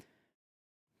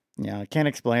 You know, I can't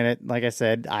explain it. Like I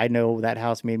said, I know that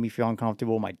house made me feel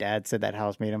uncomfortable. My dad said that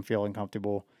house made him feel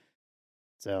uncomfortable.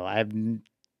 So I have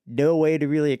no way to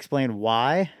really explain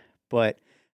why. But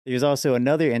there's also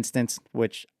another instance,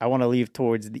 which I want to leave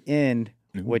towards the end,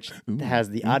 which has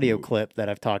the audio clip that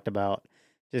I've talked about,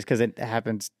 just because it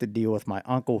happens to deal with my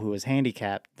uncle who was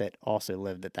handicapped that also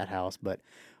lived at that house. But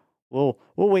we'll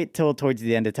wait till towards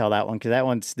the end to tell that one, because that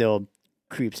one still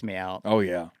creeps me out. Oh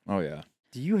yeah. Oh yeah.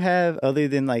 Do you have, other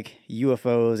than like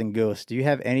UFOs and ghosts, do you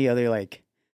have any other like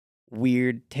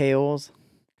weird tales?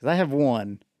 Because I have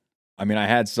one. I mean, I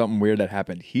had something weird that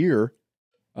happened here,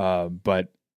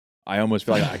 but I almost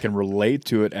feel like I can relate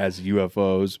to it as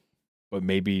UFOs, but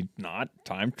maybe not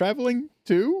time traveling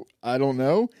too. I don't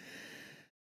know.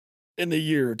 In the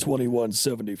year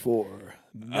 2174.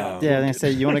 Yeah, I was gonna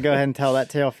say, you want to go ahead and tell that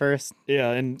tale first?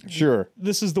 Yeah, and Sure.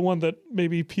 This is the one that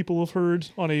maybe people have heard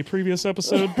on a previous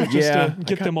episode, but just Yeah, to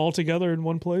get them all together in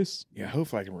one place. Yeah,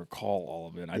 hopefully I can recall all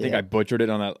of it. I think Yeah. I butchered it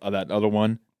on that other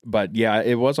one, but yeah,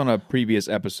 it was on a previous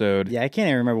episode. Yeah, I can't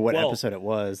even remember what Well, episode it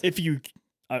was.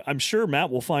 I'm sure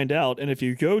Matt will find out. And if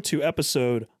you go to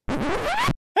episode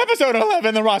Episode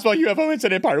 11, the Roswell UFO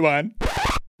Incident Part 1.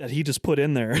 that he just put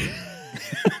in there,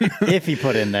 If he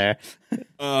put in there.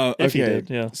 if he did,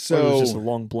 yeah. So Or it was just a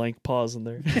long blank pause in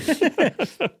there.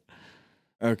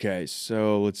 okay,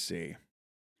 so let's see.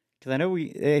 Because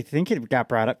I think it got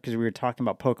brought up because we were talking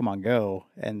about Pokemon Go,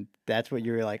 and that's what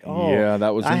you were like, oh, Yeah,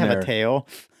 that was I in have there. a tale.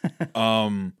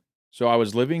 So I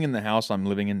was living in the house I'm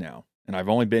living in now, and I've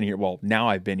only been here. Well, now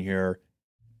I've been here.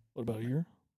 What about a year?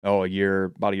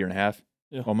 About a year and a half,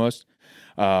 Yeah. almost.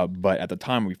 But at the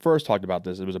time we first talked about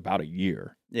this, it was about a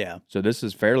year. Yeah. So this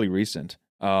is fairly recent.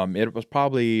 It was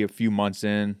probably a few months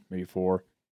in, maybe 4,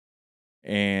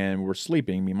 and we're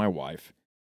sleeping, me and my wife.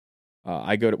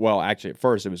 Actually, at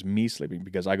first it was me sleeping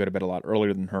because I go to bed a lot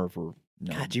earlier than her for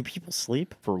God, do people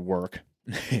sleep? for work.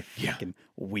 Yeah. Fucking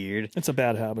weird. It's a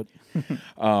bad habit.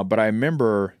 But I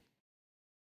remember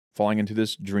falling into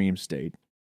this dream state,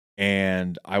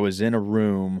 and I was in a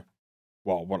room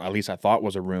well, what at least I thought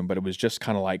was a room, but it was just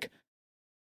kind of like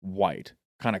white,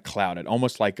 kind of clouded,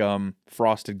 almost like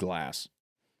frosted glass,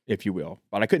 if you will.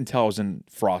 But I couldn't tell it was in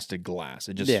frosted glass.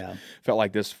 It just felt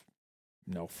like this,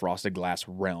 frosted glass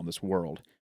realm, this world.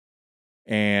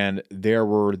 And there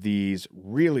were these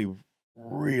really,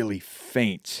 really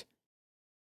faint,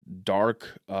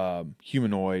 dark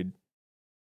humanoid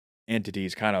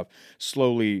entities kind of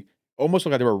slowly, almost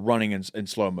looked like they were running in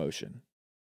slow motion.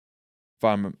 If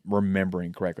I'm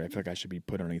remembering correctly, I feel like I should be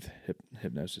put underneath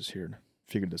hypnosis here and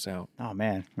figure this out. Oh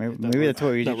man, maybe that's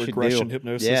what we should regression do.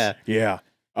 hypnosis. Yeah, Yeah.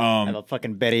 have a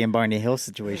fucking Betty and Barney Hill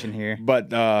situation here.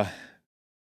 But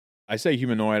I say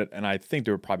humanoid, and I think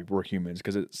there probably were humans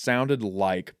because it sounded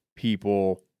like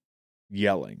people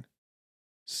yelling.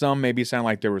 Some maybe sound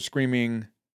like they were screaming.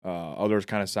 Others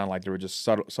kind of sound like they were just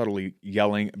subtly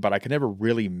yelling, but I could never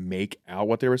really make out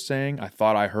what they were saying. I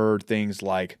thought I heard things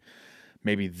like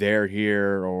maybe they're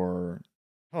here or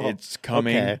it's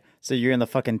coming. Okay. So you're in the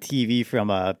fucking TV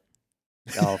from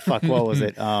oh fuck, what was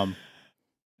it? Oh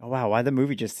wow, why the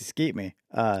movie just escaped me?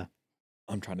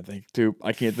 I'm trying to think too.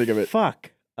 I can't think of it.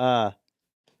 Fuck. Oh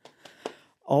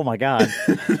my god.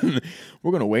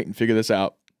 We're gonna wait and figure this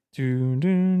out.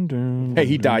 Hey,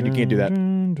 he died. You can't do that.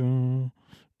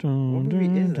 What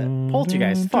movie is that?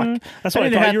 Poltergeist. Fuck. That's what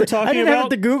I thought you were talking I didn't about. have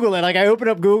to Google it. Like I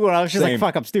opened up Google and I was just Same. like,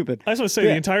 "Fuck, I'm stupid." I just want to say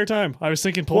the entire time I was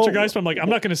thinking Poltergeist, but I'm like, I'm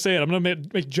not going to say it. I'm going to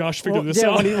make Josh figure this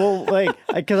out.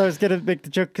 Because I was gonna make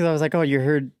the joke because I was like, "Oh, you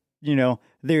heard,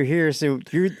 they're here, so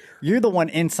you're the one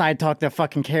inside talking to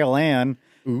fucking Carol Ann,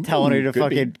 telling her to could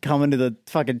be. fucking come into the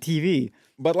fucking TV."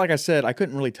 But like I said, I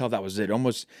couldn't really tell that was it.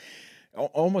 Almost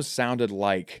sounded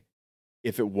like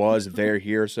if it was they're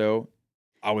here, so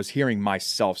I was hearing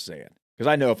myself say it. Because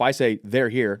I know if I say they're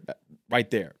here, right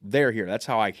there, they're here. That's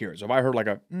how I hear it. So if I heard like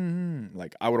a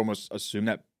like I would almost assume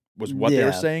that was what they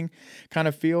were saying, kind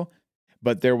of feel.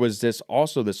 But there was this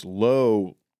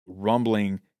low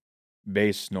rumbling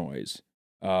bass noise,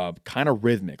 kind of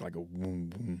rhythmic, like a boom,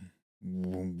 boom,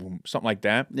 boom, boom, something like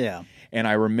that. Yeah. And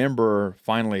I remember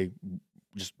finally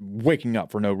just waking up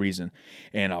for no reason.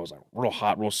 And I was like real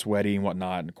hot, real sweaty and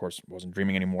whatnot. And of course, wasn't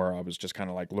dreaming anymore. I was just kind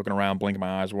of like looking around, blinking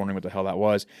my eyes, wondering what the hell that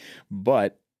was.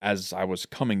 But as I was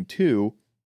coming to,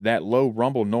 that low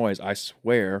rumble noise, I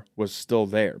swear, was still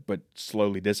there, but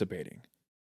slowly dissipating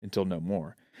until no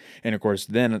more. And of course,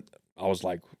 then I was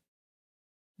like,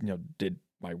 did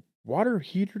my water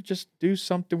heater just do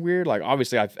something weird? Like,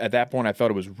 obviously, at that point, I thought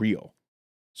it was real.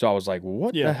 So I was like,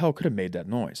 what the hell could have made that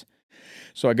noise?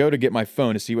 So I go to get my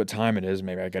phone to see what time it is.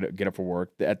 Maybe I got to get up for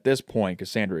work. At this point,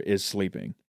 Cassandra is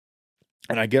sleeping.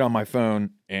 And I get on my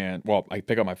phone I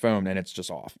pick up my phone and it's just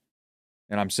off.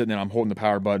 And I'm sitting there, I'm holding the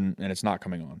power button and it's not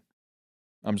coming on.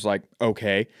 I'm just like,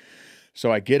 okay.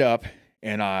 So I get up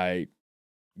and I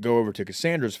go over to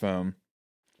Cassandra's phone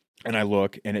and I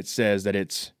look and it says that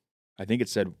I think it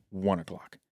said 1:00.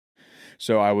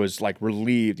 So I was like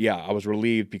relieved. Yeah, I was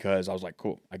relieved because I was like,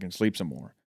 cool, I can sleep some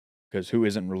more. Because who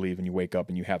isn't relieved when you wake up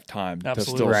and you have time to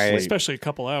still sleep? Especially a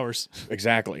couple hours.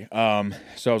 Exactly. So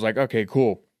I was like, okay,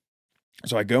 cool.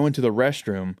 So I go into the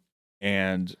restroom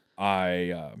and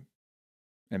I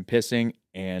am pissing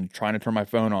and trying to turn my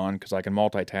phone on because I can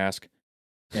multitask.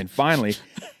 And finally,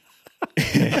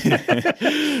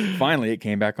 it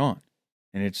came back on.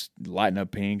 And it's lighting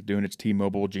up pink, doing its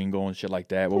T-Mobile jingle and shit like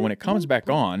that. Well, when it comes back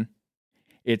on,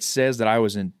 it says that I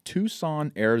was in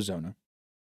Tucson, Arizona.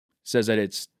 Says that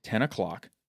it's 10:00.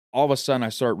 All of a sudden, I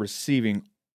start receiving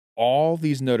all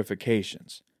these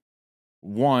notifications.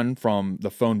 One, from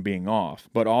the phone being off,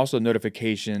 but also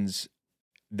notifications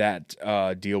that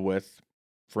deal with,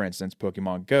 for instance,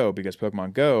 Pokemon Go, because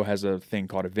Pokemon Go has a thing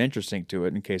called Adventure Sync to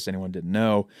it, in case anyone didn't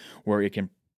know, where it can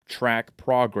track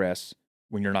progress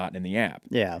when you're not in the app.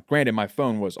 Yeah. Granted, my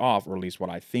phone was off, or at least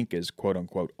what I think is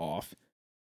quote-unquote off,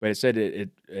 but it said it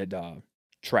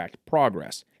tracked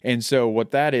progress. And so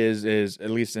what that is at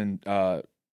least in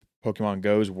Pokemon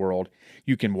Go's world,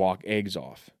 you can walk eggs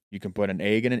off. You can put an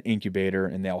egg in an incubator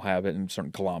and they'll have it in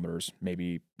certain kilometers,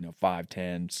 maybe 5,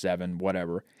 10, 7,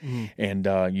 whatever. And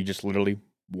you just literally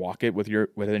walk it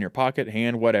within your pocket,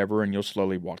 hand, whatever, and you'll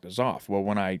slowly walk this off. Well,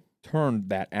 when I turned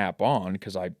that app on,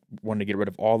 because I wanted to get rid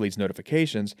of all these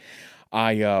notifications,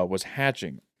 I was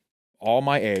hatching all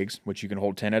my eggs, which you can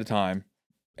hold 10 at a time.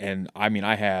 And I mean,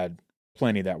 I had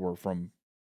plenty that were from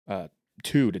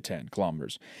 2 to 10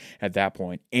 kilometers at that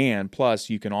point. And plus,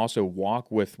 you can also walk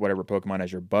with whatever Pokemon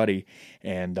as your buddy,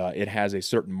 and it has a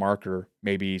certain marker,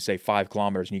 maybe say 5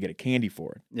 kilometers, and you get a candy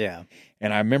for it. Yeah.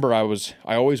 And I remember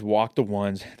I always walked the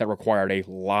ones that required a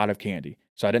lot of candy.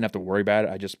 So I didn't have to worry about it.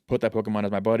 I just put that Pokemon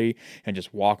as my buddy and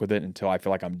just walk with it until I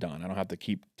feel like I'm done. I don't have to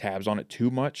keep tabs on it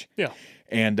too much. Yeah.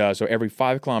 And so every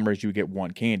 5 kilometers, you get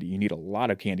 1 candy. You need a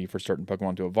lot of candy for certain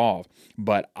Pokemon to evolve.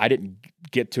 But I didn't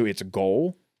get to its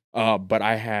goal, but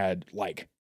I had like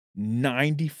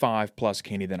 95 plus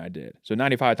candy than I did. So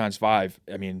 95 times 5,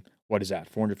 I mean, what is that?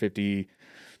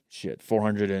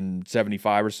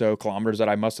 475 or so kilometers that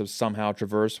I must have somehow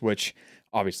traversed, which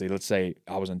obviously, let's say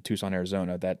I was in Tucson,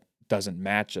 Arizona, that doesn't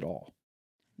match at all.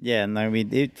 Yeah, and I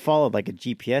mean, it followed like a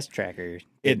GPS tracker.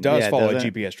 It does follow a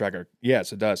doesn't it? GPS tracker.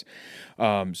 Yes, it does.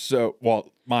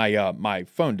 My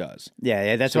phone does.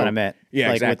 Yeah, that's So- what I meant. yeah,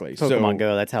 Like exactly. With Pokemon So-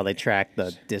 Go, that's how they track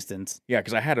the distance. Yeah,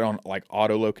 because I had it on like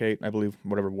auto locate, I believe,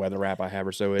 whatever weather app I have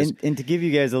or so is. And to give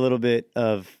you guys a little bit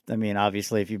of, I mean,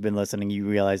 obviously, if you've been listening, you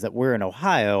realize that we're in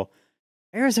Ohio.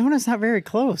 Arizona's not very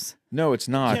close. No, it's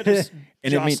not. Yeah, just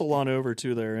And it mean- jostle on over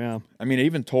to there. Yeah. I mean, it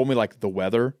even told me like the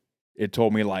weather. It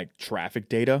told me like traffic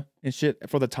data and shit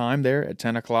for the time there at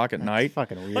 10 o'clock at That's night.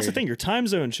 fucking weird. That's the thing. Your time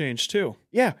zone changed too.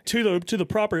 Yeah, To the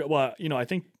proper. Well, I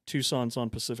think Tucson's on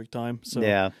Pacific time. So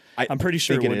Yeah. I'm pretty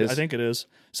sure think it would. is. I think it is.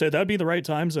 So that'd be the right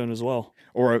time zone as well.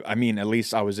 or I mean, at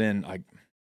least I was in like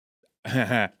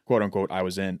quote unquote, I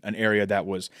was in an area that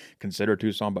was considered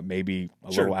Tucson, but maybe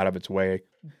a Sure. little out of its way.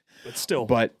 But still.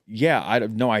 But yeah, I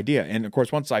have no idea. And of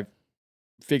course, once I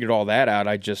figured all that out,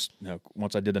 I just,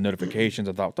 once I did the notifications,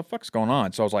 I thought, what the fuck's going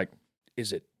on? So I was like,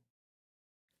 is it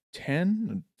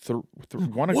 10? 1 or 3?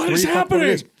 What is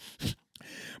happening?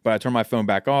 But I turned my phone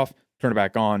back off, turned it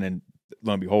back on, and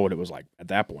lo and behold, it was like at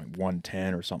that point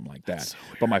 110 or something like that. That's so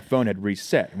weird. But my phone had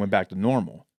reset and went back to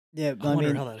normal. Yeah, I wonder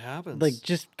mean, how that happens. like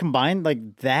just combined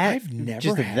like that. I've never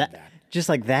just had that. Just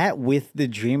like that with the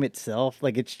dream itself.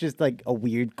 Like it's just like a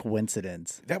weird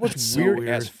coincidence. That was That's so weird, weird.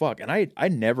 as fuck. And I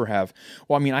never have.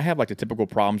 Well, I mean, I have like the typical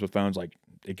problems with phones, like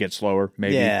it gets slower,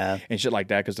 maybe, Yeah. and shit like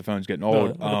that because the phone's getting The,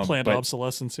 old. the planned but-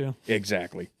 obsolescence, yeah.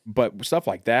 Exactly. But stuff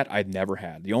like that, I'd never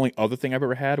had. The only other thing I've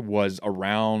ever had was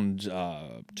around,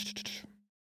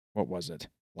 what was it?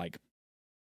 Like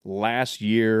last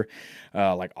year,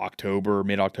 like October,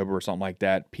 mid-October or something like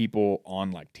that, people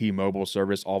on like T-Mobile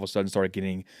service all of a sudden started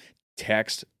getting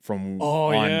text from Oh,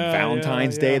 on yeah,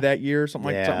 Valentine's yeah, Day yeah. that year or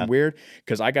something Yeah. something weird.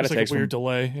 Because I got It's a like text a weird from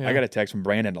delay. Yeah. I got a text from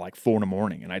Brandon at like 4 a.m,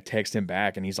 and I text him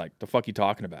back, and he's like, "The fuck you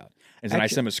talking about?" And then I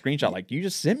Actually- sent him a screenshot, like, "You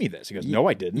just sent me this." He goes, "No,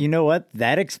 I didn't." You know what?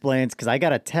 That explains because I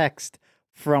got a text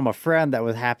from a friend that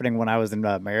was happening when I was in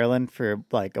Maryland for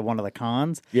like one of the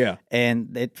cons, Yeah,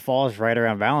 and it falls right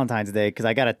around Valentine's Day because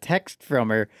I got a text from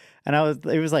her, and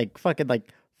it was like fucking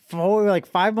like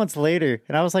 5 months later,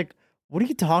 and I was like, "What are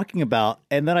you talking about?"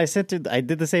 And then I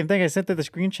did the same thing. I sent her the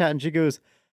screenshot, and she goes,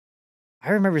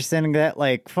 "I remember sending that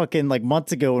like fucking like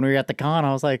months ago when we were at the con."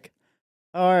 I was like,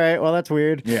 "All right, well that's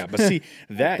weird." yeah. But see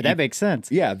that But that makes sense.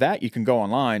 Yeah, that you can go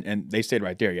online and they stayed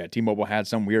right there. Yeah, T-Mobile had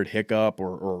some weird hiccup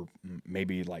or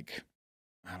maybe like,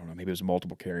 I don't know, maybe it was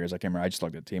multiple carriers. I can't remember. I just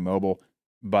looked at T-Mobile,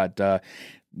 but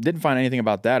didn't find anything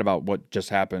about what just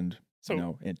happened,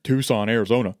 So- in Tucson,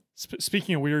 Arizona.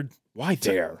 Speaking of weird Why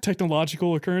there?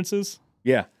 technological occurrences,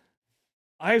 Yeah.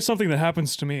 I have something that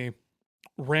happens to me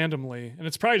randomly, and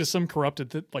it's probably just some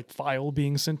corrupted like file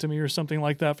being sent to me or something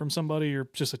like that from somebody, or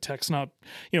just a text, not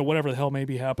whatever the hell may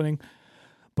be happening.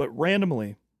 but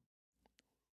randomly,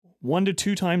 1 to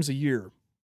 2 times a year.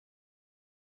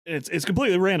 It's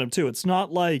completely random too. It's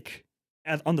not like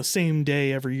on the same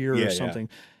day every year Yeah, or yeah. something.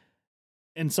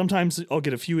 And sometimes I'll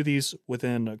get a few of these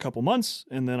within a couple months,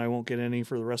 and then I won't get any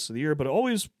for the rest of the year. But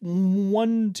always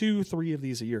 1, 2, 3 of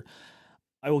these a year.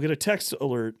 I will get a text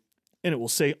alert, and it will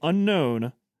say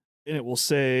unknown, and it will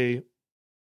say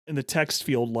in the text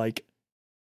field like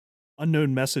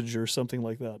unknown message or something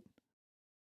like that.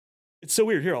 It's so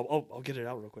weird. Here, I'll get it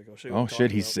out real quick. I'll show you. what Oh I'm shit,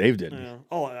 talking he about. saved it. Yeah.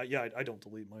 Oh yeah, I don't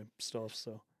delete my stuff.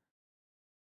 So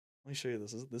let me show you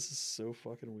this. This is so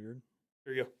fucking weird.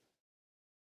 Here you go.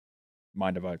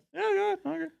 Mind if I Yeah, go ahead.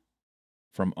 Okay.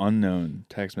 from unknown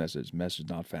text message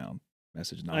not found.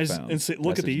 Message not found. And see,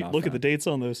 look at Message the not look at the found. dates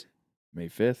on those. May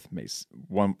 5th,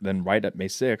 then right at May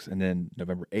 6th, and then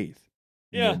November 8th.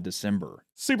 And Yeah. then December.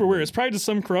 super weird. It's probably just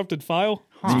some corrupted file.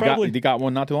 Huh. You probably- got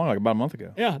one not too long, like about a month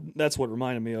ago. Yeah, that's what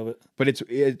reminded me of it. But it's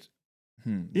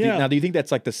Yeah. Now, do you think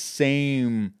that's like the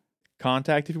same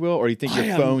contact, if you will, or do you think your I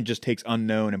am- phone just takes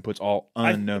unknown and puts all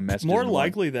unknown messages? More in one?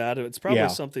 likely that it's probably Yeah.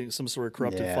 some sort of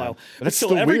corrupted Yeah. file. But that's still,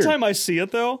 still every weird. time I see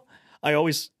it though, I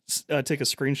always take a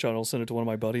screenshot and I'll send it to one of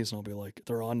my buddies and I'll be like,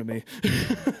 "They're on to me.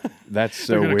 That's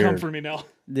so They're gonna weird. come for me now.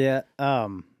 Yeah.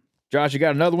 Josh, you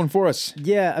got another one for us?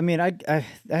 Yeah, I mean, I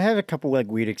have a couple like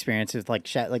weird experiences, like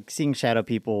seeing shadow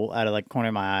people out of like corner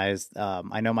of my eyes.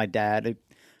 I know my dad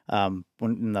When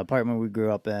in the apartment we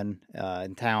grew up in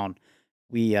town,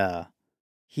 we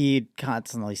he'd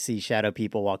constantly see shadow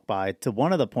people walk by. To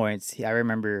one of the points, I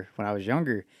remember when I was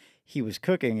younger, he was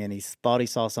cooking and he thought he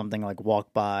saw something like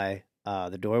walk by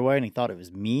the doorway, and he thought it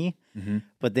was me. Mm-hmm.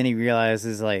 But then he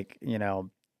realizes, like,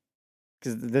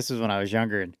 because this was when I was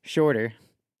younger and shorter,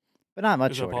 but not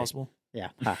much Is that shorter. possible? Yeah,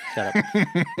 shut up.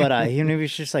 But he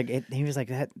was just like, he was like,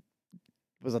 that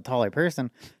was a taller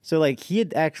person. So like he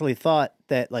had actually thought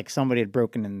that like somebody had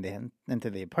broken into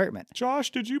the apartment.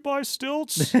 Josh, did you buy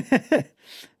stilts?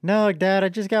 No, Dad, I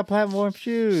just got platform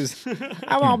shoes.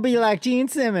 I won't be like Gene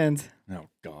Simmons. Oh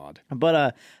God.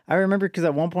 But I remember because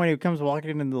at one point he comes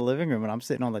walking into the living room and I'm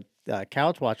sitting on the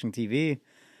couch watching TV,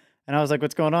 and I was like,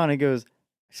 "What's going on?" He goes,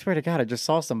 "I swear to God, I just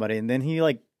saw somebody." And then he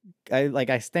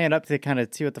I stand up to kind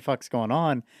of see what the fuck's going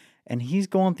on, and he's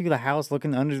going through the house,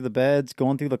 looking under the beds,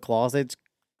 going through the closets,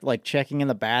 like checking in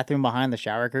the bathroom behind the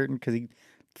shower curtain because he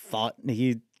thought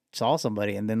he saw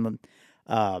somebody. And then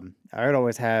I would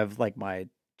always have like my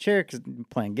chair, cause I'm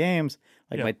playing games,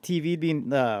 like Yeah. my TV being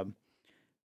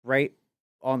right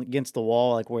on against the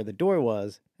wall, like where the door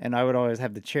was, and I would always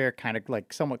have the chair kind of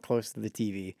like somewhat close to the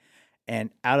TV,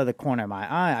 and out of the corner of my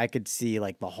eye, I could see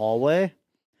like the hallway.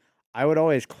 I would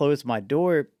always close my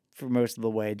door for most of the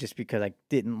way just because I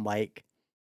didn't like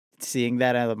seeing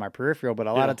that out of my peripheral. But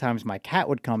a lot Yeah. of times my cat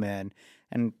would come in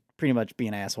and pretty much be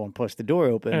an asshole and push the door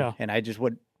open, Yeah. and I just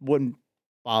wouldn't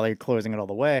bother closing it all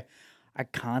the way. I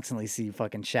constantly see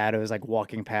fucking shadows like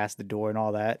walking past the door and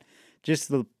all that, just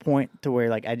to the point to where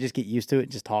like I just get used to it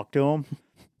and just talk to them.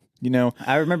 You know,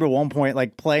 I remember one point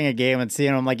like playing a game and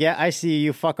seeing them like, yeah, I see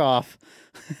you, fuck off.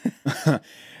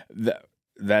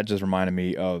 that just reminded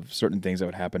me of certain things that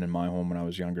would happen in my home when I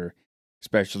was younger,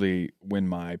 especially when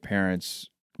my parents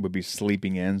would be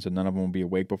sleeping in, so none of them would be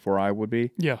awake before I would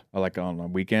be, Yeah. like on a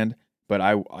weekend. But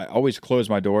I always closed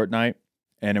my door at night,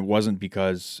 and it wasn't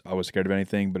because I was scared of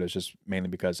anything, but it's just mainly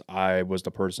because I was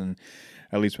the person,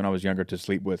 at least when I was younger, to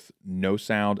sleep with no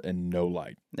sound and no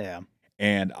light. Yeah.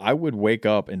 And I would wake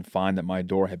up and find that my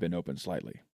door had been open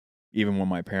slightly, even when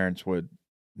my parents would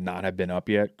not have been up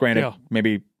yet. Granted, Yeah.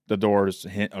 maybe the door's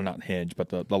not hinge, but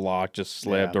the lock just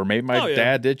slipped, Yeah. or maybe my Oh, yeah.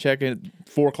 dad did check it at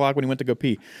 4:00 when he went to go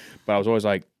pee. But I was always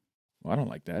like, well, I don't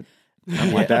like that. I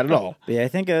don't like that at all. But yeah, I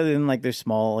think other than like there's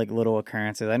small like little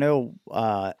occurrences. I know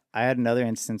I had another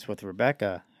instance with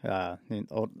Rebecca, an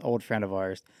old friend of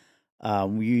ours.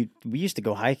 We used to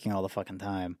go hiking all the fucking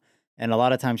time, and a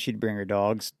lot of times she'd bring her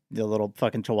dogs, the little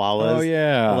fucking chihuahuas. Oh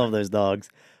yeah, I love those dogs.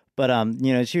 But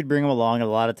she would bring them along, and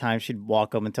a lot of times she'd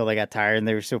walk them until they got tired, and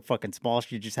they were so fucking small.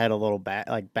 She just had a little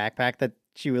backpack that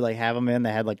she would like have them in.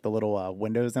 They had like the little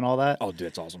windows and all that. Oh, dude,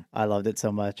 that's awesome. I loved it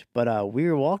so much. But we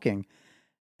were walking,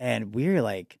 and we were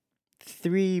like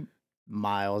 3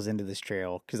 miles into this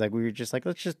trail because like we were just like,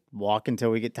 let's just walk until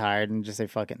we get tired and just say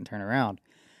fuck it and turn around.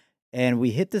 And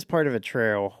we hit this part of a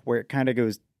trail where it kind of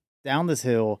goes down this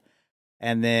hill,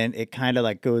 and then it kind of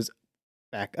like goes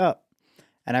back up.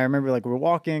 And I remember like we're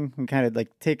walking and kind of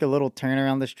like take a little turn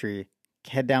around this tree,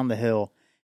 head down the hill,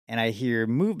 and I hear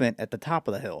movement at the top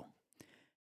of the hill.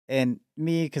 And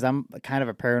me, because I'm kind of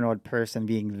a paranoid person,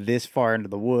 being this far into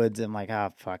the woods, I'm like,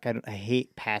 ah, fuck. I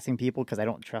hate passing people because I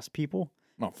don't trust people,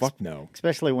 Oh, fuck no.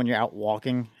 especially when you're out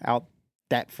walking out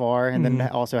that far and then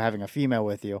also having a female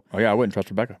with you. Oh yeah, I wouldn't trust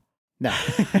Rebecca. No.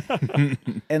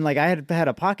 And like I had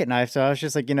a pocket knife, so I was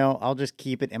just like, I'll just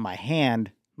keep it in my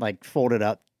hand, like folded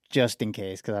up just in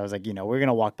case, because I was like, we're going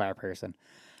to walk by a person.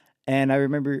 And I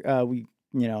remember we,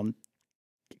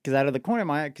 because out of the corner of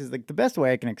my eye, because like the best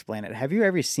way I can explain it, have you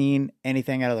ever seen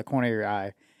anything out of the corner of your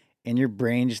eye and your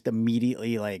brain just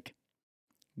immediately like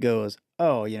goes,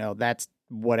 oh, that's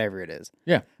whatever it is.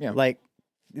 Yeah, yeah. Like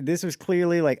this was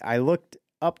clearly like I looked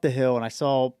up the hill and I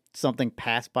saw something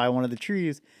pass by one of the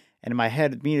trees, and in my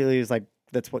head immediately was like,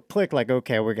 that's what clicked, like,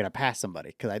 okay, we're going to pass somebody,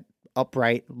 because I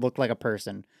upright looked like a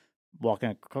person walking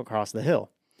across the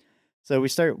hill. So we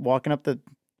start walking up the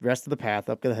rest of the path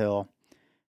up the hill,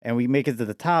 and we make it to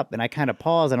the top, and I kind of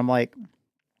pause, and I'm like,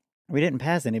 we didn't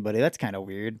pass anybody. That's kind of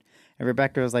weird. And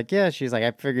Rebecca was like, yeah, she's like,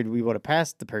 I figured we would have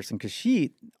passed the person because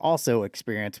she also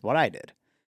experienced what I did.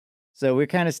 So we're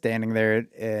kind of standing there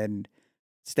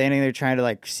trying to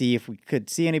like see if we could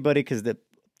see anybody, because the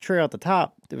trail at the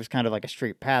top, there was kind of like a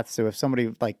straight path. So if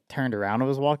somebody like turned around and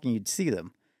was walking, you'd see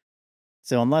them.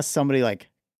 So unless somebody like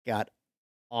got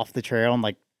off the trail and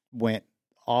like went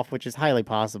off, which is highly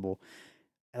possible,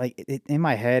 like in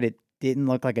my head, it didn't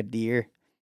look like a deer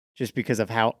just because of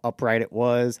how upright it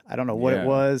was. I don't know what it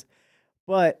was,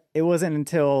 but it wasn't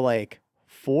until like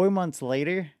 4 months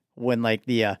later when like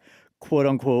the quote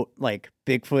unquote like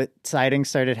Bigfoot sightings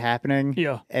started happening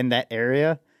Yeah. in that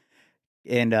area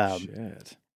And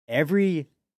Shit. every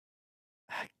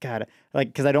God, like,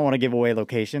 because I don't want to give away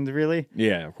locations really,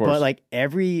 Yeah, of course. but like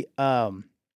every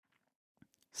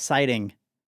sighting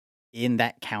in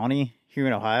that county here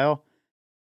in Ohio,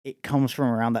 it comes from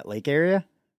around that lake area.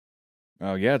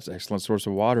 oh yeah, it's an excellent source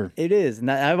of water. It is, and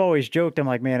I've always joked, I'm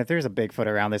like, man, if there's a Bigfoot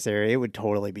around this area, it would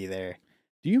totally be there.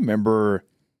 Do you remember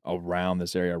around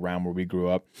this area, around where we grew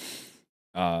up?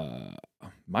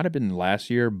 Might have been last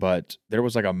year, but there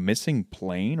was like a missing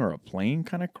plane or a plane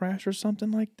kind of crash or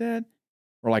something like that,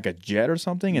 or like a jet or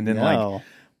something, and then like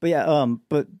but yeah,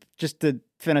 but just to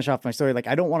finish off my story, like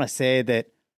I don't want to say that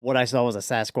what I saw was a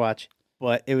Sasquatch,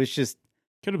 but it was just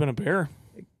Could have been a bear.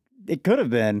 it could have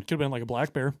been. Could have been like a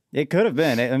black bear. It could have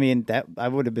been. I mean, that I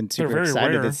would have been super very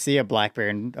excited rare. to see a black bear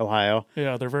in Ohio.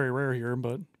 Yeah, they're very rare here,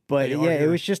 but But They are yeah, it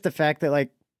here. was just the fact that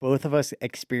like both of us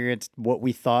experienced what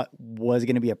we thought was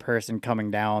going to be a person coming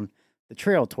down the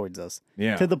trail towards us.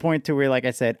 yeah, To the point to where, like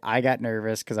I said, I got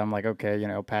nervous because I'm like, okay,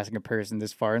 passing a person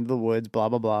this far into the woods, blah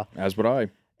blah blah, as would I.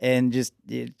 and just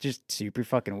super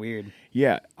fucking weird.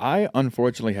 Yeah, I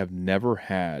unfortunately have never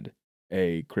had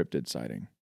a cryptid sighting.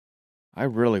 I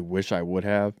really wish I would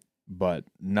have, but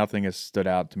nothing has stood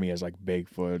out to me as like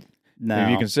Bigfoot. No, If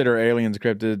you consider aliens,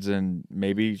 cryptids, and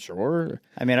maybe sure.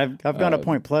 I mean, I've gone to Uh,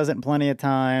 Point Pleasant plenty of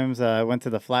times. I went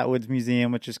to the Flatwoods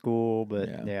Museum, which is cool,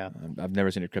 but yeah. I've never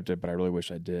seen a cryptid, but I really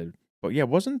wish I did. But yeah,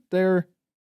 wasn't there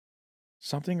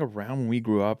something around when we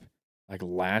grew up, like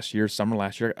summer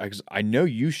last year? I know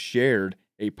you shared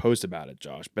a post about it,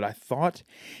 Josh, but I thought,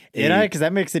 Because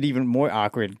that makes it even more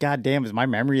awkward. God damn, is my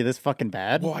memory this fucking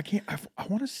bad? well, I can't. I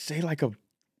want to say like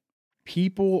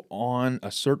people on a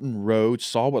certain road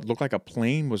saw what looked like a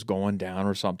plane was going down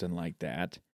or something like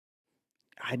that,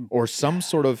 or some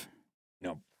sort of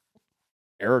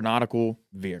aeronautical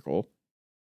vehicle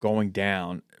going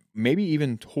down, maybe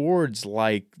even towards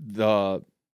like the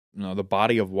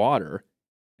body of water.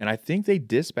 And I think they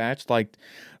dispatched like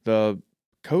the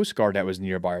Coast Guard that was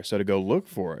nearby or so to go look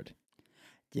for it.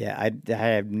 Yeah, I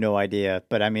have no idea.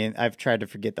 But I mean, I've tried to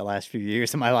forget the last few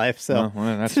years of my life. So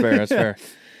Well, that's fair. That's fair.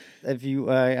 if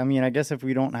you, I mean, I guess if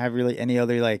we don't have really any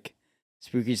other like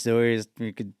spooky stories,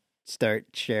 we could start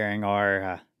sharing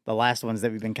our the last ones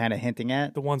that we've been kind of hinting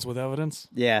at. the ones with evidence.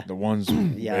 Yeah, The ones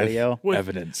the audio. With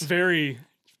evidence. Very,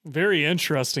 very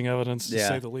interesting evidence, to Yeah.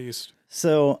 say the least.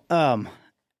 So,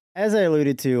 as I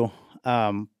alluded to,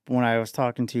 when I was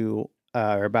talking to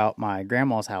about my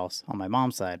grandma's house on my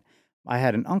mom's side, I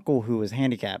had an uncle who was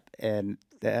handicapped, and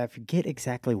I forget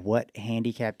exactly what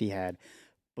handicap he had,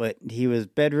 but he was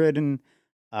bedridden.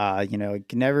 He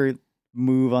could never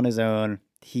move on his own.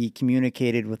 He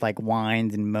communicated with like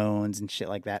whines and moans and shit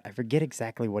like that. I forget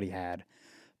exactly what he had,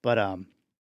 but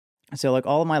so like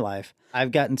all of my life,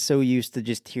 I've gotten so used to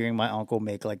just hearing my uncle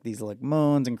make like these like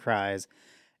moans and cries,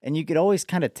 and you could always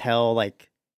kind of tell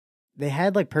like they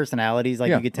had like personalities. Like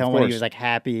Yeah, you could of tell when he course. was like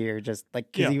happy or just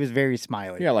like because Yeah. he was very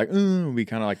smiley. Yeah, like be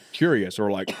kind of like curious or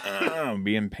like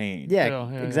be in pain. Yeah,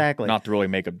 Yeah. exactly. Not to really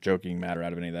make a joking matter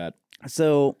out of any of that.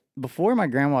 So before my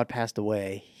grandma had passed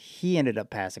away, he ended up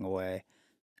passing away,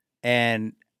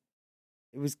 and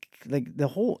it was like the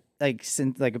whole like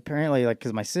since like apparently like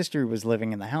because my sister was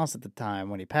living in the house at the time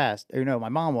when he passed, or no, my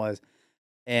mom was,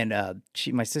 and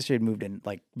my sister had moved in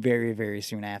like very very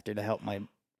soon after to help my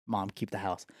mom keep the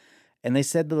house, and they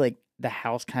said that like the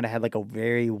house kind of had like a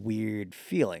very weird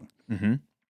feeling. Mm-hmm.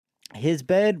 His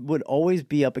bed would always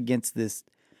be up against this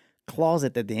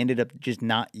closet that they ended up just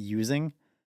not using.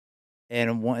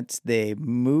 And once they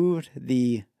moved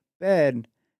the bed,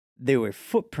 there were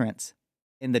footprints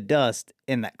in the dust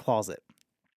in that closet.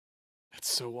 That's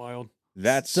so wild.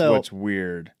 That's So- what's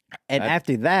weird. And That-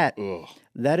 after that, Ugh.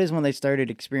 that is when they started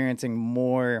experiencing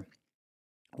more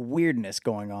weirdness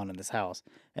going on in this house.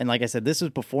 And like I said, this was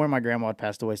before my grandma had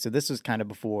passed away. So this was kind of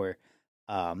before,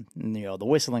 the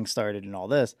whistling started and all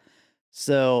this.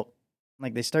 So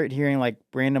like they start hearing like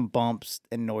random bumps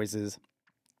and noises.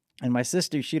 And my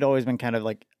sister, she'd always been kind of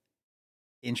like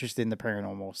interested in the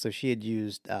paranormal. So she had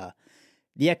used the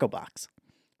Echo Box,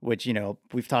 which,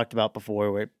 we've talked about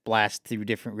before, where it blasts through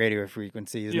different radio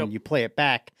frequencies Yep. and you play it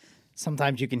back.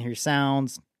 Sometimes you can hear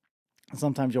sounds.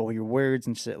 Sometimes you'll hear words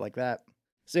and shit like that.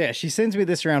 So yeah, she sends me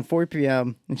this around 4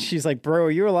 p.m. and she's like, "Bro,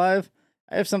 are you alive?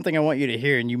 I have something I want you to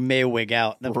hear," and you may wig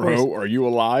out. And of Bro, course, are you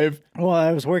alive? well,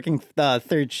 I was working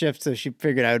third shift, so she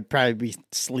figured I would probably be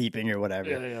sleeping or whatever.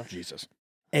 Yeah. Jesus.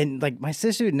 And like my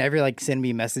sister would never like send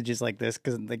me messages like this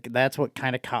because like that's what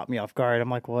kind of caught me off guard. I'm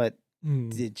like, what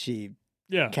did she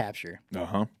Yeah. capture?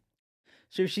 Uh-huh.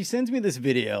 So she sends me this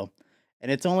video,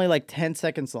 and it's only like 10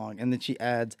 seconds long, and then she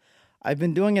adds, "I've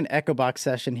been doing an Echo Box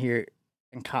session here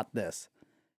and caught this."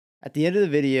 at the end of the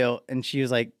video, and she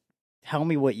was like, "Tell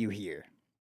me what you hear."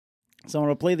 So I'm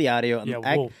gonna play the audio. And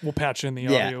Yeah, we'll patch in the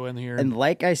Yeah. audio in here. And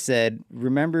like I said,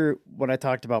 remember when I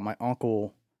talked about my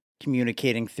uncle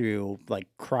communicating through like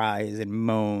cries and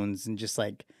moans and just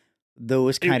like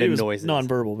those kind it of was noises.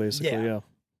 nonverbal, basically. Yeah.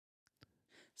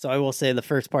 So I will say the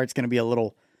first part's going to be a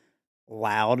little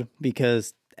loud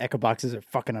because echo boxes are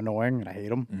fucking annoying and I hate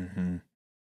them. Mm-hmm.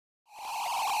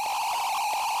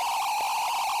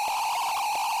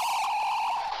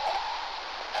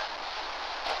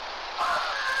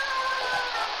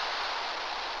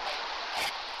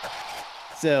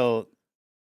 So,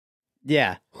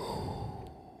 yeah,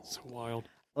 So wild.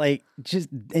 like just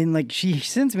and like she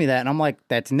sends me that and I'm like,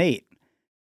 "That's Nate,"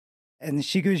 and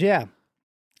she goes, "Yeah,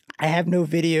 I have no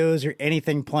videos or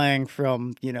anything playing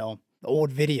from the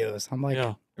old videos." I'm like,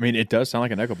 Yeah. I mean, it does sound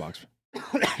like an echo box.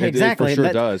 exactly. It for sure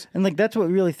and does. And like that's what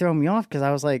really threw me off because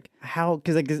I was like, how?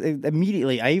 Because like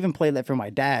immediately I even played that for my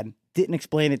dad. Didn't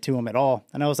explain it to him at all,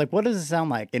 and I was like, "What does it sound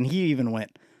like?" And he even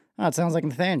went, "Oh, it sounds like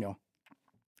Nathaniel."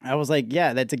 I was like,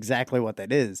 "Yeah, that's exactly what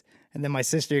that is." And then my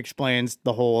sister explains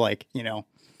the whole like,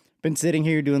 been sitting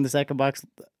here doing this echo box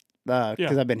because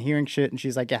Yeah. I've been hearing shit, and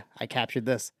she's like, "Yeah, I captured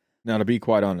this." Now, to be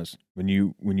quite honest, when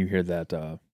you hear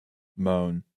that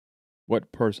moan,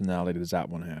 what personality does that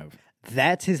one have?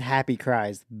 That's his happy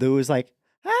cries. Those like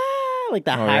like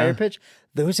the Oh, higher yeah? pitch.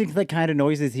 Those are the kind of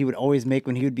noises he would always make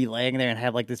when he would be laying there and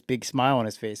have like this big smile on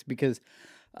his face because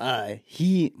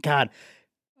it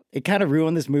kind of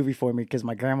ruined this movie for me because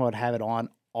my grandma would have it on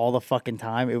all the fucking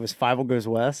time. It was Fievel Goes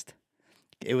West.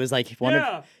 It was like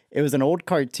it was an old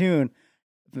cartoon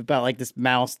about like this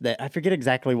mouse that I forget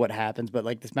exactly what happens, but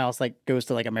like this mouse like goes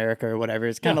to like America or whatever.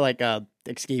 It's kind of like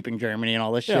escaping Germany and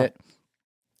all this Yeah. shit.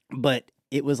 But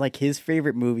it was like his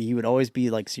favorite movie. He would always be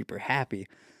like super happy.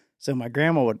 So my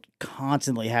grandma would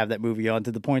constantly have that movie on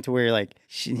to the point to where like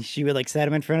she would like set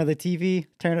him in front of the TV,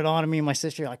 turn it on, and me and my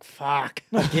sister are like, "Fuck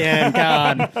again,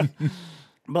 God."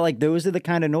 But like those are the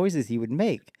kind of noises he would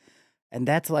make. And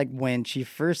that's like when she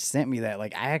first sent me that,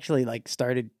 like I actually like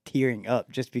started tearing up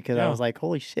just because I Yeah. was like,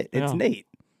 "Holy shit, it's Yeah. Nate."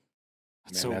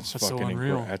 That's Man, so that's fucking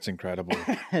unreal. That's incredible.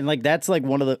 And like that's like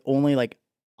one of the only like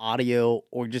audio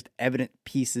or just evident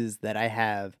pieces that I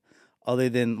have other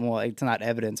than it's not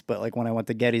evidence, but like when I went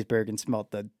to Gettysburg and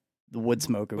smelt the wood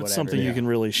smoke or But whatever. something Yeah. you can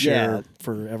really share Yeah.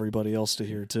 for everybody else to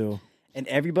hear too. And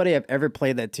everybody I've ever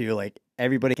played that to, like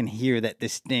everybody can hear that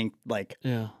distinct like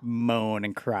Yeah. moan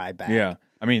and cry back. Yeah.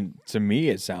 I mean, to me,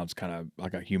 it sounds kind of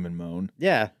like a human moan.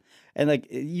 Yeah. And like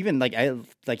even like I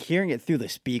like hearing it through the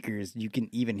speakers, you can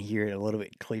even hear it a little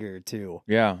bit clearer too.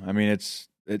 Yeah. I mean,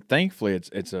 thankfully,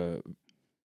 it's a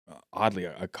oddly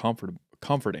a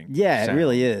comforting. Yeah, sound, it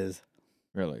really is.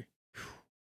 Really.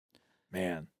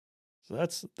 Man, So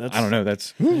that's I don't know.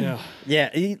 That's Yeah.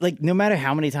 Yeah, like no matter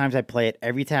how many times I play it,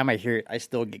 every time I hear it, I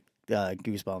still get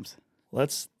goosebumps.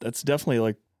 That's definitely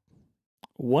like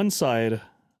one side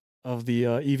of the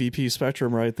EVP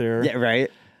spectrum right there. Yeah,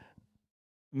 right.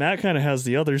 Matt kind of has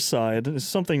the other side. It's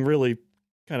something really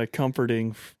kind of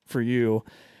comforting for you.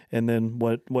 And then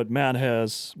what Matt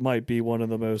has might be one of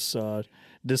the most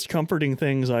discomforting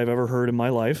things I've ever heard in my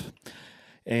life.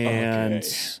 And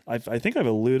Okay. I think I've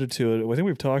alluded to it. I think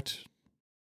we've talked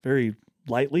very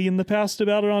lightly in the past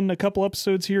about it on a couple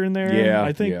episodes here and there. Yeah,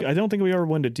 I think yeah. I don't think we ever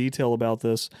went into detail about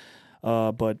this.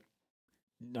 But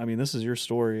I mean, this is your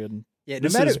story, and Yeah, no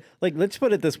This matter is- like let's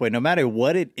put it this way, no matter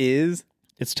what it is,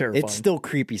 it's terrifying. it's still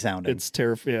creepy sounding. it's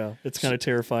yeah, it's kind of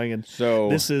terrifying. And so.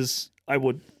 this is I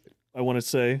want to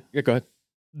say Yeah, go ahead.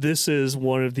 this is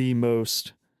one of the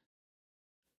most,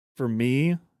 for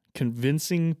me,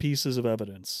 convincing pieces of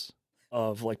evidence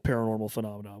of like paranormal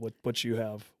phenomena. What you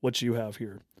have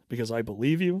here, because I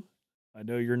believe you. I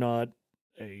know you're not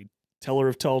a teller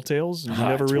of tall tales, and you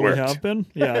never It's really worked. have been.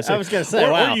 Yeah, I was gonna say,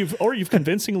 wow. or you've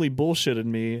convincingly bullshitted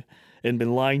me and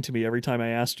been lying to me every time I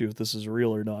asked you if this is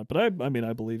real or not. But I mean,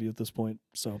 I believe you at this point.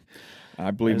 So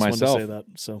I believe I just wanted myself. to say that.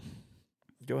 So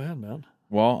go ahead, man.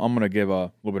 Well, I'm going to give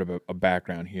a little bit of a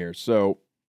background here. So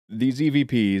these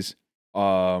EVPs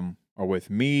are with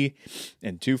me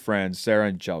and two friends, Sarah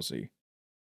and Chelsea.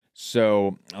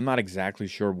 So I'm not exactly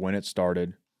sure when it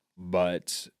started,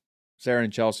 but Sarah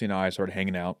and Chelsea and I started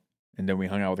hanging out. And then we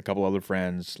hung out with a couple other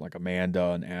friends like Amanda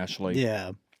and Ashley.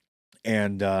 yeah.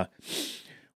 And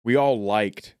we all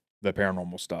liked the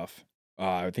paranormal stuff.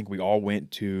 I think we all went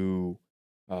to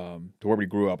where we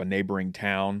grew up, a neighboring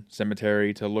town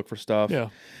cemetery to look for stuff. Yeah.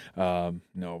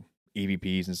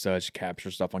 EVPs and such,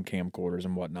 capture stuff on camcorders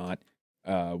and whatnot.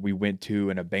 We went to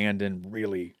an abandoned,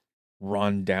 really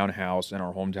run down house in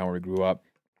our hometown where we grew up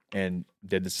and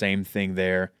did the same thing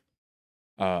there.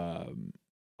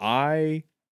 I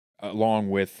along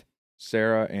with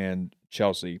Sarah and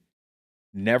Chelsea,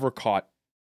 never caught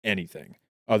anything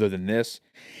other than this.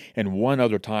 And one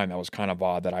other time that was kind of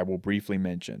odd that I will briefly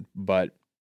mention. But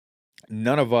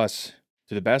none of us,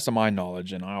 to the best of my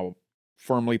knowledge, and I'll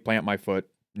firmly plant my foot,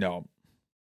 no,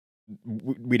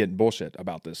 we didn't bullshit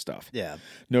about this stuff. Yeah.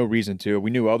 No reason to. We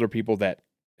knew other people that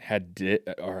had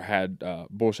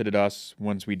bullshitted us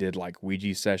once we did like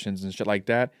Ouija sessions and shit like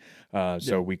that.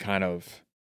 So we kind of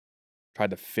tried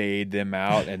to fade them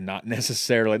out and not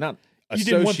necessarily not You associate.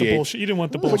 didn't want the bullshit. You didn't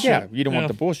want the Well, bullshit. yeah, you didn't want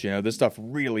the bullshit. You know, this stuff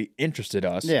really interested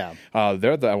us. Yeah.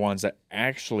 They're the ones that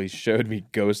actually showed me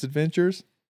Ghost Adventures.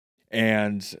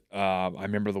 And I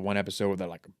remember the one episode where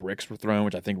like bricks were thrown,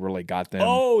 which I think really got them.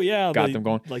 Oh yeah, got them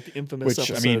going. Like the infamous Which,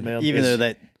 I episode, mean, man. Even though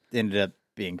that ended up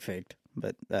being faked.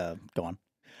 But go on.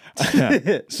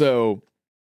 So,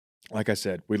 like I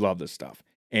said, we love this stuff.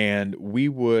 And we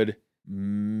would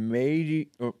mainly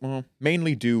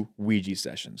do Ouija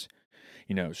sessions.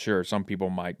 You know, sure, some people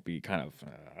might be kind of,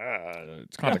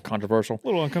 it's kind of controversial. A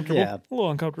little uncomfortable. Yeah. A little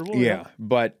uncomfortable. Yeah,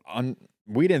 but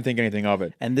we didn't think anything of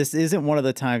it. And this isn't one of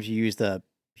the times you use the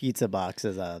pizza box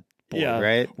as a board, Yeah.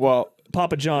 right? Well,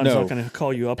 Papa John's No. not going to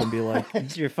call you up and be like,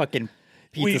 It's your fucking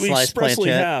pizza we slice expressly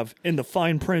planchette. have in the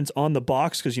fine print on the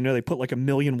box, because you know they put like 1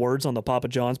 million words on the Papa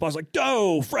John's box, like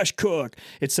dough, fresh cook.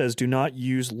 It says, "Do not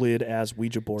use lid as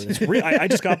Ouija board." It's I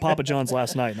just got Papa John's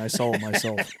last night and I saw it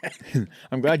myself.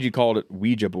 I'm glad you called it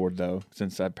Ouija board, though,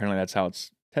 since apparently that's how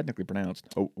it's technically pronounced.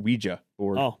 Oh, Ouija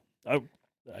board. Oh,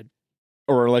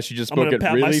 Or unless you just I'm spoke going it to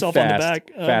pat really myself fast, on the back.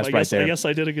 fast I right guess, there. I guess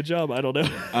I did a good job. I don't know.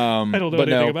 I don't know but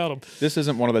anything no, about them. this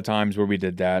isn't one of the times where we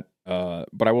did that.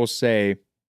 But I will say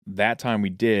that time we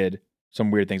did some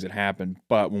weird things that happened.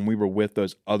 But when we were with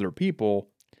those other people,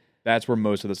 that's where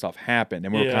most of the stuff happened.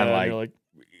 And we were kind of you're like,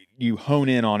 you hone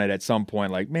in on it at some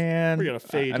point, like, man, we're gonna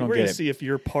fade. I don't We're get gonna it. see if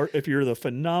you're the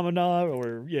phenomena,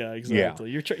 or exactly.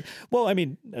 You're well, I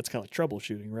mean, that's kind of like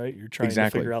troubleshooting, right? You're trying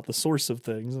Exactly. to figure out the source of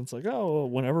things. And it's like, oh,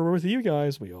 whenever we're with you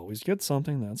guys, we always get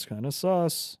something that's kind of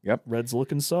sus. Yep. Red's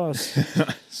looking sus.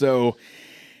 So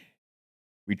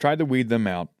we tried to weed them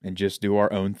out and just do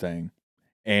our own thing.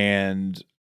 And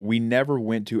we never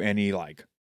went to any like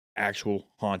actual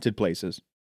haunted places.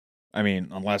 I mean,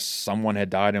 unless someone had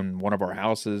died in one of our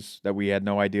houses that we had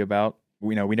no idea about.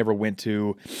 We never went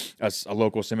to a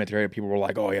local cemetery. People were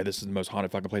like, "Oh yeah, this is the most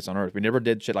haunted fucking place on earth." We never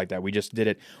did shit like that. We just did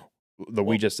it, the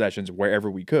Ouija sessions wherever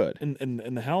we could.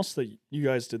 in the house that you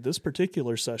guys did this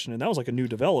particular session, and that was like a new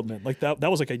development. Like that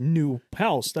was like a new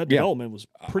house. That development was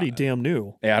pretty damn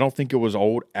new. Yeah, I don't think it was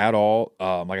old at all.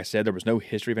 Like I said, there was no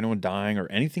history of anyone dying or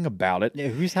anything about it. Yeah,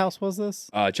 whose house was this?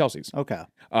 Chelsea's. Okay.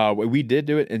 We did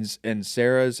do it in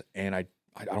Sarah's, and I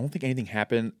don't think anything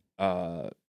happened.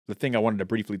 The thing I wanted to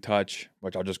briefly touch,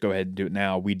 which I'll just go ahead and do it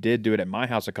now, we did do it at my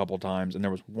house a couple of times, and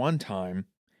there was one time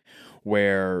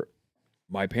where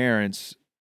my parents,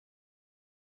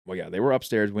 they were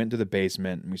upstairs, went to the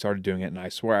basement, and we started doing it, and I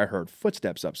swear I heard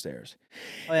footsteps upstairs.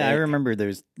 Oh, yeah, I Like- remember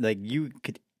there's like you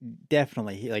could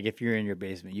definitely like if you're in your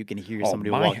basement, you can hear somebody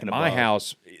my, walking my above.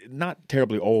 house, not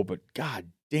terribly old, but god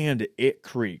damn did it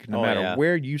creak no Oh, matter yeah.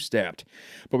 where you stepped.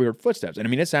 But we heard footsteps, and I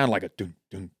mean it sounded like a dun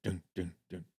dun dun dun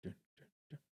dun dun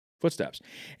dun footsteps.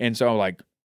 And so I'm like,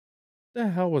 the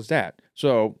hell was that?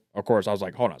 So of course I was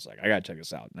like, hold on a sec, I gotta check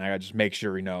this out. And I gotta just make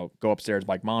sure, go upstairs,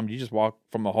 like, Mom, you just walk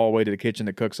from the hallway to the kitchen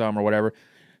to cook something or whatever.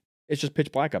 It's just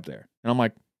pitch black up there. And I'm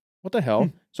like, what the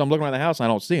hell? So I'm looking around the house and I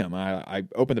don't see them. I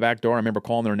opened the back door. I remember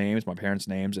calling their names, my parents'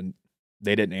 names, and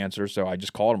they didn't answer. So I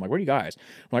just called them, like, where are you guys?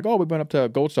 I'm like, oh, we went up to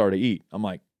Gold Star to eat. I'm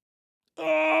like,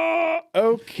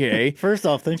 okay. First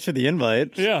off, thanks for the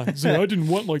invite. Yeah, so I didn't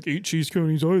want like 8 cheese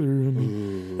conies either. I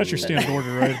mean, that's your standard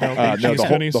order, right? About 8 No, cheese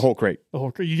conies. the whole crate. The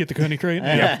whole crate. You get the coney crate.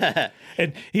 Yeah.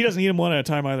 And he doesn't eat them one at a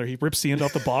time either. He rips the end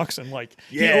off the box and like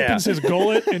he Yeah. opens his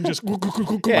gullet and just Yeah,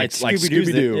 Like Scooby-Doo's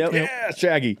it. Scooby-Doo. Yep. Yeah,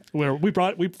 Shaggy. where we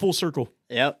full circle.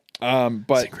 Yep. But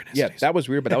yeah, Synchronicities. that was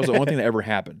weird, but that was the only thing that ever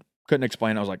happened. Couldn't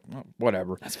explain. I was like, oh,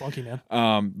 whatever. That's funky,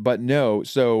 man. But no,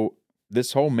 so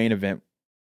this whole main event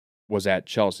was at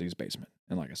Chelsea's basement.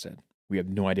 And like I said, we have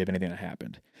no idea of anything that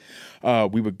happened.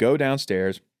 We would go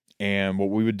downstairs, and what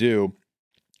we would do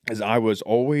is I was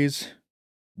always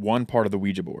one part of the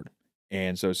Ouija board.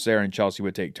 And so Sarah and Chelsea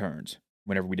would take turns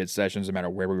whenever we did sessions, no matter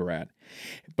where we were at.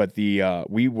 But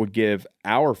we would give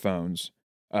our phones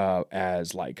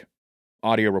as like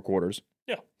audio recorders.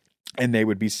 Yeah. And they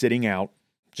would be sitting out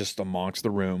just amongst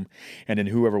the room. And then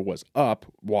whoever was up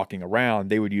walking around,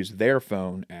 they would use their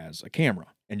phone as a camera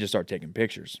and just start taking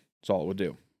pictures. That's all it would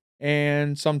do.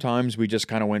 And sometimes we just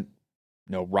kind of went,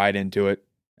 right into it,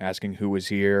 asking who was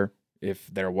here. If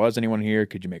there was anyone here,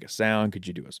 could you make a sound? Could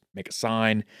you make a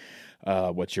sign?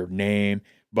 What's your name?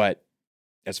 But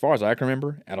as far as I can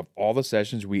remember, out of all the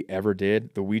sessions we ever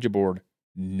did, the Ouija board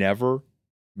never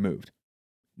moved.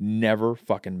 Never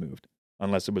fucking moved.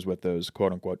 Unless it was with those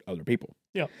quote unquote other people.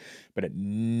 Yeah. But it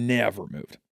never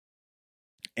moved.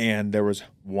 And there was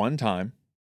one time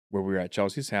where we were at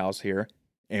Chelsea's house here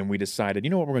and we decided, you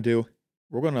know what we're going to do?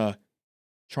 We're going to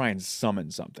try and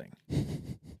summon something.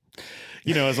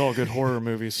 You know, as all good horror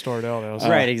movies start out as.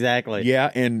 Right, exactly.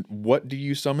 Yeah. And what do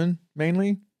you summon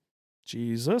mainly?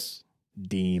 Jesus.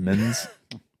 Demons.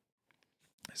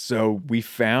 So we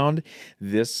found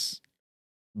this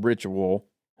ritual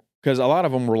because a lot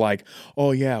of them were like,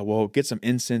 oh, yeah, well, get some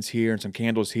incense here and some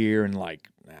candles here and like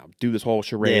do this whole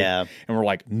charade. Yeah. And we're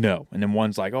like, no. And then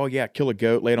one's like, oh, yeah, kill a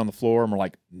goat, lay it on the floor. And we're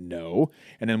like, no.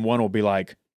 And then one will be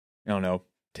like, I don't know,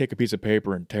 take a piece of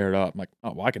paper and tear it up. I'm like,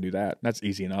 oh, well, I can do that. That's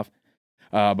easy enough.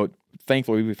 But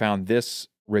thankfully, we found this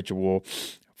ritual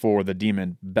for the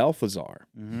demon Balthazar.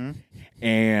 Mm-hmm.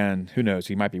 And who knows,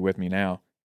 he might be with me now.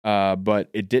 But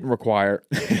it didn't require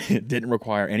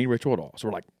any ritual at all. So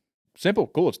we're like, simple,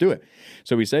 cool, let's do it.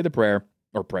 So we say the prayer.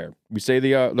 We say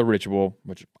the ritual,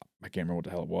 which I can't remember what the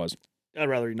hell it was. I'd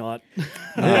rather you not.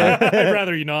 I'd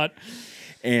rather you not.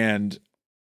 And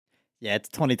Yeah, it's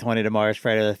 2020 tomorrow. It's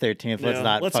Friday the 13th. Let's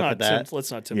not fuck with that.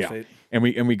 Let's not tempt Yeah. fate. and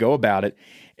we go about it.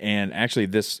 And actually,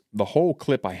 the whole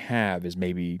clip I have is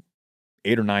maybe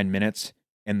 8 or 9 minutes.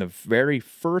 And the very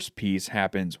first piece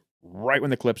happens right when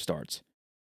the clip starts.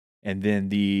 And then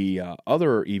the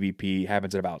other EVP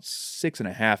happens at about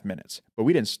 6.5 minutes. But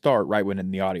we didn't start right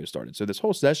when the audio started. So this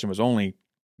whole session was only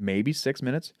maybe 6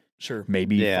 minutes, Sure.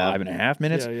 maybe Yeah. 5.5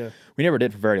 minutes. Yeah, yeah. We never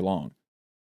did for very long.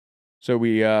 So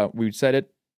we said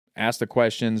it, asked the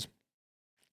questions,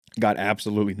 got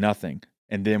absolutely nothing.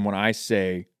 And then when I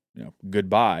say,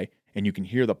 goodbye, and you can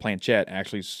hear the planchette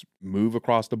actually move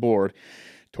across the board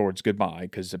towards goodbye,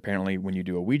 because apparently when you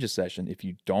do a Ouija session, if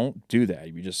you don't do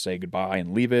that, you just say goodbye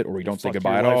and leave it, or you don't say Fuck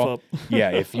goodbye your at life all. up.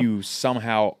 Yeah, if you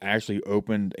somehow actually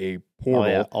opened a portal, Oh,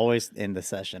 yeah. Always in the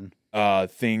session.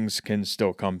 things can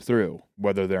still come through,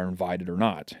 whether they're invited or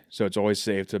not. So it's always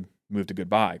safe to move to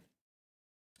goodbye.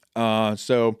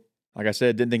 So, like I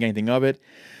said, didn't think anything of it.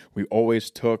 We always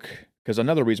took, because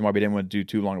another reason why we didn't want to do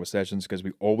too long of a sessions, because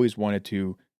we always wanted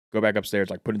to go back upstairs,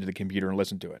 like put it into the computer and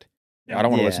listen to it. I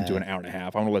don't want to listen to Yeah. an hour and a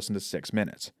half. I want to listen to 6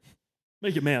 minutes.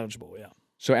 Make it manageable, yeah.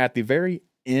 So at the very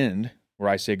end, where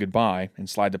I say goodbye and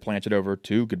slide the planchette over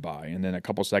to goodbye, and then a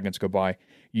couple seconds go by,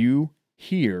 you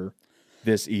hear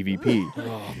this EVP.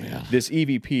 Oh, man. This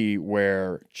EVP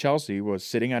where Chelsea was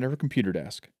sitting at her computer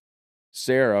desk,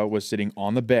 Sarah was sitting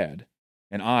on the bed,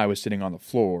 and I was sitting on the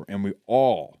floor, and we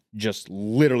all just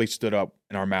literally stood up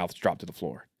and our mouths dropped to the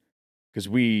floor. Because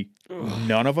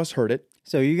none of us heard it.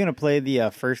 So you're going to play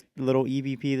the first little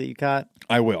EVP that you caught?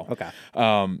 I will. Okay.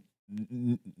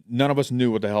 None of us knew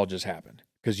what the hell just happened.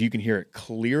 Because you can hear it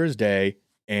clear as day.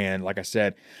 And like I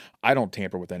said, I don't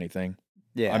tamper with anything.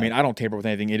 Yeah. I mean, I don't tamper with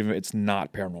anything, even if it's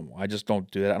not paranormal. I just don't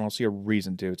do that. I don't see a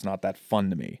reason to. It's not that fun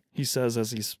to me. He says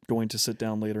as he's going to sit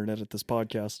down later and edit this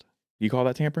podcast. You call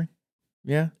that tampering?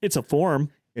 Yeah. It's a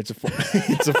form. It's a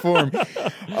it's a form.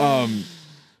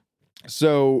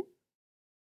 So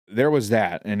there was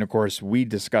that, and of course we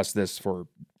discussed this for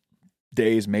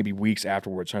days, maybe weeks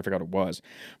afterwards, trying to figure out what it was.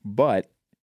 But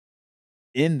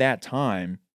in that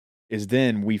time is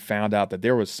then we found out that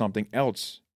there was something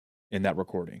else in that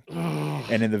recording.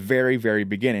 And in the very, very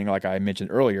beginning, like I mentioned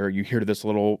earlier, you hear this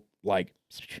little like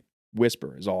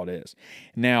whisper is all it is.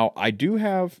 Now I do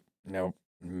have,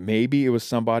 maybe it was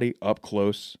somebody up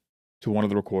close to one of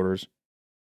the recorders.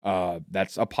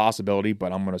 That's a possibility,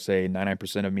 but I'm going to say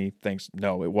 99% of me thinks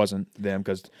no, it wasn't them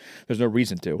because there's no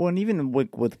reason to. Well, and even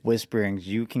with whisperings,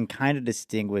 you can kind of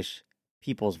distinguish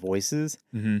people's voices.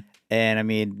 Mm-hmm. And I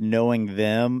mean, knowing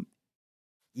them,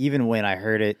 even when I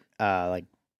heard it, like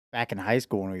back in high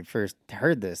school when we first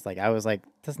heard this, like I was like,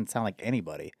 doesn't sound like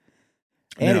anybody.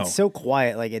 And No. it's so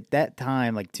quiet. Like at that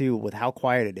time, like too, with how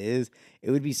quiet it is,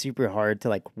 it would be super hard to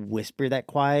like whisper that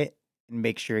quiet and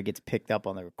make sure it gets picked up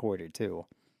on the recorder too.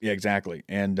 Yeah, exactly.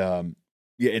 And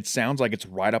it sounds like it's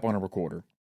right up on a recorder.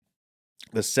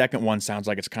 The second one sounds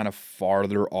like it's kind of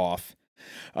farther off.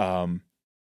 But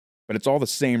it's all the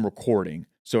same recording.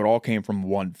 So it all came from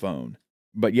one phone.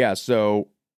 But yeah, so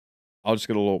I'll just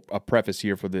get a preface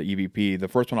here for the EVP. The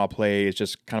first one I'll play is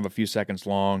just kind of a few seconds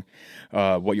long.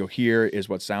 What you'll hear is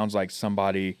what sounds like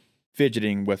somebody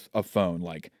fidgeting with a phone,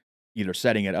 like either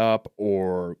setting it up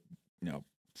or,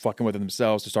 fucking with it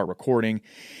themselves to start recording.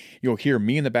 You'll hear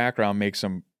me in the background make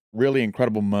some really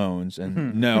incredible moans.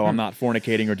 And no, I'm not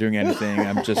fornicating or doing anything.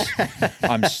 I'm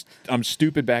just, I'm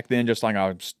stupid back then, just like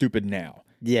I'm stupid now.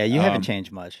 Yeah, you haven't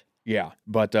changed much. Yeah,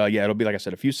 but yeah, it'll be like I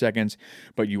said, a few seconds,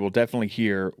 but you will definitely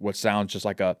hear what sounds just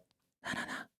like a.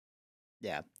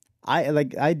 Yeah,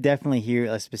 I definitely hear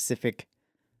a specific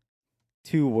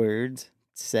 2 words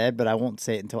said, but I won't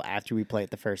say it until after we play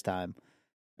it the first time.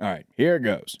 All right, here it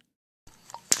goes.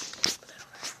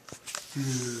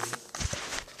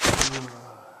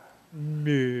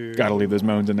 Gotta leave those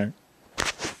moans in there.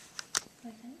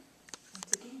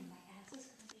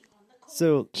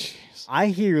 So I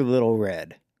hear Little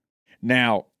Red.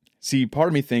 Now, see, part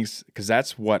of me thinks, because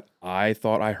that's what I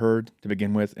thought I heard to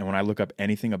begin with, and when I look up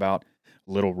anything about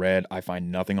Little Red, I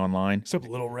find nothing online. Except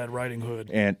Little Red Riding Hood.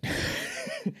 And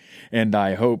and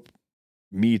I hope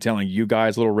me telling you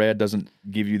guys Little Red doesn't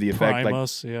give you the effect Prime like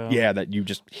us, yeah. yeah, that you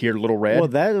just hear Little Red. Well,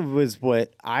 that was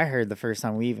what I heard the first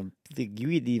time you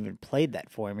had even played that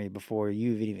for me before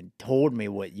you had even told me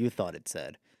what you thought it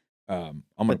said. I'm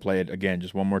gonna play it again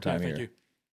just one more time Thank here.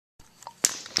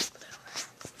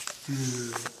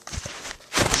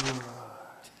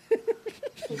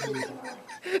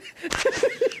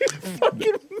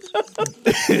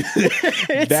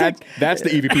 That's the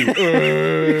EVP.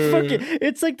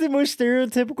 It's like the most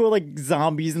stereotypical like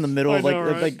zombies in the middle I of like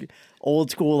know, right? like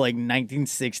old school like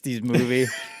 1960s movie.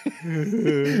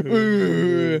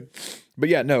 But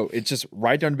yeah, no, it's just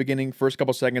right down the beginning. First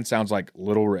couple seconds sounds like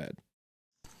Little Red.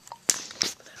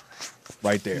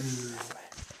 Right there.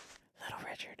 Little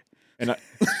Richard. And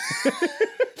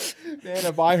man,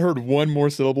 if I heard one more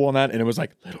syllable on that and it was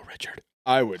like Little Richard,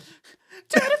 I would.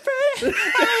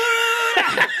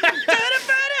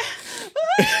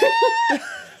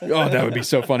 Oh, that would be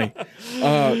so funny.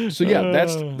 So yeah,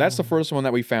 that's the first one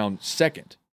that we found.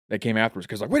 Second, that came afterwards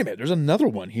because like, wait a minute, there's another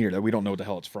one here that we don't know what the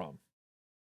hell it's from.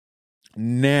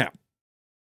 Now,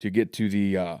 to get to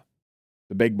the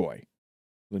big boy,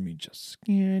 let me just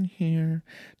scan here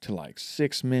to like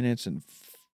 6 minutes and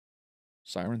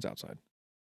sirens outside.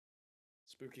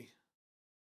 Spooky.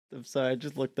 I'm sorry, I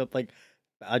just looked up like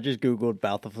I just googled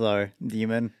Balthazar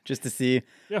demon just to see.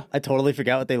 Yeah. I totally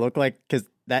forgot what they look like because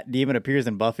that demon appears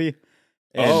in Buffy.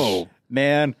 And, Oh.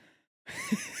 man.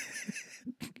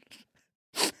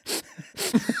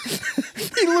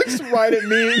 He looks right at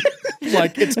me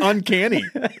like it's uncanny.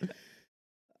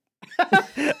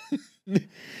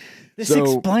 This So-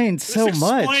 explains so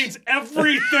much. Explains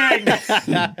everything.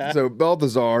 So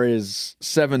Balthazar is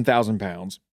 7,000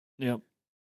 pounds. Yep.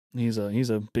 He's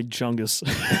a big chungus.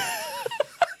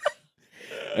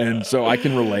 And so I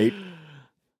can relate.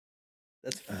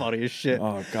 That's funny as shit.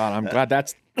 Oh, God, I'm glad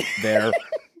that's there.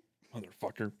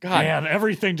 Motherfucker. God, Man,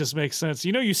 everything just makes sense.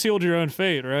 You know you sealed your own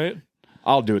fate, right?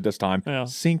 I'll do it this time. Yeah.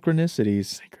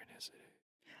 Synchronicities.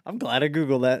 I'm glad I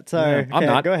googled that. Sorry. I'm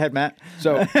not. Go ahead, Matt.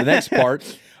 So the next part,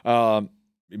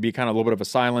 it'd be kind of a little bit of a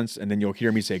silence, and then you'll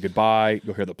hear me say goodbye.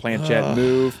 You'll hear the planchette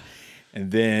move,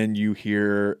 and then you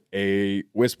hear a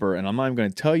whisper. And I'm not even going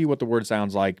to tell you what the word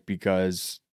sounds like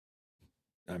because,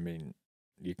 I mean,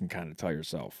 you can kind of tell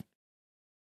yourself.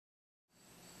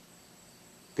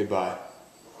 Goodbye.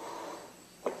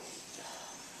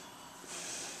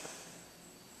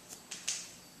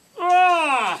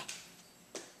 Ah!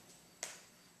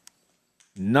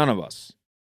 None of us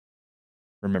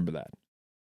remember that.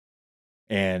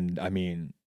 And I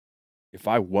mean, if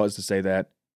I was to say that,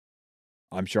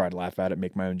 I'm sure I'd laugh at it,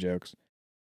 make my own jokes.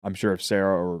 I'm sure if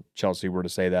Sarah or Chelsea were to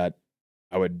say that,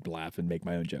 I would laugh and make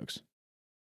my own jokes.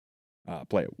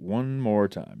 Play it one more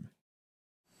time.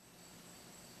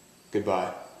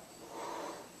 Goodbye.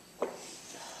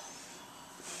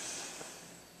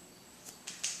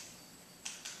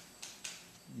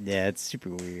 Yeah, it's super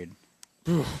weird.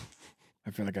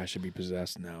 I feel like I should be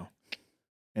possessed now.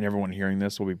 And everyone hearing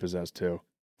this will be possessed too.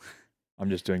 I'm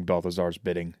just doing Balthazar's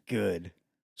bidding. Good.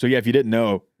 So yeah, if you didn't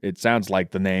know, it sounds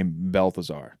like the name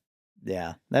Balthazar.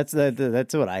 Yeah, that's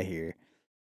what I hear.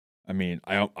 I mean,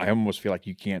 I almost feel like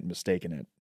you can't mistake it.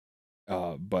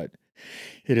 But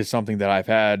it is something that I've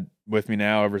had with me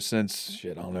now ever since,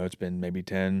 I don't know, it's been maybe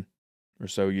 10 or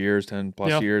so years, 10 plus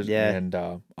Yeah. years. Yeah. And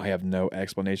I have no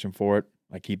explanation for it.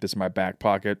 I keep this in my back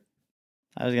pocket.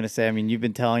 I was gonna say, I mean, you've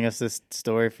been telling us this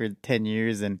story for 10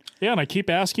 years, and Yeah, and I keep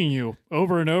asking you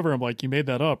over and over. I'm like, you made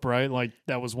that up, right? Like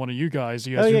that was one of you guys.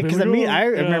 You guys oh yeah, were because like, I "Oh,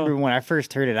 remember yeah." when I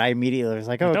first heard it, I immediately was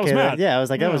like, oh, That was okay, Matt. yeah, I was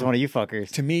like, that was Yeah. one of you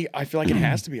fuckers. To me, I feel like it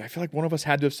has to be. I feel like one of us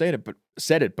had to have said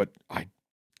it, but I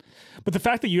But the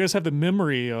fact that you guys have the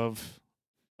memory of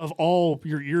all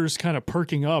your ears kind of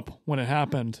perking up when it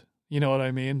happened, You know what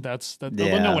I mean? That's that.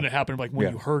 Yeah. No, when it happened, like when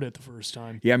Yeah. you heard it the first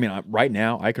time. Yeah, I mean, right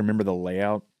now I can remember the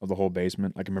layout of the whole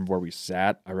basement. I can remember where we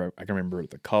sat. I can remember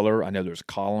the color. I know there's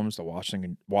columns, the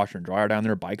washer and dryer down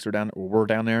there. Bikes are down, or were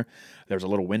down there. There's a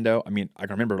little window. I mean, I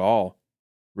can remember it all,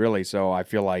 really. So I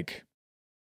feel like,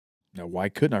 why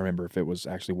couldn't I remember if it was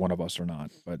actually one of us or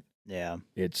not? But Yeah.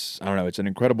 I don't know. It's an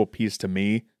incredible piece to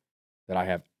me that I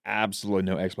have absolutely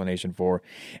no explanation for,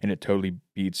 and it totally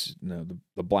beats the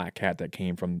black cat that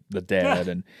came from the dead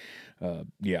and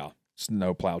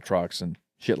snowplow trucks and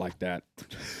shit like that.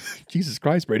 Jesus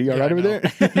Christ, Brady, you all Yeah, right I over know.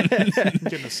 there?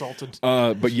 Getting assaulted.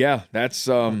 But yeah, that's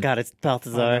God, it's I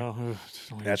Balthazar. know. Ugh, don't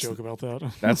even That's- joke about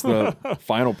that. that's the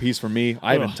final piece for me.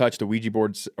 I haven't touched a Ouija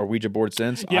board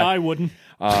since. Yeah, I wouldn't.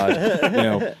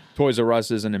 Toys R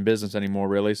Us isn't in business anymore,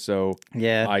 really, so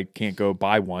Yeah. I can't go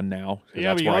buy one now. 'Cause Yeah,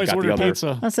 that's but you where I always got order the other.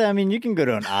 pizza. I say, I mean, you can go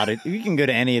to an oddity. You can go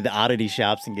to any of the oddity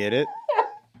shops and get it.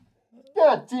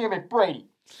 God damn it, Brady.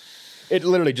 It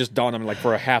literally just dawned on me, like,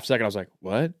 for a half second. I was like,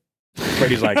 what?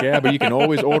 Brady's like, yeah, but you can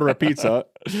always order a pizza.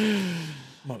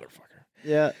 Motherfucker.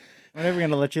 Yeah. We're never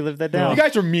gonna let you live that down. You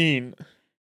guys are mean.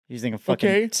 Using a fucking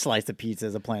Okay. slice of pizza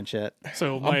as a planchette.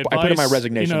 So my I advice, put in my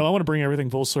resignation. I want to bring everything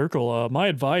full circle. My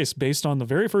advice, based on the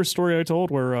very first story I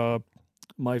told, where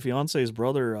my fiance's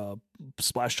brother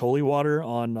splashed holy water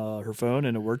on her phone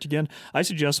and it worked again. I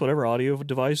suggest whatever audio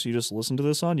device you just listen to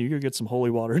this on, you could get some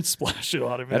holy water and splash it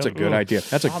on it. That's a good idea.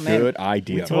 That's a Oh, man. good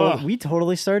idea. We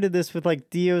totally started this with like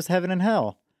Dio's Heaven and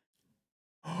Hell.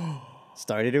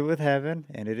 Started it with heaven,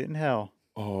 ended it in hell.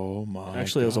 Oh my!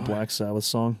 Actually, it was a God. Black Sabbath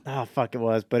song. Oh fuck, it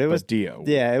was, but it But was Dio.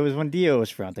 yeah, it was when Dio was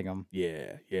fronting him.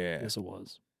 Yeah. Yes, it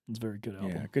was. It's a very good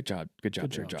album. Yeah. Good job. Good job,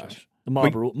 Good there, job, Josh. The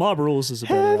Mob Rules is a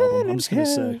better album. I'm just gonna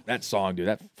say. That song, dude,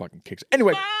 that fucking kicks.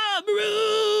 Anyway, Mob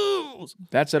Rules.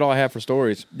 that's it. All I have for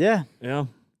stories. Yeah. Yeah.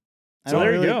 I So don't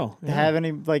there you really go. Yeah. Have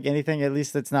any like anything at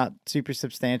least that's not super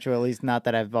substantial, at least not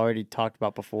that I've already talked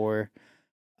about before.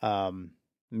 I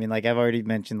mean, like I've already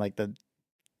mentioned like the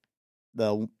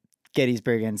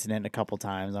Gettysburg incident a couple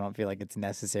times. I don't feel like it's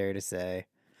necessary to say.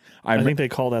 I think they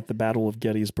call that the Battle of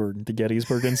Gettysburg, the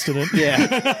Gettysburg incident.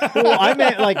 Yeah. Well, I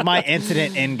meant like my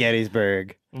incident in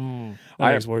Gettysburg. That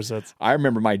I- makes more sense. I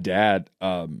remember my dad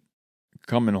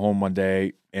coming home one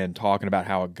day and talking about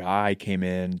how a guy came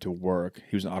in to work.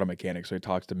 He was an auto mechanic, so he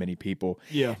talks to many people.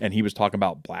 Yeah. And he was talking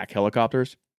about black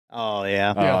helicopters Oh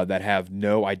yeah. that have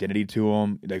no identity to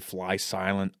them. They fly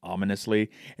silent, ominously.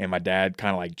 And my dad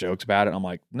kind of like jokes about it. I'm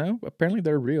like, no, apparently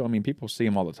they're real. I mean, people see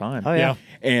them all the time. Oh yeah.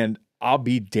 And I'll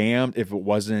be damned if it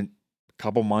wasn't a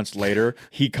couple months later,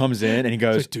 he comes in and he It's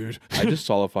goes, like, dude. I just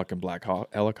saw a fucking black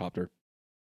helicopter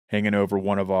hanging over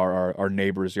one of our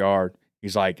neighbor's yard.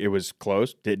 He's like, it was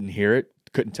close, didn't hear it,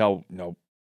 couldn't tell,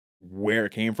 where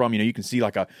it came from. You can see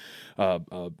like a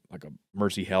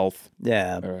Mercy Health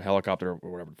Yeah. or a helicopter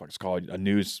or whatever the fuck it's called, a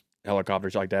news helicopter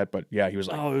shit like that. But yeah, he was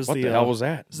like, Oh, it was what the, the hell was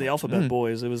that? It was the Alphabet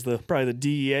Boys. It was probably the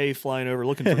DEA flying over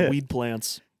looking for weed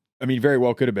plants. I mean, very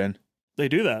well could have been. They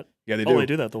do that. Yeah, they Oh, do. they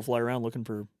do that. They'll fly around looking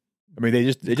for. I mean, they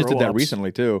just did that Grow-ups.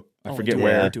 recently too. I Oh, forget they do.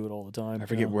 where. They do it all the time. I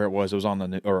forget Yeah. where it was. It was on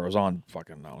it was on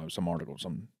fucking, I don't know, some article,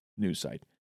 some news site.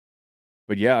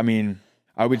 But yeah, I mean,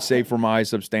 I would say for my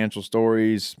substantial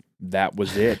stories, that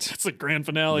was it. It's a grand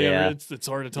finale. Yeah. It's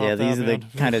hard to top Yeah, that, these are the man.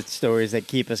 kind of stories that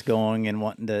keep us going and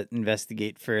wanting to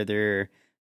investigate further,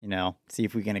 see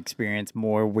if we can experience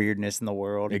more weirdness in the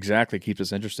world. Exactly, keeps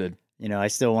us interested. I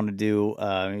still want to do,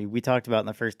 we talked about in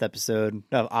the first episode,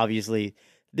 obviously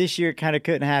this year kind of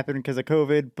couldn't happen because of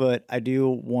COVID, but I do,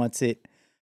 once it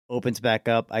opens back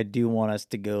up, I do want us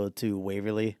to go to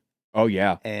Waverly Oh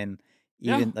yeah, and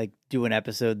Yeah. even like do an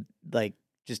episode, like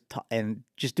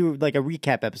just do like a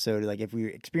recap episode, like if we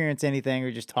experience anything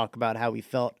or just talk about how we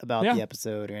felt about Yeah. the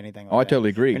episode or anything like oh, I that. totally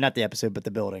agree. Or not the episode, but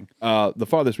the building. The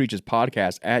farthest reaches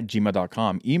podcast at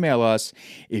gmail.com. Email us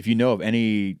if you know of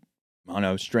any, I don't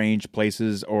know, strange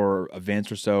places or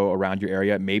events or so around your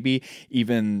area. Maybe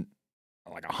even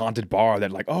like a haunted bar that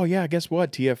like, oh yeah, guess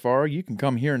what, TFR, you can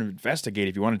come here and investigate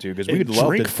if you wanted to, because we And would love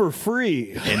drink to. for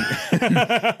free.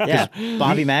 Yeah,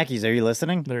 Bobby Mackey's. Are you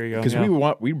listening? There you go. Because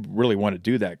Yeah. we really want to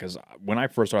do that. Because when I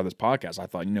first started this podcast, I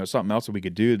thought, something else that we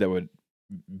could do that would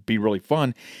be really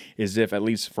fun is if, at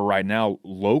least for right now,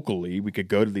 locally, we could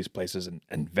go to these places and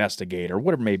investigate or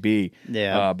whatever it may be.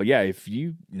 Yeah. But yeah, if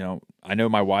I know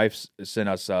my wife sent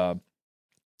us a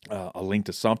link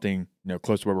to something,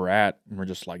 close to where we're at, and we're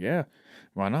just like, yeah,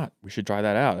 why not? We should try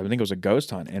that out. I think it was a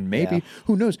ghost hunt, and maybe, Yeah.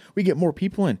 who knows, we get more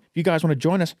people in. If you guys want to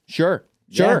join us, sure.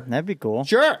 Yeah, that'd be cool.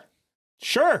 Sure.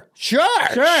 Sure.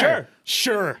 Sure.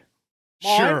 Sure.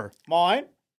 Mine? Sure. Mine?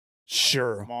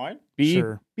 Sure. Mine? Be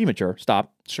Sure. mature.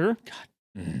 Stop. Sure.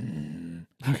 Mm.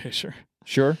 Okay, sure.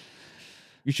 Sure.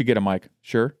 You should get a mic.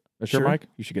 Sure. A shirt Sure. mic?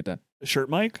 You should get that. Shirt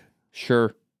mic?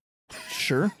 Sure.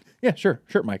 Sure. Yeah, sure.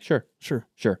 Shirt mic. Sure. Sure.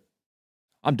 Sure.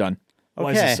 I'm done.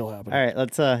 Why Okay. is this still happening? All right,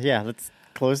 let's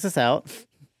close this out.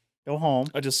 Go home.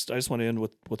 I just want to end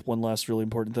with one last really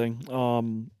important thing.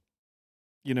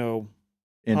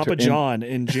 Papa John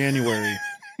in January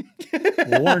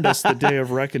warned us the day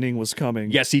of reckoning was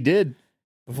coming. Yes, he did.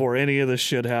 Before any of this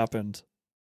shit happened.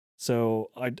 So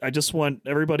I just want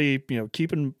everybody,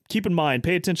 keep in mind,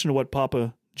 pay attention to what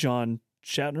Papa John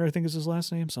Shatner, I think is his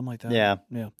last name, something like that. Yeah.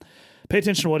 Yeah. Pay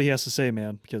attention to what he has to say,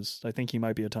 man, because I think he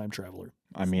might be a time traveler.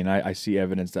 I mean, I see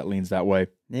evidence that leans that way.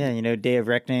 Yeah, Day of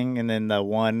Reckoning, and then the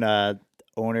one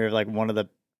owner of like one of the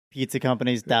pizza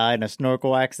companies died in a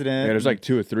snorkel accident. Yeah, there's like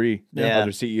 2 or 3 Yeah.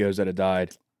 other CEOs that had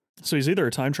died. So he's either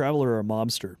a time traveler or a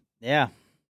mobster. Yeah.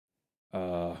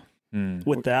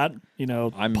 With that,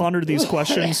 ponder these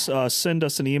questions. Send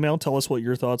us an email. Tell us what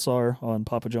your thoughts are on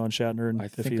Papa John Shatner, and I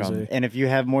if think he's I'm- And if you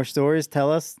have more stories,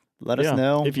 tell us. Let us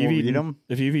know. If you've We'll read eaten them.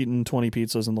 if you've eaten 20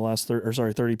 pizzas in the last 30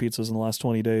 pizzas in the last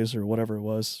 20 days or whatever it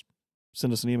was,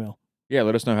 send us an email. Yeah,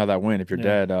 let us know how that went. If you're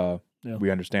Yeah. dead, Yeah.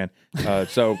 we understand.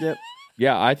 So, Yep.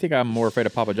 yeah, I think I'm more afraid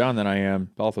of Papa John than I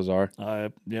am Balthazar.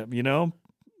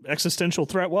 Existential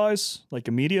threat wise, like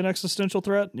immediate existential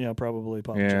threat, probably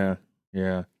Papa John.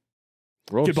 Yeah.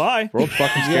 World's, Goodbye. World's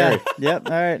fucking scary. Yep.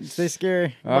 All right. Stay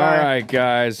scary. All Bye. right,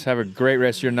 guys. Have a great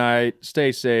rest of your night.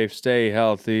 Stay safe, stay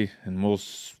healthy, and we'll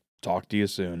talk to you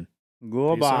soon.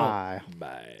 Goodbye.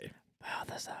 Bye.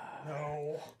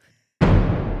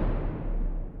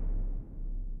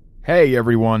 Hey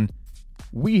everyone,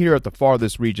 we here at the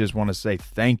Farthest Reaches want to say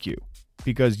thank you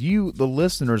because you, the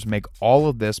listeners, make all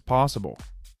of this possible.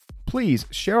 Please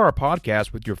share our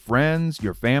podcast with your friends,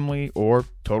 your family, or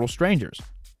total strangers.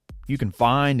 You can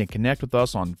find and connect with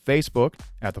us on Facebook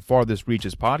at the Farthest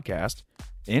Reaches Podcast,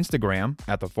 Instagram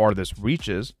at the Farthest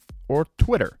Reaches, or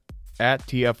Twitter at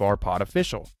TFR Pod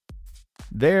Official.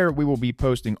 There, we will be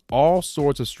posting all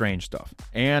sorts of strange stuff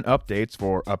and updates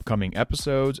for upcoming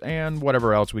episodes and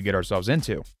whatever else we get ourselves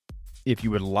into. If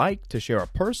you would like to share a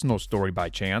personal story by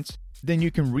chance, then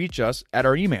you can reach us at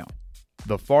our email,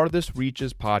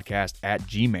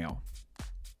 thefarthestreachespodcast@gmail.com.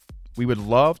 We would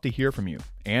love to hear from you,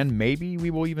 and maybe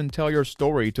we will even tell your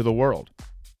story to the world.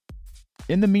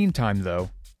 In the meantime, though,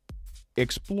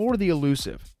 explore the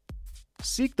elusive,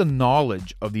 seek the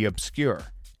knowledge of the obscure,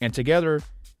 and together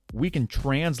we can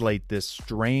translate this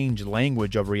strange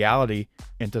language of reality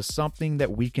into something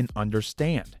that we can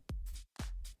understand.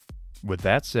 With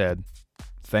that said,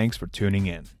 thanks for tuning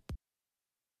in.